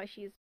it. That's why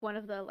she's one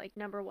of the like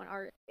number one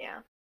artists. Yeah.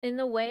 In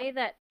the way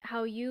that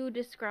how you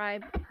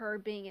describe her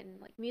being in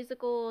like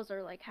musicals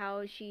or like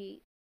how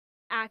she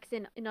acts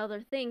in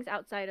other things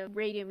outside of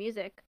radio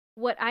music,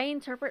 what I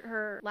interpret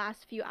her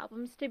last few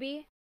albums to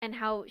be and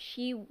how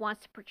she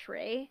wants to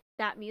portray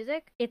that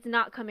music, it's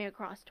not coming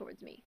across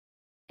towards me.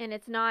 And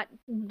it's not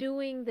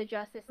doing the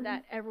justice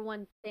that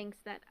everyone thinks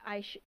that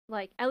I should,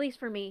 like, at least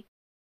for me,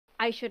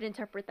 I should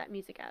interpret that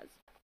music as.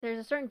 There's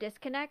a certain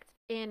disconnect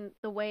in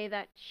the way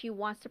that she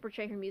wants to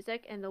portray her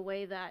music and the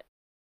way that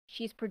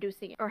she's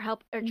producing it or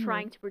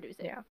trying to produce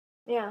it. Yeah.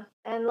 Yeah,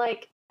 and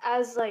like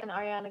as like an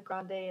Ariana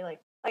Grande, like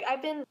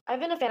I've been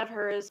a fan of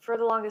hers for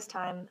the longest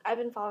time. I've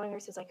been following her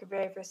since like her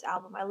very first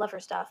album. I love her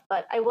stuff,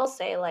 but I will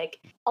say like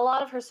a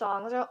lot of her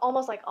songs, or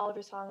almost like all of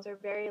her songs, are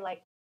very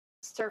like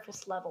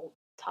surface level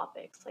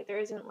topics. Like there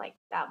isn't like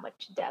that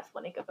much depth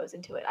when it goes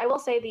into it. I will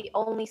say the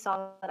only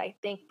song that I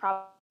think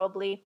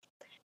probably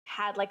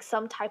had like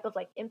some type of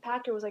like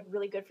impact or was like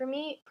really good for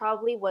me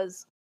probably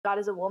was God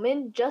is a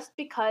Woman, just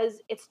because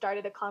it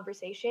started a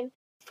conversation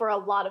for a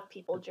lot of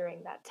people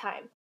during that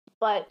time.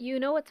 But You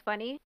know what's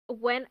funny?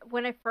 When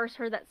I first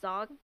heard that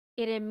song,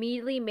 it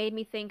immediately made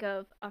me think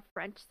of a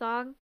French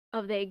song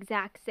of the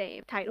exact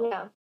same title.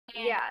 yeah,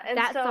 And yeah, and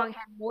that so song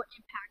had more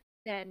impact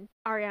than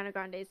Ariana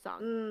Grande's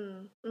song.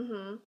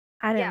 mm-hmm.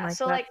 I didn't Yeah, like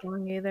so, that like-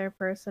 song either,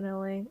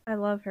 personally. I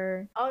love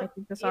her. Oh, I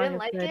think the you song didn't is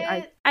like good.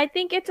 it? I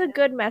think it's a Yeah.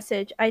 good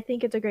message. I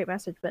think it's a great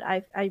message, but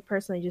I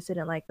personally just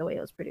didn't like the way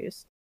it was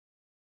produced.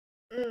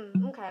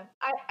 Okay.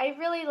 I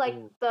really like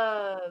Ooh.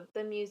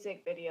 the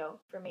music video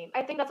for me.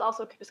 I think that's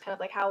also just kind of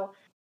like how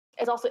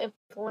it's also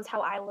influenced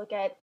how I look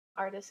at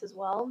artists as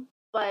well.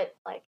 But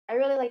like I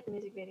really like the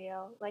music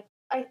video. Like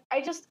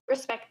I just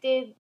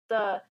respected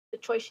the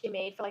choice she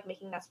made for like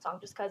making that song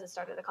just because it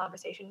started a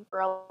conversation for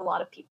a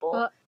lot of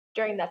people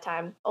during that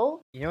time.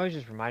 Oh, You know what it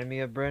just reminded me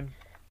of, Bryn?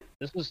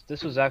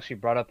 This was actually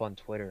brought up on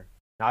Twitter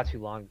not too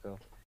long ago.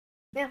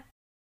 Yeah.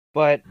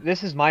 But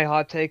this is my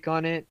hot take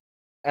on it.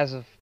 As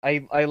of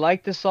I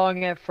liked the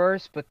song at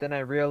first, but then I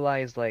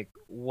realized like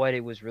what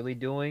it was really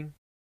doing.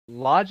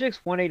 Logic's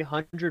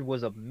 1-800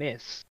 was a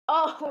miss.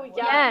 oh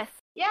yeah. Yes.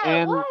 Yeah,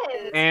 And- it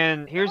was.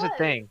 And here's the was.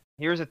 thing.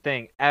 Here's the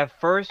thing. At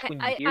first, when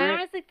you I hear it,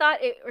 honestly thought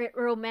it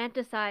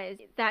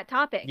romanticized that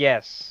topic.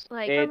 yes,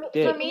 Like, it For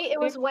did. me, it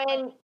was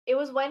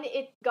when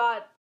it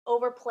got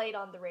overplayed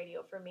on the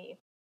radio for me.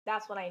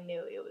 That's when I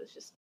knew it was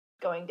just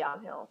going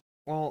downhill.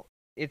 Well,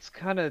 it's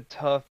kind of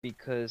tough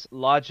because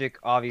Logic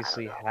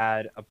obviously know.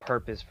 had a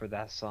purpose for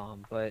that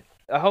song, but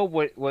I hope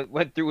what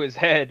went through his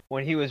head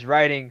when he was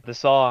writing the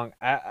song.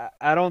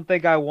 I don't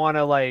think I want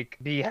to like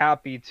be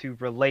happy to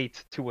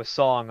relate to a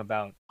song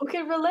about Who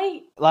can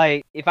relate?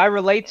 like if I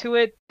relate to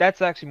it,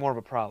 that's actually more of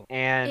a problem.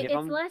 And if it's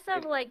I'm less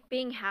of like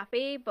being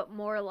happy, but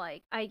more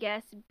like, I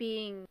guess,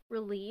 being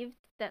relieved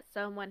that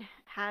someone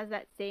has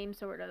that same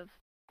sort of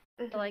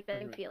like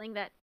that Mhm. feeling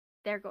that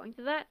they're going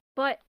through that.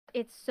 But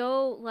it's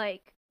so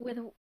like with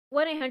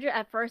 1-800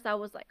 at first I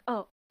was like,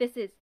 oh, this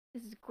is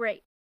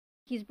great.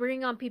 He's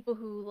bringing on people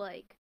who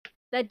like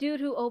that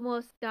dude who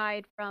almost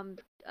died from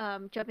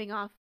jumping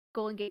off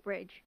Golden Gate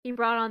Bridge. He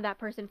brought on that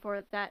person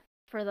for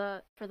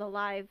the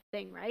live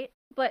thing, right?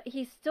 But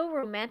he's still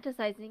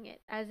romanticizing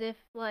it as if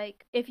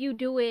like if you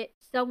do it,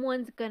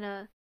 someone's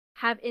gonna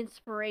have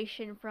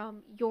inspiration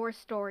from your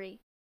story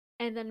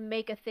and then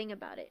make a thing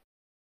about it.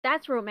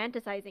 That's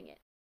romanticizing it.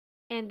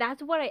 And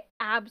that's what I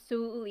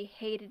absolutely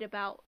hated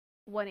about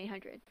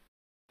 1-800.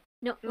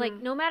 No, like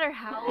no matter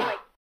how like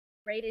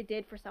great it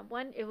did for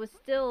someone, it was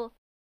still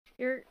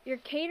you're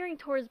catering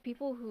towards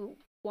people who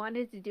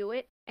wanted to do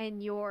it,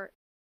 and you're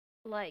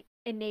like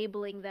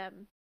enabling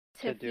them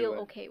to To do feel it.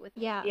 okay with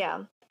it.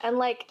 Yeah. And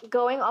like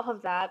going off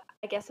of that,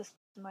 I guess this is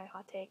my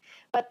hot take,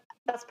 but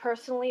that's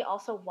personally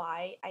also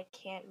why I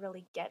can't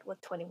really get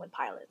with 21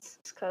 Pilots.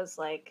 Because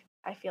like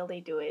I feel they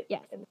do it.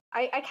 Yes. And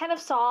I kind of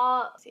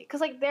saw,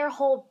 because like their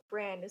whole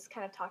brand is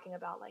kind of talking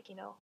about like,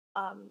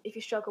 if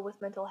you struggle with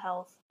mental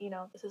health,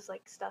 this is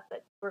like stuff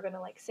that we're gonna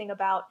like sing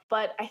about.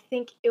 But I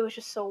think it was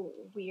just so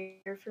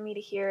weird for me to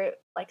hear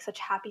like such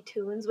happy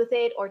tunes with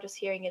it, or just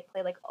hearing it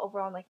play like over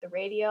on like the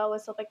radio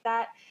and stuff like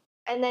that.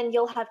 And then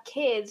you'll have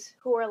kids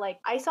who are like,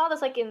 I saw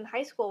this like in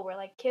high school where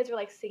like kids were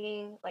like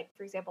singing like,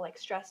 for example, like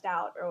Stressed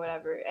Out or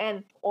whatever,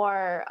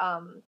 or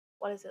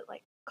what is it,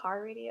 like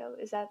Car Radio,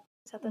 is that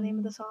the name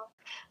of the song?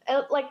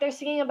 And like they're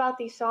singing about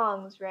these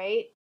songs,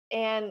 right?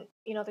 And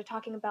they're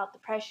talking about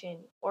depression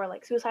or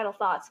like suicidal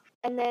thoughts,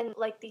 and then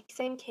like the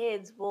same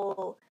kids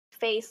will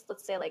face,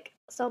 let's say, like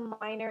some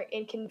minor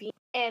inconvenience,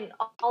 and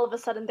all of a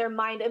sudden their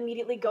mind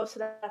immediately goes to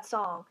that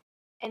song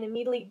and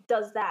immediately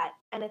does that.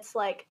 And it's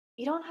like,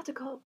 you don't have to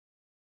go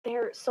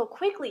there so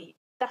quickly.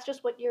 That's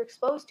just what you're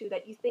exposed to,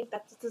 that you think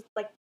that this is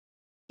like,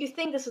 you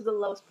think this is the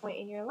lowest point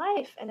in your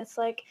life, and it's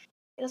like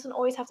it doesn't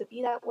always have to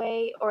be that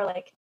way. Or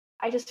like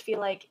I just feel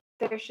like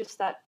there's just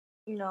that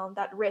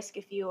that risk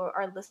if you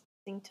are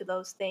listening to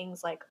those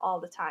things like all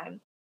the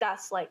time.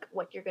 That's like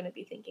what you're going to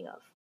be thinking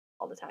of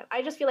all the time.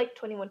 I just feel like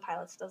 21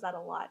 Pilots does that a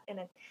lot, and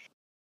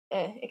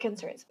it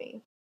concerns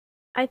me.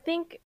 I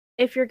think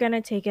if you're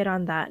gonna take it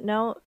on that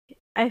note,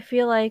 I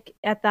feel like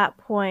at that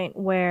point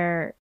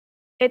where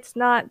it's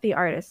not the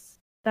artist,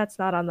 that's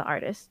not on the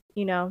artist,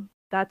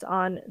 that's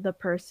on the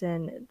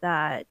person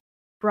that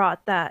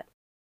brought that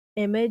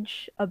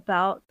image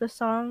about the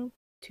song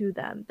to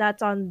them.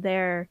 That's on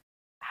their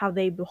how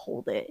they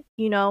behold it,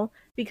 you know?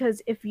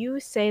 Because if you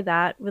say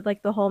that with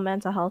like the whole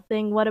mental health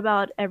thing, what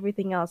about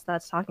everything else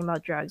that's talking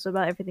about drugs? What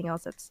about everything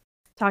else that's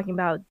talking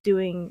about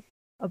doing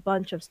a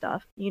bunch of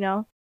stuff, you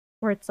know?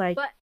 Where it's like,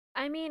 But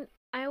I mean,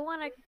 I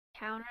want to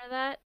counter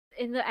that.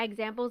 In the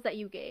examples that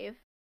you gave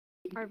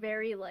are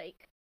very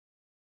like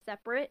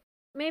separate.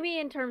 Maybe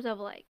in terms of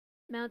like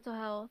mental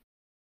health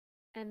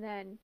and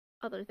then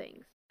other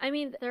things. I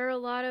mean, there are a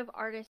lot of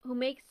artists who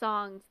make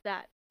songs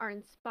that are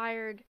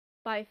inspired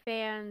by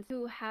fans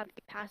who have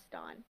passed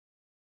on.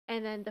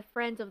 And then the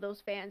friends of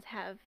those fans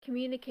have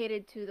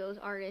communicated to those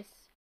artists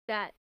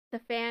that the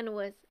fan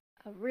was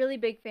a really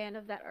big fan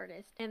of that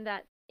artist and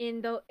that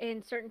in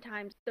certain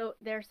times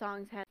their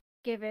songs have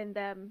given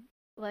them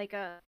like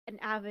an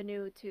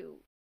avenue to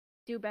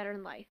do better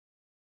in life.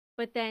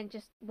 But then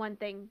just one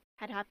thing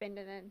had happened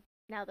and then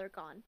now they're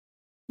gone.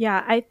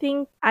 yeah, I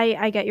think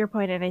I get your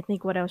point, and I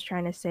think what I was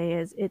trying to say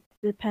is it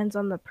depends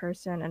on the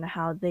person and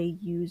how they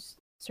use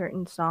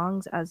certain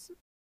songs as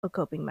a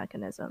coping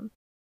mechanism.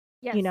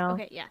 Yes. You know,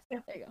 Okay, yes.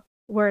 There you go.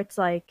 where it's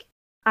like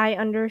I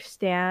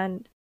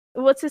understand.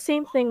 Well, it's the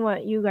same thing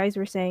what you guys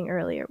were saying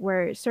earlier,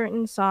 where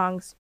certain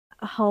songs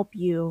help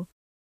you,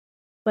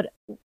 but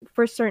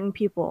for certain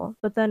people,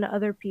 but then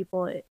other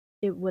people it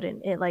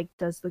wouldn't. It like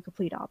does the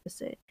complete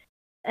opposite.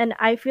 And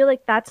I feel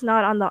like that's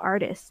not on the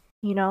artist,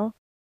 you know?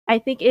 I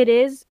think it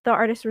is the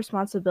artist's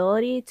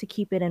responsibility to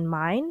keep it in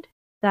mind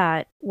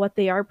that what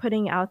they are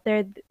putting out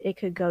there, it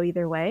could go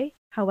either way.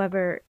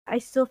 However, I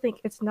still think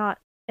it's not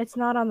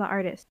on the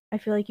artist. I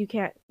feel like you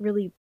can't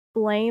really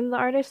blame the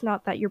artist,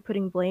 not that you're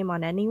putting blame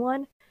on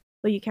anyone,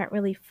 but you can't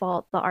really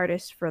fault the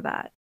artist for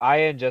that. I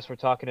and Jess were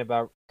talking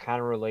about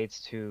kind of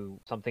relates to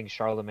something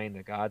Charlemagne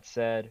the God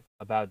said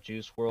about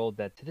Juice World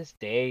that to this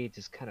day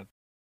just kind of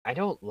I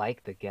don't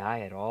like the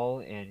guy at all,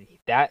 and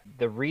that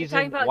the You're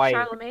talking reason about why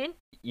Charlemagne?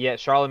 yeah,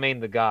 Charlemagne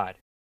the God.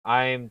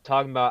 I'm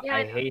talking about Yeah, I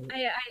I know. hate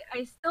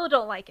I still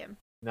don't like him.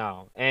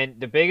 no, and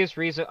the biggest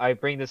reason I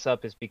bring this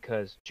up is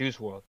because Juice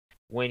World,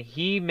 when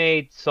he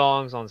made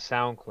songs on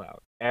SoundCloud,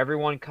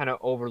 everyone kind of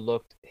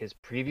overlooked his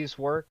previous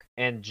work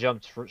and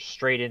jumped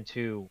straight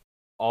into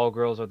All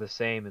Girls Are the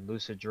Same and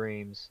Lucid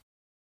Dreams,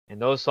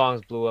 and those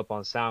songs blew up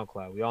on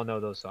SoundCloud. We all know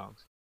those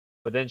songs.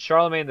 But then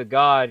Charlemagne the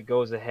God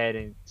goes ahead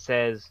and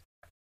says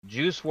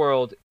Juice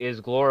World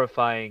is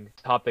glorifying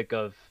the topic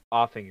of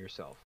offing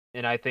yourself.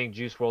 And I think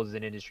Juice World is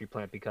an industry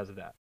plant because of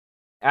that.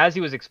 As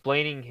he was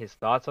explaining his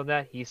thoughts on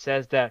that, he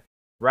says that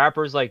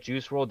rappers like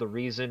Juice WRLD the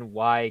reason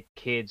why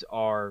kids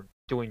are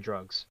doing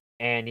drugs,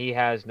 and he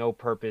has no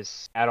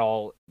purpose at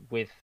all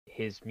with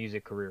his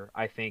music career.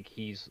 I think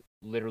he's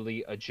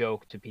literally a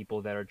joke to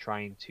people that are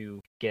trying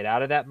to get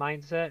out of that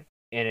mindset,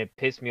 and it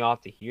pissed me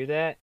off to hear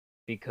that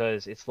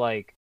because it's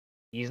like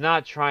he's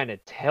not trying to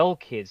tell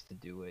kids to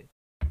do it.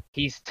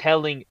 He's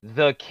telling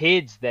the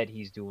kids that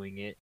he's doing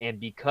it, and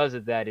because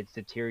of that, it's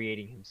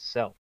deteriorating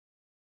himself.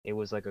 It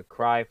was like a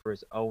cry for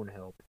his own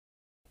help.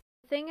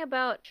 The thing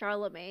about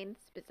Charlemagne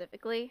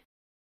specifically,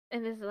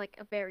 and this is like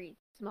a very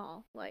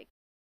small like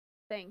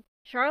thing.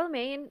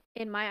 Charlemagne,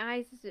 in my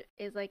eyes,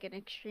 is like an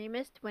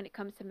extremist when it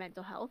comes to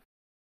mental health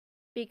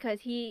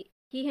because he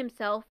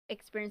himself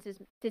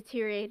experiences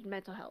deteriorated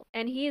mental health,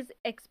 and he's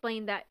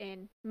explained that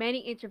in many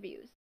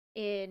interviews,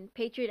 in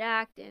Patriot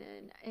Act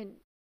and in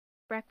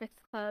Breakfast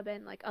Club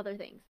and like other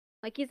things.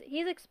 Like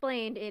he's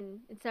explained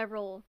in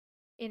several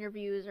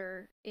interviews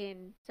or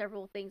in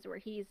several things where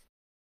he's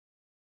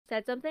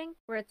said something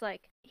where it's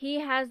like he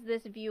has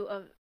this view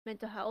of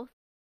mental health,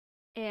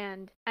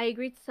 and I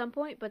agree to some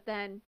point, but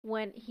then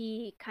when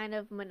he kind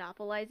of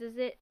monopolizes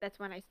it, that's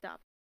when I stop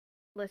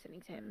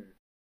listening to him.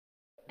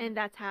 And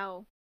that's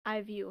how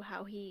I view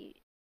how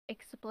he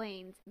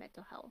explains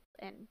mental health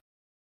and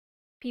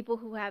people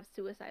who have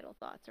suicidal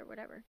thoughts or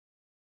whatever.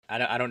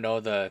 I don't know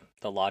the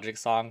Logic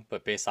song,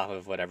 but based off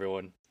of what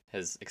everyone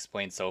has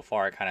explained so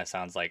far, it kind of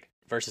sounds like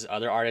versus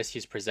other artists,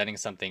 he's presenting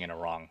something in a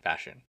wrong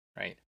fashion,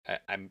 right?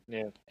 I'm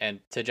Yeah. And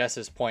to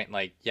Jess's point,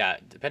 like yeah,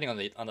 depending on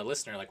the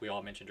listener, like we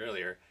all mentioned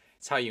earlier,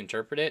 it's how you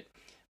interpret it.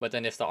 But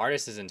then if the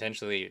artist is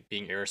intentionally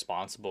being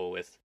irresponsible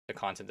with the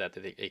content that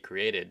they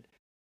created,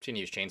 to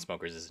use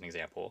Chainsmokers as an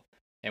example,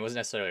 and it wasn't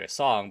necessarily a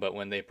song, but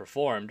when they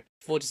performed,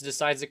 Fool just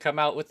decides to come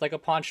out with like a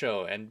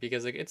poncho, and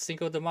because like it's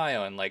Cinco de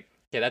Mayo, and like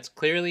yeah, that's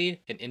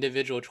clearly an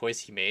individual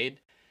choice he made,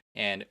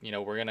 and you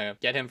know we're gonna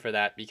get him for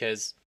that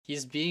because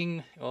he's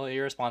being well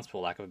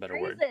irresponsible, lack of a better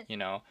word. Racist. You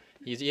know,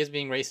 he is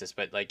being racist,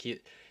 but like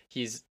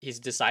he's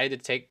decided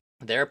to take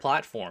their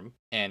platform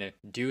and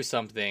do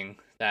something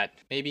that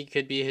maybe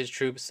could be his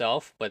true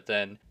self, but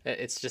then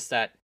it's just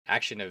that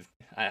action of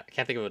I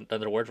can't think of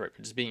another word for it,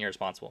 but just being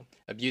irresponsible,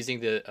 abusing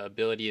the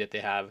ability that they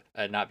have,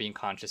 not being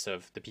conscious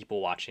of the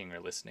people watching or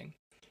listening,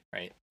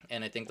 right?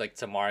 And I think like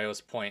to Mario's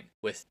point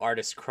with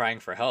artists crying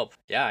for help,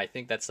 yeah, I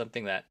think that's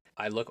something that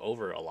I look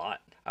over a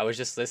lot. I was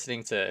just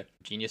listening to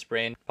Genius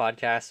Brain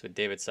podcast with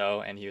David So,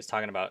 and he was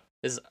talking about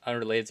this is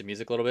unrelated to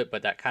music a little bit,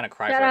 but that kind of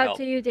cry Shout for out help.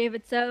 to you,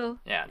 David So.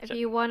 Yeah, If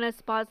you want to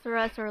sponsor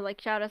us or like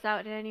shout us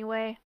out in any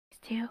way,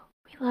 please do.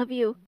 We love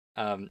you.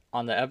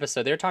 On the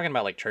episode, they were talking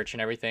about like church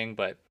and everything,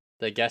 but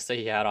the guest that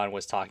he had on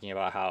was talking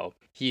about how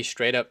he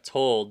straight up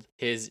told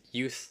his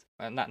youth,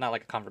 not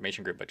like a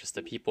confirmation group, but just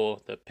the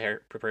people, the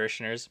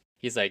parishioners.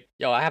 He's like,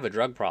 "Yo, I have a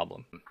drug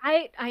problem."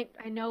 I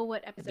know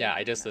what episode. Yeah, you're I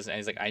talking just about. listened. And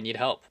he's like, "I need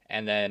help,"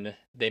 and then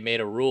they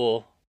made a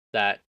rule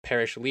that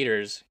parish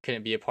leaders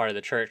couldn't be a part of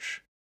the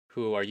church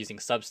who are using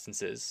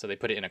substances, so they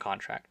put it in a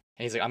contract.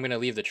 And he's like, "I'm gonna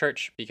leave the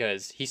church,"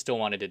 because he still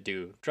wanted to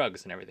do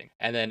drugs and everything.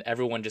 And then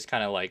everyone just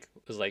kind of like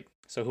was like,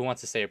 "So who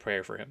wants to say a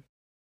prayer for him?"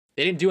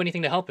 They didn't do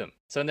anything to help him.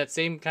 So in that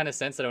same kind of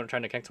sense that I'm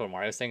trying to connect to what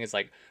Mario was saying, is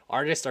like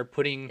artists are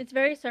putting It's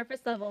very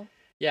surface level.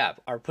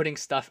 are putting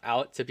stuff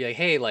out to be like,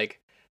 hey, like,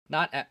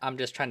 not I'm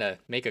just trying to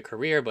make a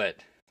career, but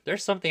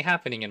there's something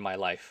happening in my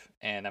life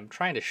and I'm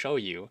trying to show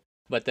you.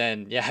 But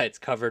then, yeah, it's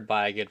covered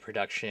by a good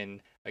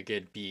production, a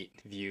good beat,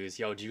 views.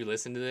 Yo, do you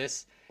listen to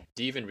this?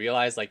 Do you even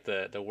realize like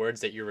the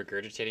words that you're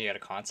regurgitating at a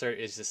concert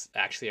is just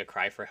actually a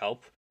cry for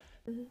help?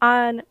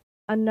 On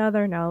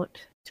another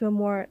note, to a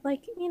more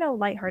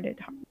lighthearted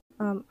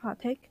hot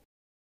take,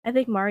 I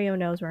think Mario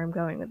knows where I'm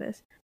going with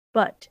this.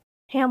 But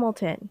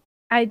Hamilton,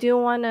 I do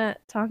want to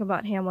talk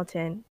about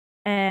Hamilton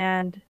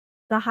and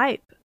the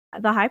hype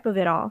of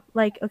it all.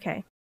 Like,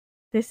 okay,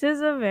 this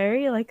is a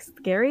very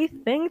scary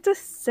thing to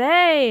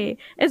say.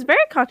 It's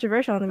very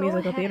controversial in the Go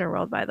musical ahead. theater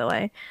world, by the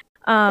way.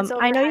 It's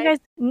I know you overhyped. guys.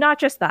 Not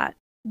just that.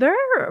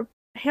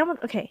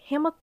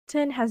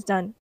 Hamilton has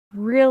done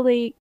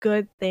really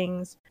good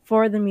things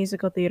for the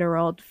musical theater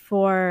world,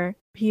 for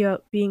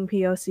being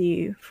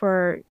POC,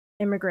 for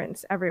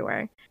immigrants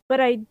everywhere. But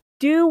I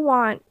do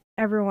want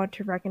everyone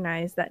to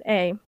recognize that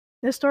A,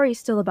 the story is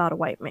still about a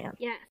white man.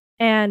 Yes.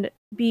 And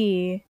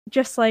B,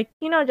 just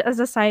as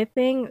a side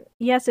thing,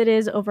 yes, it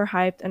is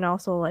overhyped, and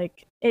also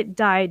it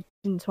died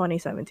in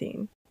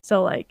 2017.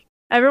 So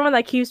everyone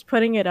that keeps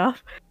putting it up,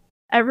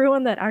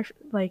 everyone that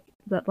actually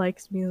that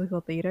likes musical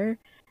theater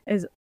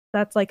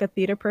that's a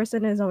theater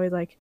person is always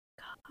like,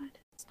 God,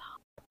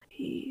 stop,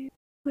 please.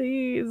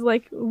 We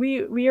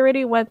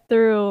already went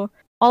through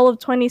all of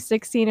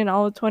 2016 and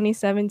all of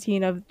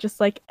 2017 of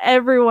just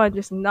everyone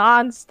just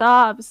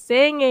nonstop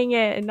singing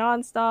it and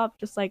nonstop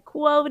just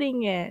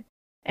quoting it.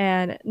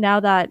 And now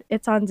that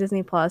it's on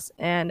Disney Plus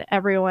and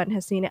everyone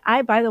has seen it,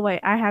 by the way,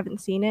 I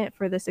haven't seen it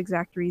for this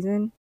exact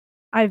reason.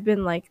 I've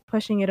been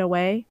pushing it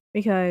away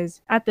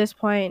because at this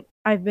point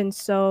I've been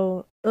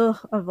so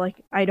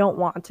I don't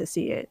want to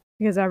see it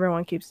because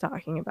everyone keeps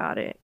talking about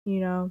it,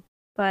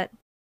 But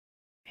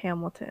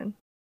Hamilton.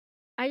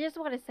 I just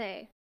want to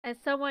say, as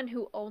someone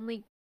who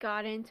only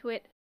got into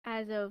it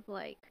as of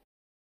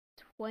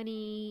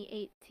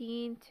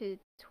 2018 to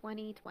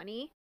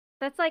 2020,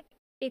 that's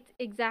it's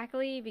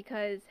exactly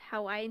because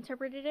how I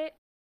interpreted it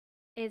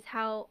is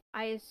how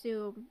I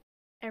assume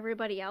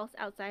everybody else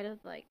outside of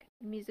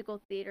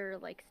musical theater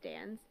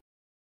stands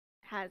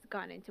has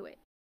gone into it.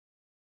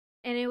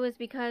 And it was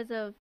because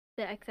of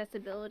the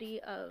accessibility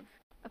of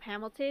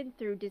Hamilton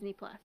through Disney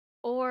Plus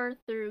or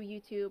through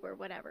YouTube or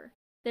whatever.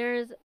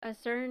 There's a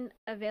certain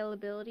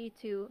availability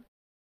to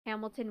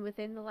Hamilton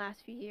within the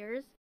last few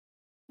years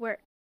where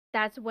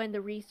that's when the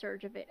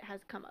resurge of it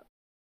has come up.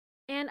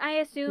 And I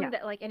assume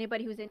that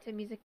anybody who's into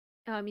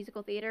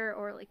musical theater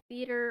or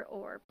theater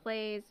or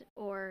plays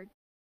or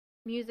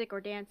music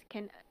or dance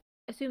can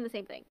assume the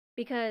same thing,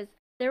 because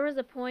there was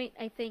a point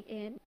I think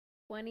in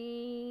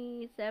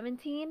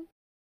 2017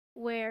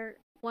 where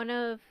one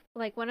of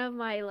my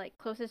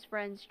closest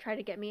friends tried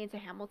to get me into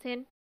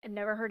Hamilton. I'd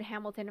never heard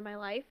Hamilton in my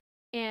life,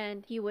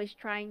 and he was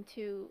trying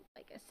to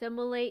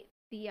assimilate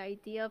the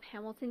idea of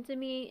Hamilton to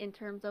me in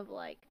terms of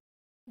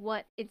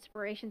what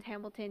inspirations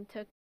Hamilton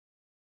took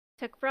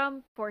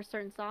from for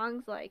certain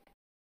songs. Like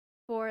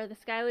for the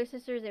Schuyler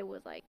Sisters, it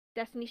was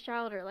Destiny's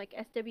Child or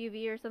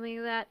SWV or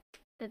something like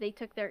that they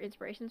took their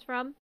inspirations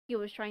from. He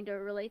was trying to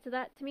relate to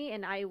that to me,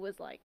 and I was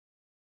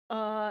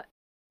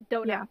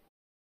don't know.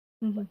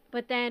 Mm-hmm.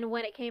 But then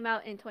when it came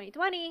out in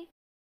 2020,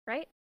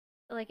 right?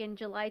 In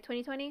July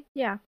 2020?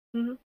 Yeah.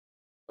 Mm-hmm.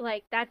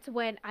 That's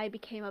when I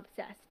became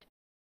obsessed.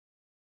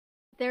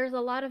 There's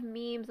a lot of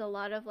memes, a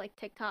lot of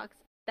TikToks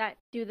that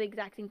do the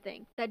exact same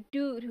thing. That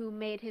dude who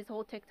made his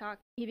whole TikTok,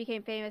 he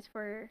became famous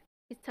for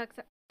his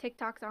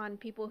TikToks on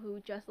people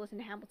who just listen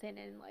to Hamilton,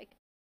 and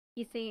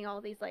he's singing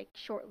all these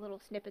short little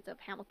snippets of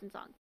Hamilton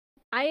songs.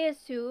 I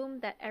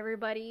assume that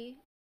everybody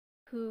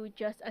who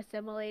just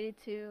assimilated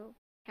to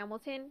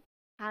Hamilton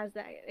has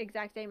that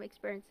exact same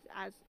experience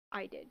as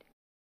I did.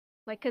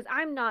 Because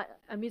I'm not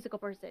a musical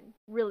person,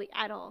 really,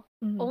 at all.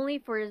 Mm-hmm. Only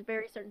for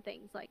very certain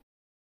things, like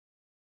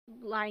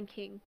Lion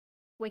King,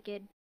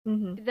 Wicked.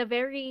 Mm-hmm. The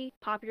very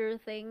popular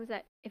things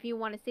that if you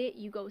want to see it,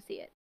 you go see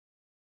it.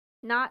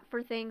 Not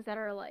for things that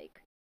are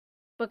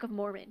Book of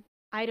Mormon.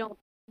 I don't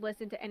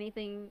listen to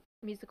anything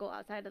musical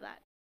outside of that.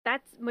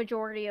 That's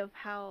majority of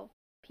how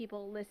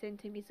people listen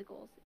to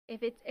musicals.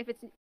 If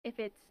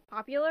it's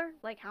popular,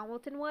 like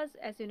Hamilton was,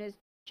 as soon as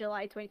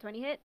July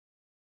 2020 hit,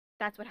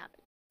 that's what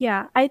happened.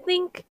 Yeah, I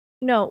think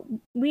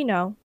we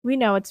know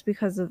it's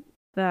because of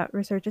the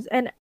researches,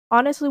 and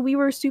honestly, we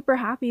were super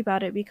happy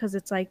about it because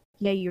it's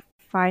you're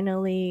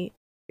finally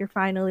you're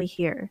finally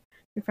here.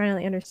 You're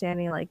finally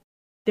understanding like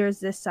there's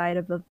this side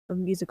of a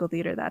musical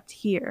theater that's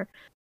here.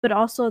 But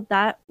also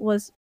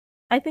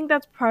I think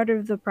that's part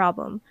of the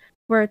problem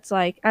where it's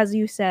like, as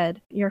you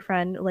said, your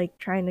friend like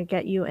trying to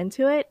get you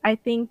into it. I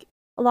think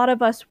a lot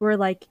of us were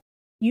like,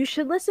 you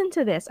should listen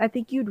to this. I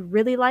think you'd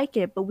really like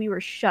it, but we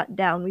were shut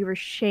down. We were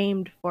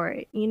shamed for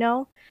it, you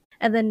know?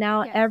 And then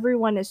now Yes.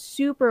 everyone is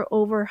super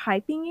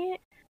overhyping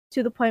it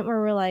to the point where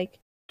we're like,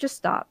 just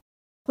stop,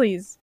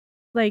 please.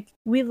 Like,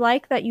 we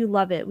like that you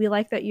love it. We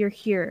like that you're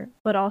here,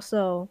 but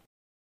also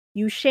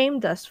you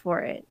shamed us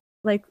for it.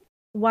 Like,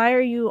 why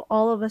are you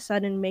all of a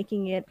sudden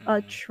making it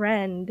a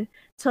trend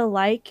to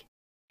like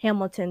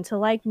Hamilton, to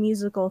like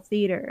musical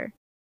theater,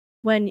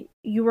 when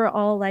you were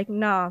all like,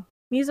 nah,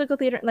 musical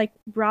theater, like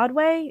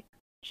Broadway?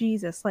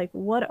 Jesus, like,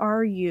 what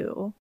are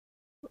you?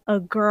 A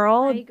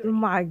girl? I agree.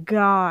 My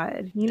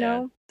God, you Yeah,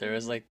 know? there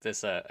was like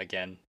this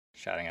again,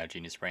 shouting out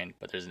Genius Brain,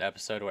 but there's an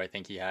episode where I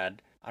think he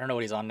had, I don't know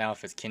what he's on now,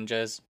 if it's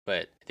Kinja's,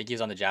 but I think he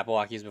was on the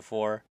Jabberwockies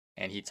before,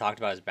 and he talked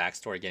about his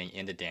backstory getting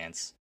into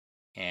dance,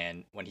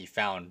 and when he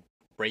found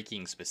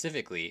breaking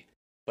specifically,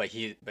 but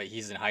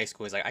he's in high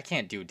school, he's like, I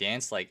can't do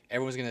dance, like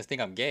everyone's gonna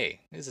think I'm gay.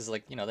 This is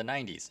like, the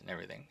 90s and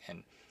everything.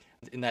 And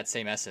in that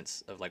same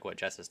essence of like what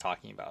Jess is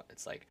talking about,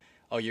 it's like,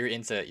 oh, you're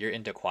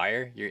into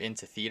choir, you're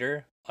into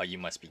theater, oh, you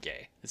must be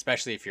gay,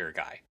 especially if you're a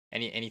guy.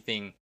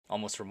 Anything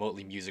almost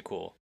remotely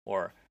musical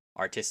or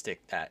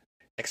artistic that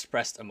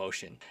expressed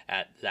emotion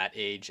at that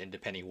age, and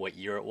depending what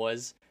year it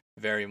was,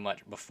 very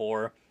much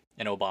before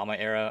an Obama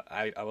era,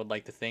 I would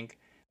like to think,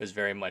 was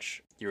very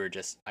much, you were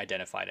just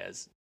identified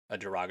as a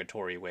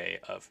derogatory way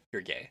of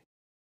you're gay.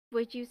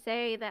 Would you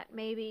say that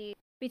maybe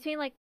between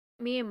like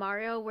me and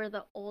Mario, we're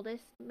the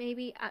oldest,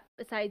 maybe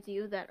besides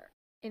you that are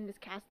in this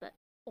cast that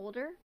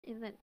older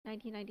in the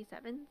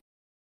 1997s?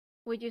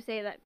 Would you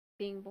say that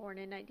being born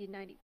in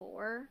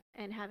 1994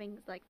 and having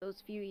like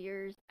those few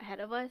years ahead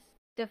of us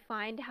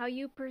defined how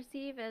you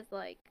perceive as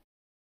like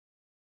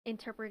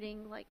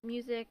interpreting like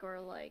music or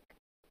like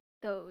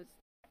those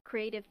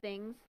creative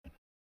things?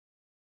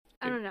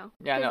 I don't know.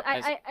 Yeah, no,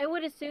 'Cause I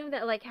would assume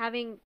that like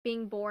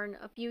being born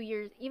a few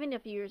years, even a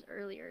few years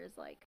earlier, is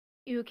like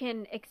you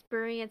can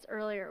experience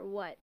earlier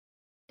what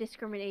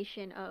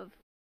discrimination of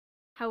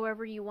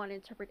however you want to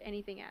interpret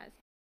anything as,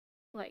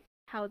 like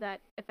how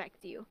that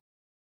affects you.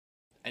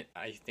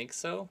 I think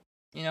so.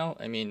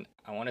 I mean,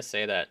 I want to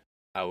say that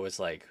I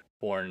was like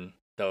born,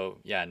 though,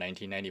 yeah,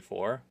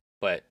 1994.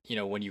 But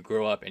when you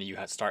grow up and you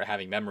start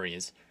having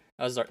memories,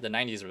 the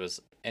 90s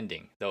was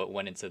ending, though it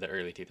went into the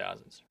early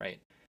 2000s, right?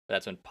 But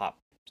that's when pop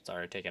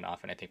started taking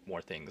off, and I think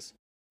more things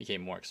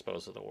became more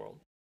exposed to the world.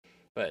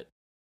 But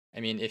I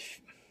mean,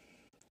 if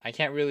I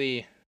can't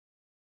really,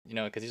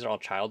 because these are all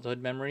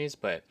childhood memories,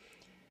 but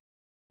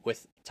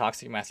with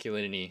toxic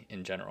masculinity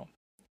in general,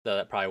 though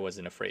that probably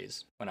wasn't a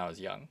phrase when I was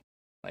young.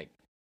 Like,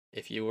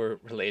 if you were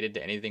related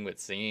to anything with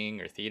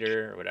singing or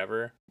theater or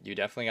whatever, you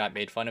definitely got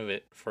made fun of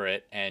it for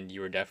it, and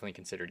you were definitely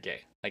considered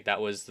gay. Like, that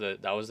was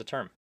the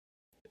term.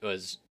 It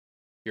was,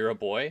 you're a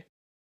boy,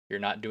 you're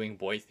not doing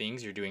boy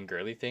things, you're doing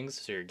girly things,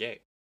 so you're gay.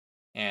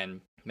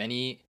 And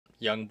many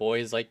young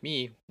boys like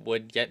me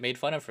would get made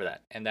fun of for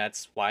that, and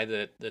that's why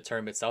the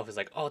term itself is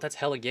like, oh, that's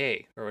hella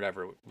gay or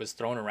whatever, was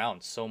thrown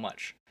around so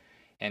much.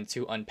 And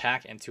to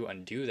unpack and to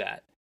undo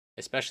that,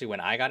 especially when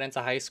I got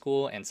into high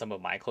school and some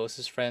of my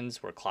closest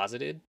friends were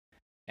closeted,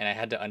 and I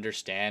had to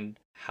understand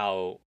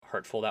how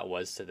hurtful that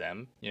was to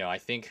them. I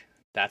think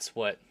that's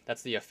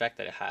the effect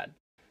that it had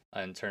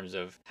in terms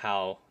of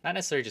how, not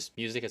necessarily just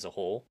music as a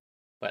whole,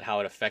 but how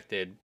it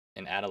affected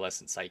an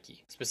adolescent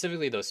psyche,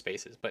 specifically those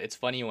spaces. But it's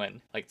funny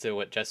when, like, to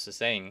what Jess was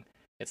saying,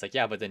 it's like,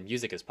 yeah, but then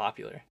music is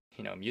popular.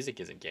 Music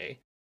isn't gay.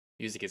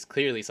 Music is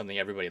clearly something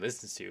everybody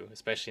listens to,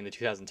 especially in the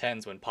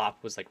 2010s when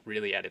pop was like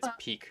really at its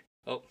peak.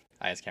 Oh,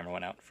 IS camera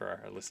went out for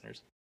our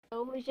listeners.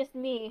 Oh, it was just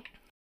me.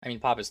 I mean,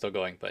 pop is still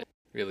going, but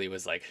really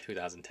was like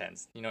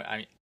 2010s. You know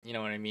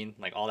what I mean?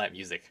 Like, all that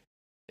music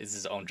is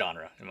its own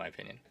genre, in my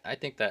opinion. I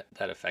think that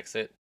affects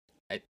it.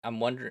 I'm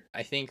wondering,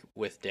 I think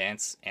with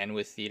dance and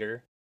with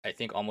theater, I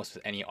think almost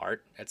with any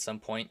art, at some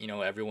point,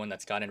 everyone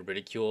that's gotten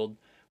ridiculed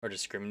or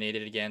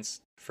discriminated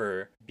against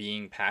for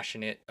being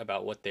passionate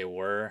about what they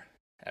were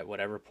at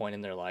whatever point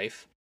in their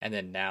life, and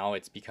then now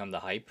it's become the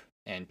hype,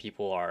 and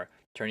people are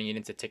turning it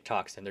into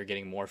TikToks, and they're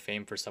getting more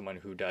fame for someone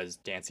who does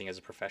dancing as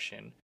a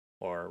profession,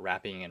 or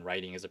rapping and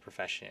writing as a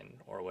profession,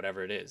 or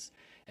whatever it is.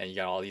 And you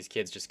got all these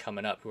kids just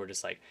coming up who are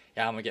just like,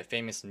 yeah, I'm gonna get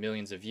famous and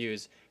millions of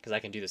views because I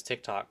can do this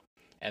TikTok.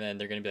 And then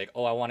they're gonna be like,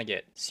 oh, I want to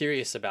get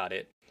serious about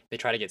it. They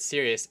try to get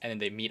serious, and then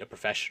they meet a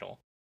professional,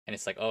 and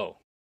it's like, oh,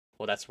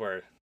 well, that's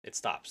where it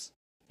stops.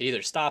 It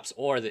either stops,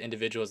 or the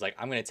individual is like,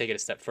 I'm going to take it a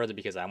step further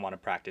because I want to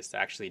practice to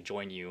actually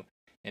join you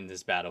in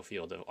this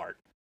battlefield of art,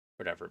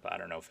 whatever. But I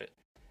don't know if it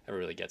ever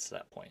really gets to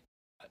that point.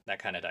 That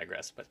kind of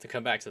digress. But to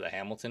come back to the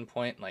Hamilton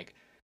point, like,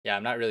 yeah,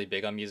 I'm not really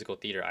big on musical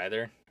theater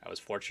either. I was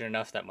fortunate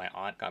enough that my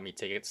aunt got me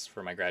tickets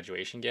for my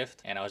graduation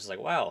gift, and I was just like,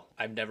 wow,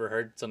 I've never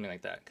heard something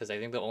like that. Because I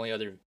think the only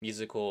other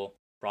musical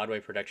Broadway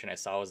production I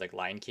saw was like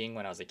Lion King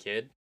when I was a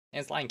kid,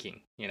 and it's Lion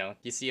King.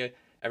 You see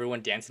a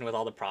everyone dancing with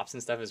all the props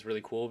and stuff is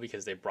really cool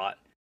because they brought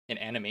an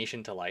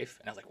animation to life.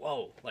 And I was like,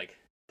 whoa, like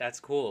that's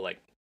cool. Like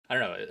I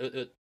don't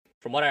know,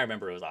 from what I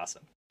remember, it was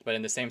awesome. But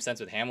in the same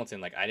sense with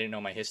Hamilton, like I didn't know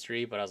my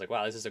history, but I was like,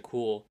 wow, this is a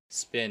cool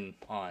spin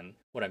on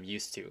what I'm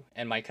used to.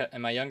 And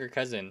my younger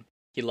cousin,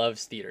 he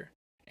loves theater,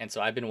 and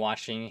so I've been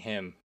watching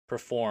him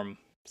perform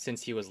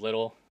since he was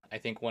little. I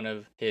think one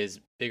of his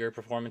bigger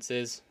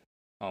performances.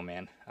 Oh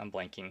man, I'm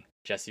blanking.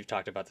 Jess, you've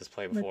talked about this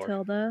play before.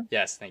 Matilda.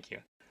 Yes, thank you.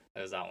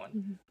 That was that one.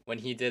 Mhm. When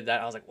he did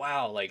that, I was like,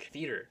 wow, like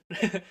theater.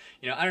 I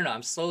don't know.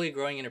 I'm slowly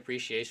growing an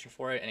appreciation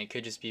for it, and it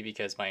could just be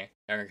because my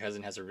younger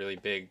cousin has a really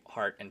big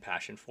heart and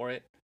passion for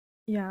it.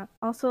 Yeah.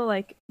 Also,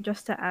 like,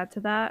 just to add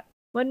to that,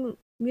 when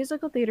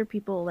musical theater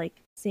people like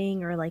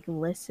sing or like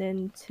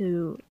listen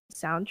to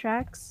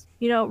soundtracks,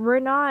 we're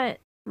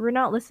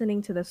not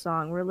listening to the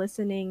song. We're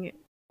listening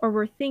or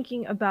we're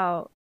thinking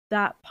about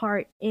that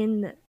part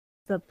in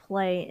the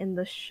play, in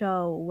the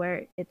show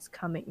where it's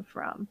coming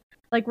from.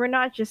 Like, we're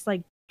not just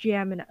like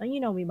jamming,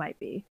 we might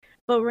be,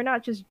 but we're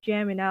not just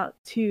jamming out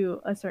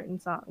to a certain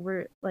song.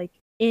 We're like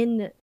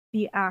in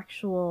the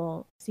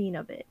actual scene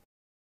of it.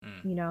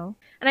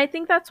 And I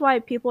think that's why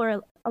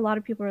a lot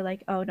of people are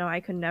like, oh no, I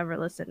could never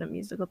listen to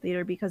musical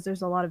theater because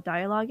there's a lot of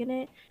dialogue in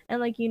it, and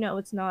like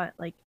it's not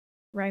like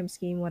rhyme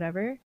scheme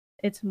whatever.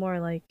 It's more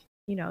like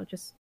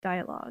just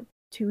dialogue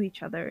to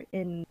each other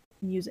in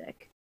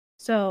music.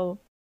 So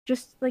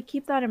just like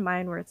keep that in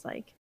mind, where it's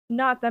like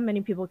not that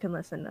many people can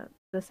listen to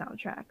the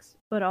soundtracks,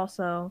 but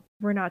also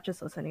we're not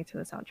just listening to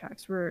the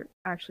soundtracks, we're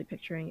actually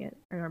picturing it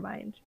in our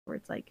mind, where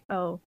it's like,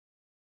 oh,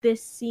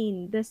 this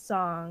scene, this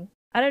song.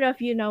 I don't know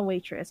if you know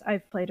Waitress.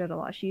 I've played it a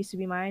lot. She Used to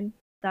Be Mine.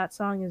 That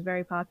song is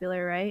very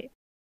popular, right?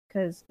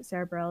 Because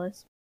Sarah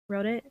Bareilles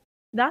wrote it.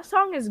 That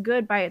song is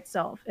good by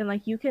itself. And,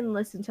 like, you can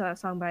listen to that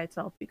song by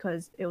itself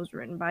because it was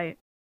written by,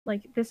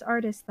 like, this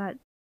artist that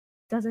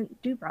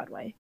doesn't do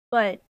Broadway.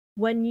 But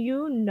when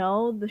you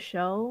know the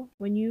show,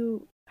 when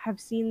you have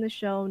seen the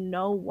show,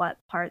 know what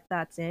part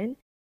that's in,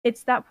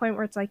 it's that point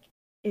where it's like,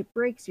 it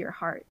breaks your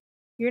heart.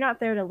 You're not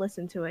there to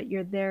listen to it.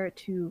 You're there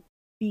to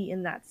be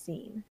in that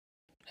scene.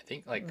 I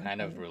think like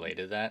kind of related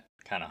to that,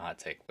 kind of hot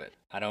take, but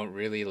I don't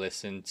really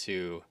listen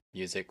to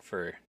music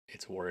for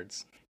its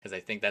words because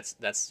I think that's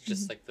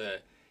just like the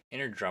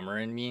inner drummer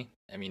in me.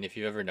 I mean, if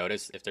you ever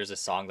notice, if there's a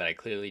song that I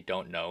clearly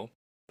don't know,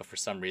 but for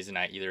some reason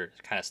I either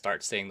kind of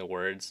start saying the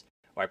words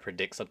or I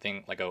predict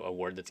something like a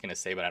word that's gonna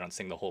say, but I don't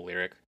sing the whole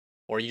lyric,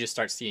 or you just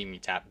start seeing me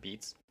tap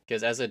beats.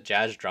 Because as a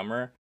jazz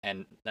drummer,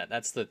 and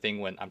that's the thing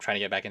when I'm trying to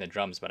get back into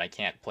drums, but I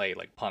can't play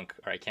like punk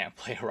or I can't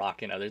play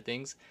rock and other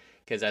things.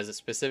 Because as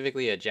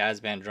specifically a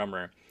jazz band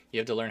drummer, you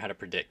have to learn how to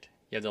predict.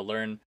 You have to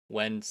learn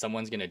when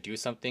someone's going to do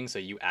something so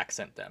you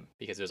accent them,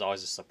 because there's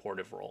always a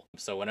supportive role.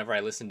 So whenever I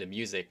listen to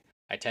music,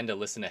 I tend to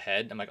listen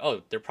ahead. I'm like,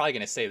 oh, they're probably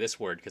going to say this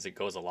word because it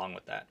goes along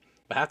with that.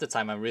 But half the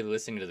time I'm really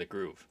listening to the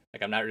groove.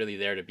 Like I'm not really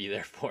there to be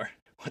there for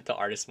what the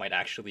artist might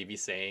actually be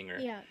saying or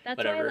that's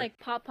whatever. why like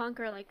pop punk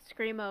or like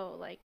screamo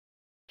like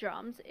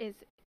drums is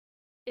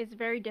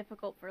very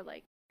difficult for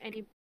like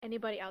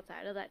anybody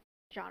outside of that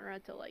genre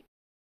to like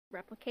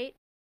replicate.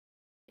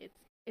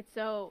 It's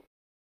so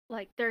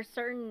like there's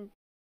certain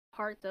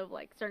parts of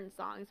like certain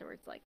songs where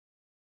it's like,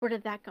 where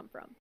did that come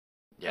from?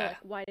 Yeah. Or, like,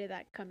 why did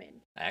that come in?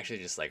 I actually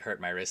just like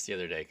hurt my wrist the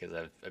other day because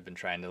I've been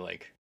trying to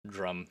like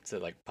drum to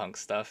like punk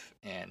stuff,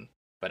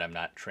 but I'm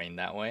not trained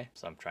that way,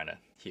 so I'm trying to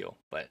heal.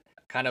 But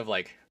kind of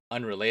like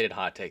unrelated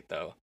hot take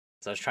though.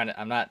 So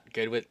I'm not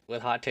good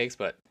with hot takes,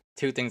 but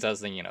two things I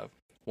was thinking of.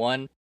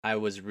 One, I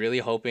was really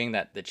hoping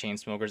that the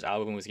Chainsmokers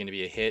album was going to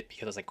be a hit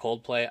because I was like,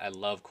 Coldplay, I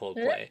love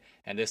Coldplay,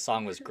 and this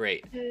song was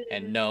great.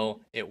 And no,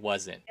 it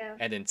wasn't. Yeah.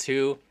 And then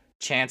two,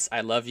 Chance, I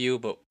love you,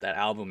 but that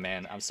album,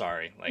 man, I'm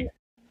sorry. Like,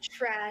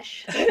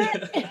 Trash.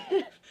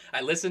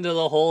 I listened to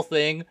the whole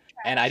thing,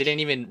 and I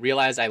didn't even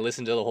realize I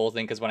listened to the whole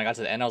thing because when I got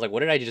to the end, I was like, what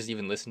did I just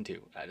even listen to?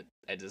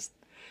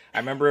 I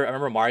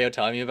remember Mario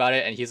telling me about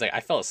it, and he's like, I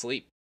fell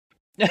asleep.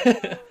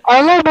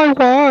 I love my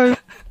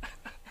wife.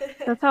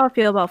 That's how I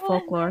feel about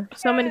folklore.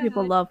 So many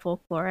people love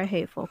folklore. I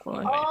hate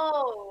folklore.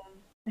 Oh.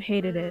 I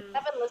hated it. I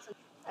haven't listened.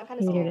 I'm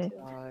kind of Hated scared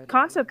it. too.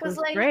 Concept 'Cause, was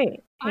like,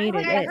 great. Hated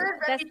Like, I it. heard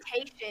That's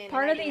Reputation.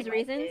 part and of I these didn't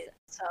like reasons. it,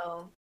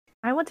 so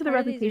I went to the Part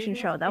of these Reputation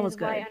reasons show. That was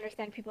is why I good.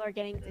 understand people are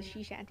getting into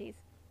sea shanties.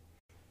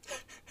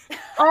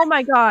 Oh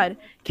my god.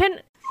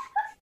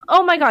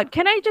 Oh my god.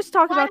 Can I just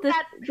talk Why about did this?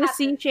 that The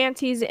sea happen?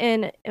 shanties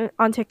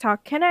on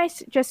TikTok. Can I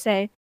just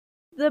say,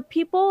 the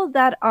people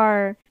that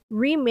are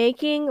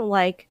remaking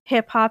like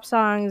hip hop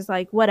songs,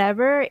 like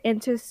whatever,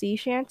 into sea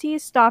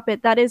shanties, stop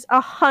it. That is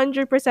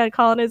 100%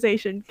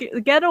 colonization.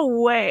 Get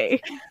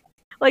away.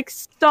 Like,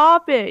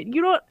 stop it.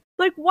 You don't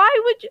like. Why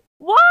would you?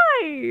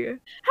 Why?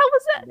 How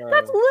was that? Bro.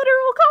 That's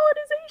literal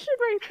colonization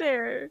right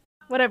there.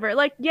 Whatever.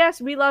 Like,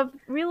 yes, we love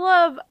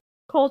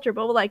culture,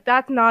 but like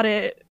that's not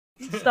it.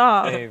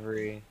 Stop.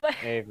 Avery,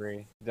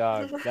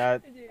 dog.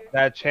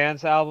 That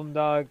Chance album,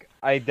 dog.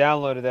 I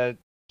downloaded that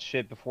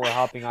shit before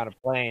hopping on a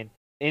plane.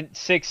 In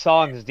 6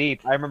 songs deep,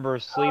 I remember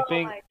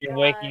sleeping my and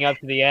waking God. up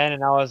to the end,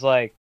 and I was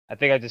like, I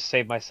think I just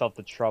saved myself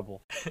the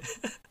trouble.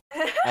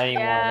 I didn't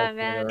Yeah, want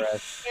to listen to man. the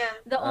rest. Yeah.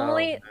 The Oh,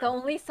 only man. the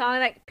only song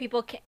that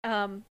people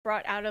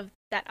brought out of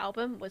that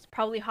album was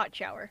probably Hot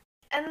Shower.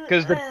 And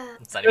 'Cause the-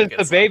 It's not even a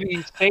Because good the song.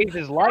 baby saved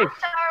his Hot life.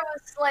 Shower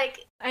was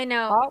like I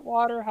know. Hot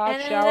water, hot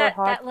And then shower, that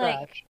hot like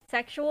trash.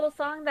 sexual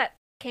song that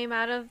came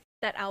out of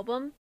that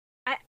album,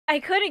 I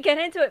couldn't get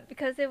into it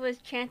because it was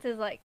Chance's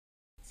like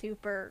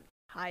super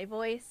high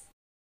voice,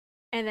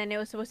 and then it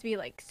was supposed to be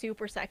like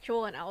super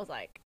sexual, and I was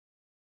like,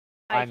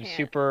 I'm can't.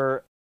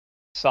 super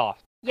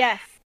soft.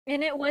 Yes,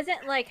 and it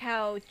wasn't like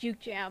how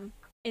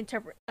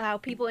how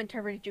people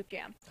interpreted Juke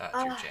Jam, Juke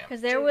Ah. Jam.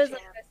 because there Juke was Jam.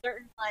 like a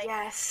certain like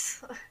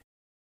yes. So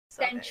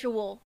good.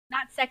 sensual,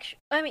 not sexual.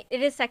 I mean,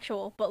 it is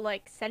sexual, but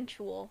like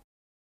sensual,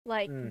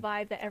 like Mm.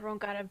 vibe that everyone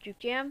got out of Juke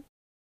Jam.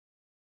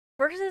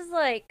 Versus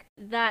like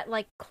that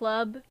like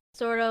club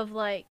sort of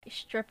like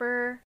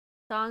stripper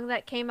song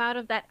that came out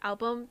of that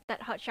album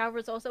that Hot Shower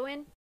was also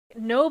in.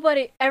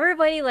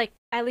 Everybody like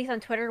at least on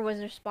Twitter was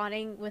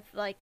responding with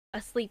like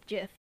a sleep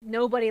gif.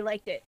 Nobody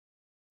liked it.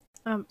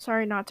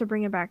 Sorry not to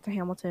bring it back to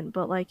Hamilton,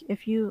 but like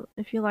if you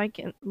like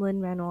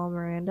Lin-Manuel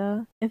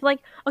Miranda,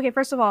 okay,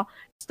 first of all,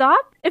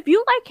 stop. If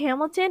you like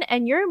Hamilton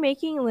and you're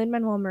making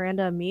Lin-Manuel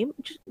Miranda a meme,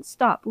 just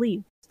stop,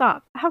 leave,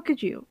 stop. How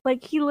could you?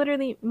 Like he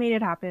literally made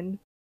it happen,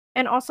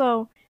 and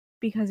also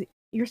because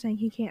you're saying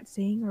he can't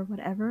sing or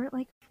whatever,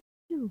 like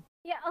you.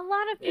 Yeah, a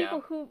lot of Yeah.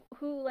 people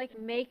who like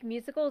make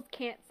musicals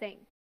can't sing.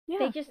 Yeah,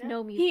 They just Yeah.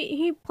 know music.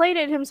 he played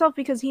it himself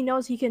because he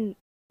knows he can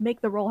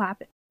make the role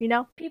happen. You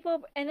know?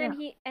 People and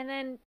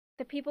then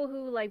the people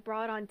who like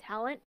brought on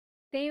talent,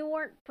 they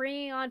weren't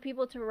bringing on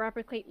people to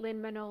replicate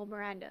Lin-Manuel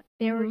Miranda.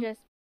 They were Mhm.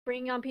 just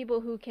bringing on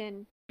people who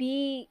can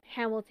be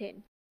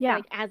Hamilton, Yeah.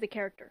 like as a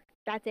character.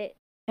 That's it.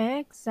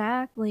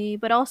 Exactly.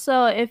 But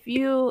also, if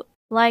you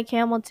like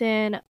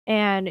Hamilton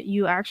and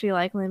you actually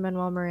like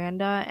Lin-Manuel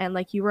Miranda and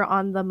like you were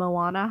on the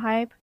Moana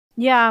hype,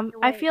 yeah, You're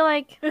I right. feel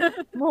like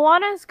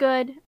Moana's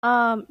good.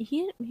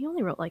 He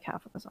only wrote like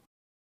half of the song,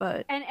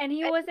 but and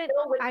he I wasn't.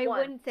 know which I one.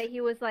 wouldn't say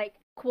he was like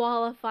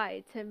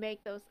qualified to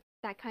make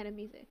that kind of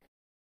music,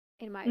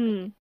 in my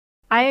opinion.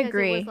 I Because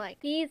agree. It was like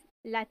he's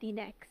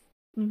Latinx.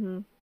 Mm-hmm.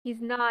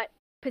 He's not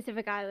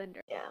Pacific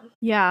Islander. Yeah.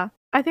 Yeah,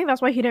 I think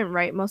that's why he didn't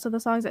write most of the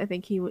songs. I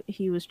think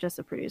he was just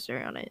a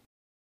producer on it.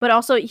 But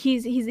also,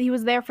 he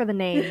was there for the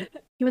name.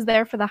 He was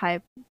there for the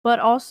hype. But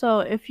also,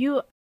 if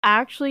you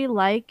actually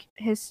like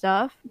his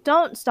stuff,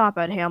 don't stop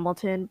at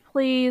Hamilton,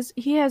 please.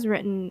 He has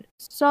written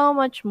so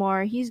much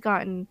more. He's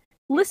gotten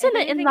listen If to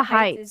In anything, the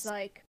Heights Heights. is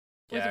like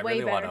Yeah, was I way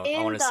really better. want to. I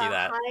In want to the see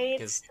that.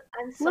 Heights,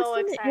 I'm so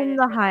Listen to excited. In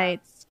the for that.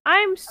 Heights.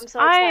 I'm I'm so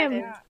I am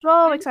excited. so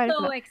I'm excited for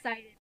so that.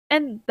 excited.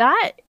 And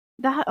that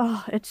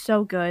oh, it's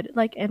so good.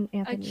 Like and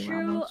Anthony true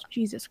Ramos,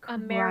 Jesus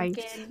Christ,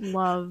 American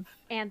love.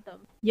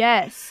 anthem.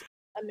 Yes.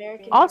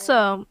 American.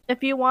 Also,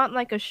 if you want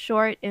like a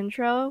short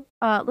intro,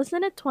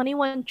 listen to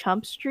 21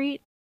 Chump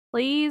Street,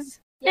 please.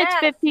 Yes, it's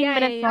 15 yeah,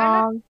 minutes yeah,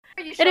 yeah. long.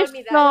 You It showed is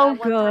me that so one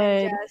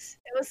good. time, Jess.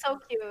 It was so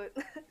cute.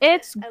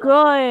 It's I love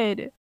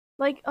good.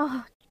 Like,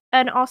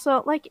 and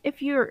also like if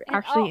you're And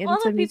actually all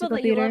into the people musical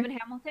that you theater, love in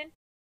Hamilton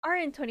are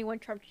in 21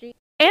 Trump Street.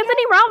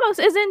 Anthony Ramos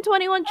is in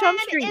 21 Chump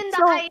And Street. In the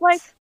so Heights.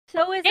 like,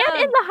 So is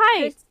and In the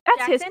Heights.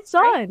 That's Jackson, his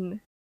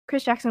son.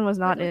 Chris Jackson was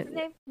not What's his in.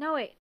 name? No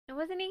wait,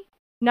 wasn't he?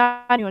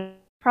 Not anyone.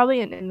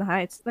 Probably in the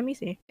Heights. Let me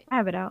see. I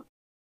have it out.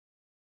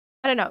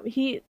 I don't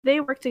know. They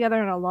work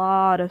together on a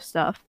lot of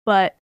stuff.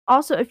 But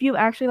also, if you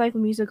actually like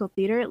musical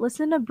theater,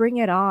 listen to Bring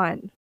It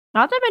On.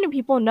 Not that many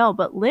people know,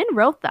 but Lynn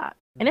wrote that,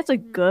 and it's a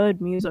good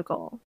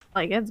musical.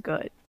 Like it's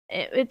good.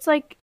 It's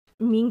like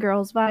Mean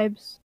Girls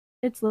vibes.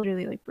 It's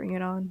literally like Bring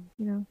It On.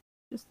 You know,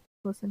 just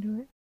listen to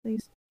it,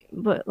 please.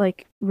 But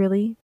like,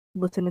 really,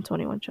 listen to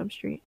 21 Jump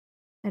Street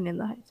and In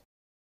the Heights.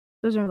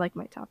 Those are like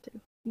my top two.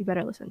 You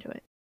better listen to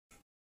it.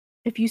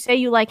 If you say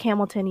you like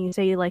Hamilton and you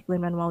say you like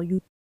Lin-Manuel,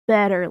 you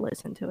better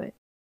listen to it.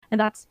 And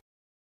that's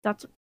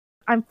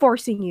I'm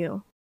forcing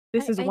you.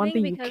 This is I one think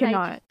thing you because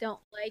cannot. I just don't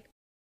like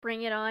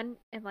Bring It On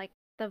and like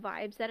the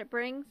vibes that it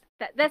brings.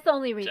 That's the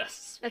only reason.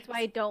 Jess. That's why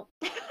I don't.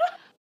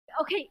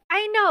 Okay,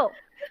 I know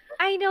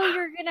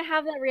you're gonna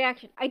have that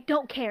reaction. I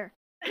don't care.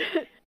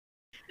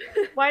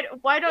 Why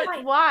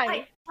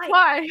Why?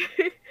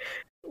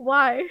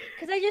 Why?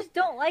 Because I just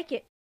don't like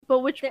it. But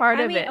which part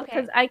I of mean, it?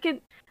 okay. Because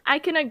I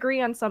can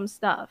agree on some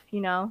stuff,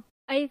 you know.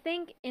 I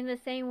think in the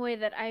same way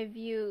that I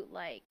view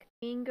like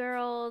Mean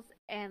Girls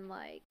and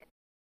like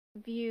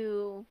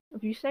view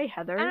If you say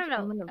Heather, I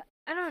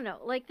don't know.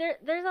 Like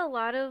there's a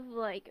lot of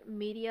like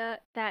media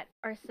that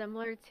are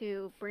similar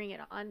to Bring It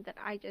On that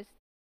I just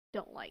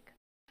don't like.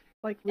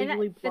 like And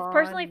Legally that's Blonde.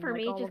 personally for and,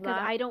 like, me all just of because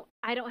that.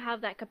 I don't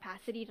have that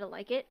capacity to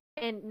like it,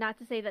 and not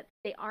to say that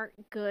they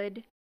aren't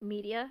good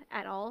media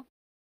at all.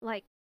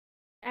 Like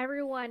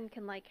everyone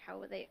can like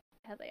how they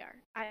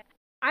are.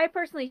 I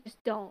personally just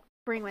don't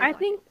bring my I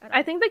think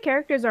the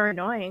characters are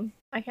annoying.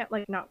 I can't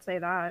like not say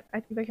that. I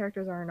think the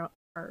characters are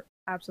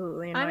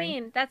absolutely annoying. I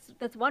mean,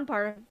 that's one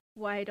part of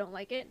why I don't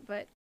like it,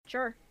 but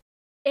sure.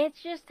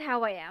 It's just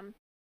how I am.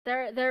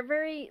 They're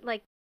very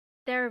like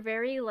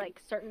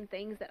certain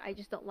things that I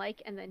just don't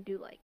like and then do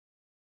like.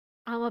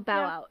 I'm a bow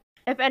Yeah. out.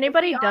 If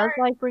anybody we does are-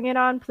 like Bring It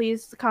On,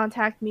 please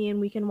contact me and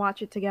we can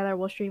watch it together.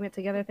 We'll stream it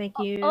together. Thank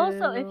you.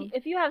 Also,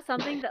 if you have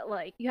something that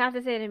like you have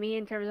to say to me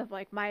in terms of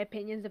like my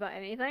opinions about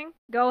anything,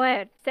 go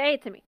ahead, say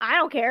it to me. I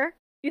don't care.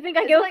 You think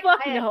I Is give it a like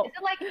fuck? I- No.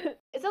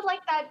 Is it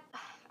like that?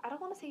 I don't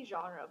want to say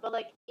genre, but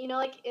like you know,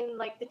 like in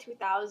like the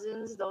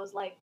 2000s, those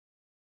like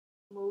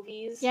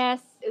movies.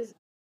 Yes. Is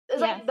Yes.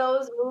 like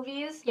those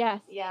movies.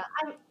 Yes. Yeah,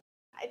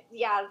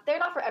 yeah, they're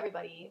not for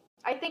everybody.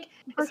 I think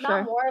For it's sure.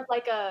 not more of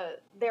like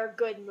they're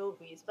good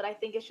movies, but I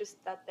think it's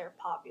just that they're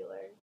popular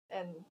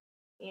and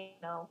you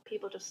know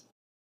people just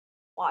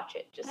watch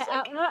it. Just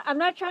like I'm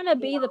not trying to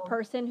be the know.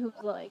 person who's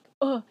like,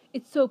 oh,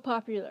 it's so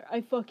popular.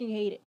 I fucking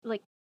hate it.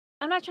 Like,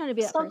 I'm not trying to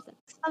be that person.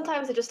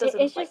 Sometimes it just It-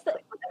 doesn't it's like just that-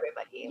 click with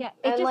everybody. Yeah, it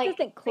and just like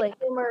doesn't click.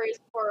 humor is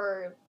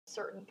for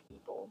certain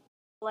people.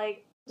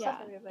 Like it's not Yeah,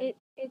 for everybody.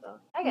 it's So,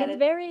 I get it's it.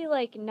 very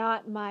like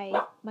not my.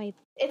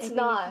 It's I think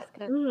not. just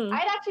kinda- Mhm.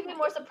 I'd actually be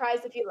more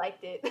surprised if you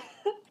liked it.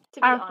 To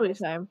be Absolutely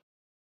honest. same.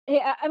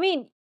 Yeah, I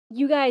mean,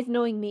 you guys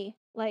knowing me,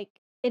 like,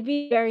 it'd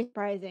be very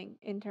surprising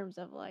in terms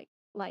of like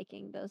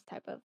liking those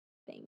type of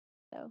things.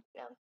 So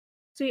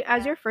See,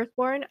 as Yeah. your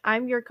firstborn,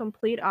 I'm your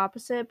complete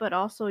opposite, but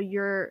also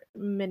your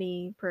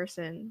mini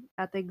person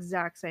at the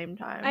exact same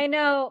time. I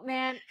know,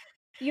 man.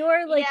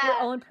 You're like your Yeah.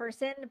 own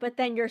person, but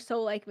then you're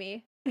so like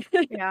me.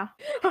 Yeah.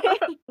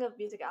 Of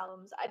music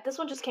albums, this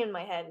one just came to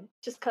my head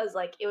just because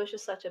like it was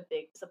just such a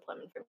big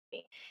disappointment for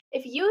me.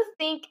 If you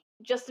think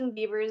Justin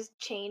Bieber's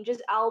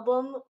Changes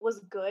album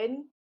was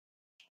good,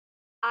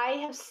 I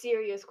have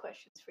serious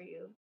questions for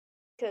you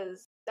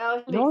because that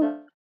was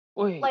No.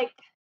 Wait. like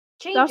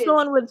Changes. That's the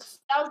one with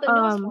That was the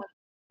newest one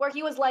where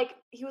he was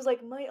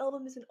like my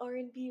album is an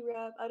R&B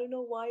rap. I don't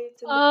know why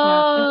it's in the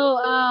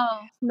Oh.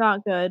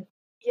 not good.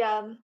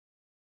 yeah.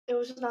 It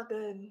was just not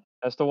good.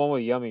 That's the one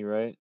with Yummy,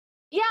 right?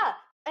 Yeah,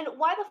 and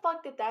why the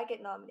fuck did that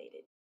get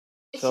nominated?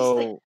 It's So,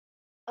 just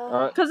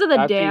like Because of the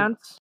Actually-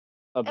 dance.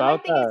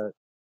 about thing is- that,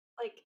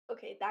 like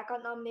okay, that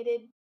got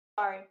nominated.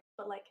 Sorry,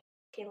 but like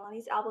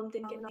Kehlani's album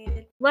didn't get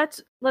nominated.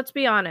 Let's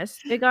be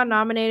honest. It got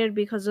nominated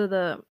because of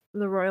the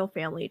royal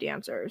family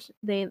dancers.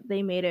 They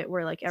made it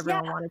where like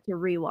everyone Yeah. wanted to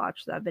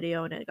rewatch that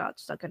video and it got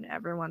stuck in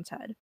everyone's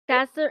head.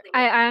 That's the.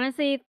 I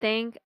honestly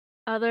think,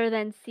 other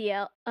than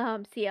CL,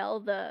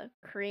 the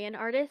Korean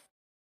artist,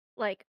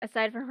 like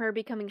aside from her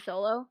becoming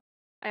solo,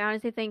 I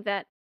honestly think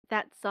that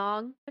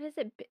song, what is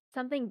it,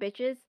 something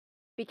bitches,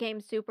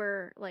 became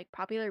super like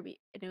popular,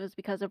 and it was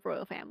because of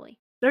Royal Family.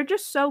 They're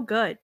just so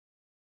good.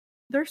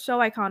 They're so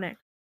iconic.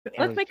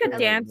 Let's make a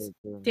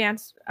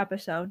dance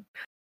episode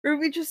where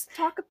we just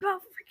talk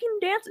about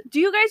freaking dance. Do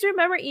you guys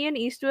remember Ian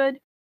Eastwood?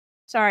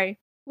 Sorry,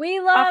 We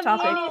love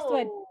topic. Ian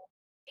Eastwood. Oh,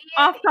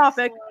 off Ian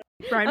topic.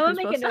 Eastwood. Brian, I'm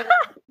gonna please make a post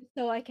note of it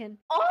so I can.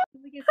 Oh,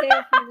 We can save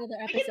it for another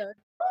episode.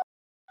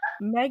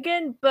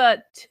 Megan,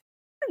 but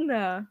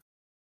no,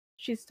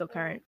 she's still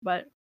current.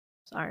 But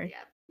sorry,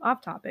 Yeah.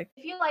 off topic.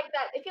 If you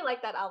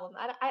like that album,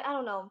 I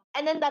don't know.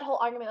 And then that whole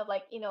argument of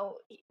like, you know,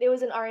 there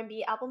was an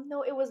R&B album.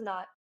 No, it was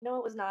not. No,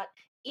 it was not.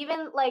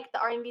 Even like the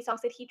R&B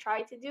songs that he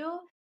tried to do,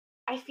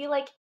 I feel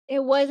like It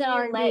wasn't He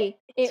R&B. let-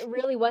 It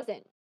really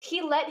wasn't.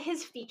 he let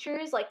his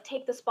features like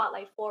take the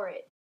spotlight for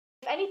it.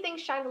 If anything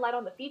shined the light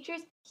on the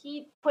features,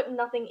 he put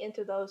nothing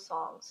into those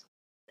songs.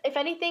 If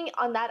anything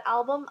on that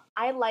album,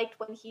 I liked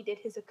when he did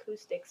his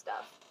acoustic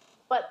stuff.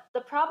 But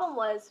the problem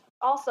was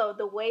also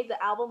the way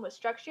the album was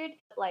structured,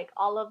 like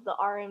all of the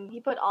R&B,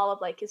 he put all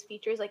of like his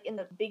features like in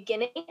the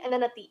beginning and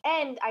then at the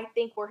end I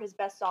think were his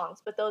best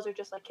songs, but those are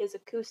just like his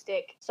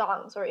acoustic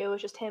songs or it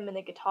was just him and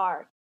the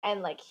guitar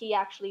and like he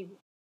actually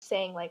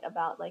sang like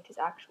about like his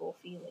actual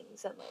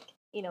feelings and like,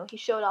 you know, he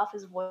showed off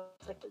his voice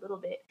like a little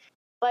bit.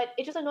 But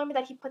it just annoyed me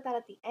that he put that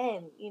at the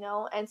end, you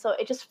know? And so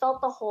it just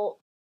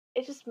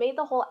it just made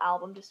the whole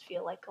album just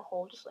feel like a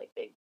whole just like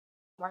big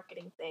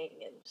marketing thing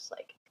and just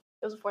like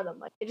it was for the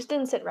money. It just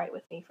didn't sit right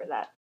with me for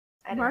that.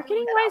 I didn't like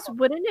Marketing that wise, album.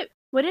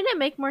 wouldn't it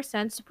make more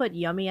sense to put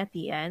Yummy at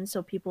the end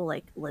so people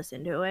like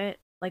listen to it,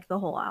 like the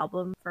whole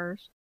album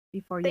first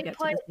before you They get to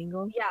put- the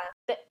single?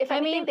 Yeah, if I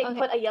anything, mean, they okay.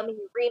 put a Yummy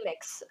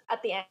remix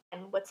at the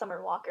end with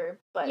Summer Walker.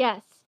 But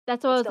Yes,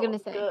 that's what I was still gonna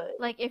say. good.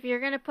 Like, if you're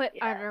gonna put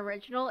Yeah. an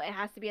original, it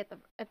has to be at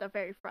the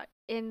very front,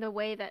 in the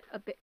way that a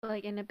bit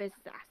like in a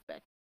business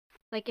aspect.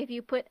 Like, if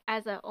you put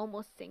as a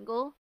almost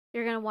single,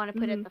 you're gonna want to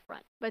put it at the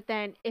front. But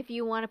then, if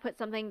you want to put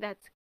something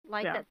that's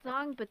like Yeah. that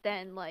song, but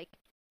then like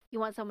you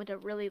want someone to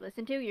really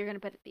listen to, you're gonna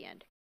put it at the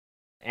end.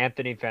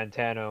 Anthony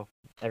Fantano,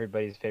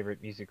 everybody's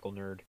favorite musical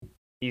nerd,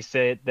 he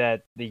said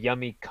that the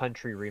Yummy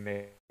Country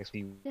remix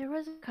There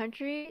was a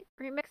country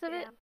remix of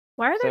it. Yeah.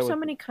 Why are there So so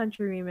would- many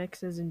country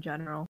remixes in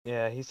general?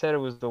 Yeah, he said it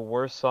was the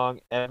worst song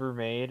ever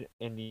made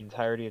in the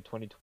entirety of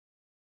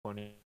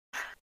 2020.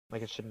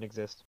 Like it shouldn't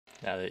exist.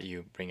 Now that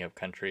you bring up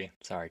country,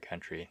 sorry,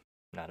 country,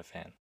 not a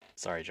fan.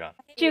 Sorry, John.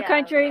 You Yeah.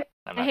 country.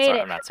 I'm I not hate sorry.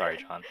 it. I'm not sorry,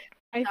 John.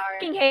 I Sorry.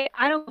 fucking hate.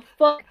 I don't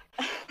fuck.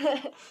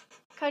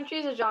 Country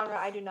is a genre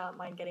I do not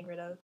mind getting rid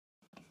of.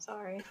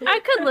 Sorry. I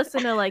could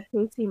listen to like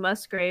Casey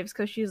Musgraves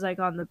because she's like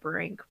on the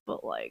brink,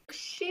 but like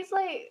She's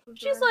like.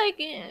 she's like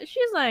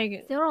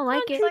Still don't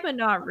like country, it. but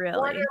not really.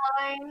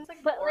 borderline. It's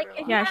like But like, if borderline.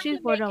 you Yeah, have she's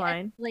to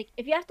borderline.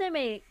 if you have to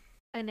make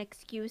an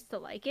excuse to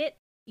like it,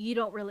 you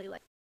don't really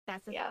like.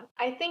 That's the Yeah,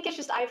 I think it's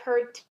just I've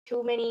heard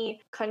too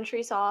many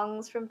country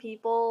songs from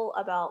people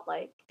about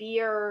like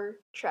beer,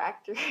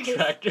 tractors,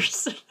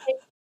 Tractors.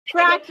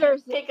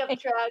 Tractors. pickup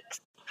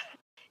trucks,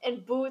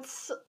 and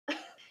boots.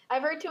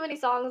 I've heard too many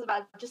songs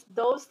about just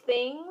those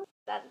things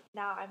that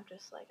now I'm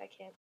just like I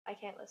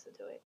can't listen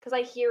to it because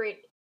I hear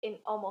it in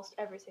almost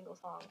every single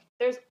song.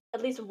 There's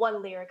at least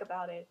one lyric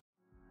about it.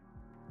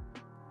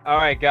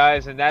 Alright,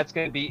 guys, and that's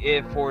going to be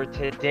it for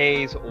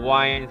today's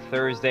Wine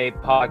Thursday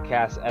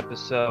podcast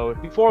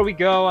episode. Before we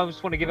go, I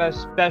just want to give a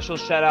special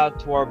shout out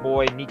to our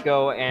boy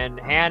Nico and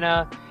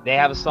Hannah. They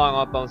have a song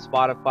up on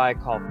Spotify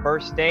called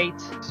First Date.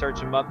 Search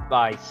them up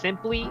by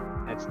Simply.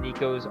 That's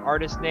Nico's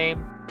artist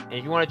name. And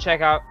if you want to check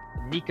out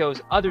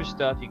Nico's other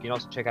stuff, you can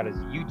also check out his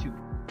YouTube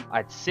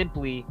at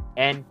Simply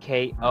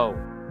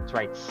NKO. That's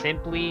right,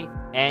 Simply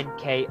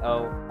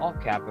NKO, all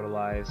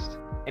capitalized.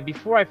 And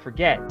before I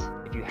forget,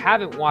 if you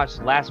haven't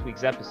watched last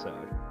week's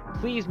episode,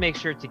 please make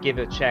sure to give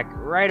it a check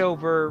right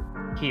over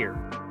here.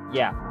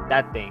 Yeah,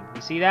 that thing.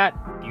 You see that?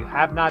 If you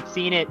have not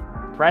seen it,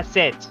 press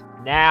it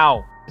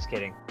now. Just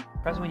kidding.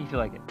 Press it when you feel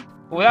like it.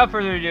 But without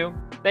further ado,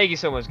 thank you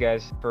so much,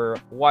 guys, for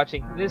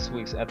watching this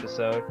week's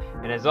episode.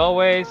 And as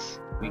always,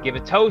 we give a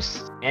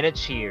toast and a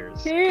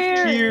cheers. Cheers.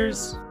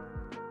 Cheers.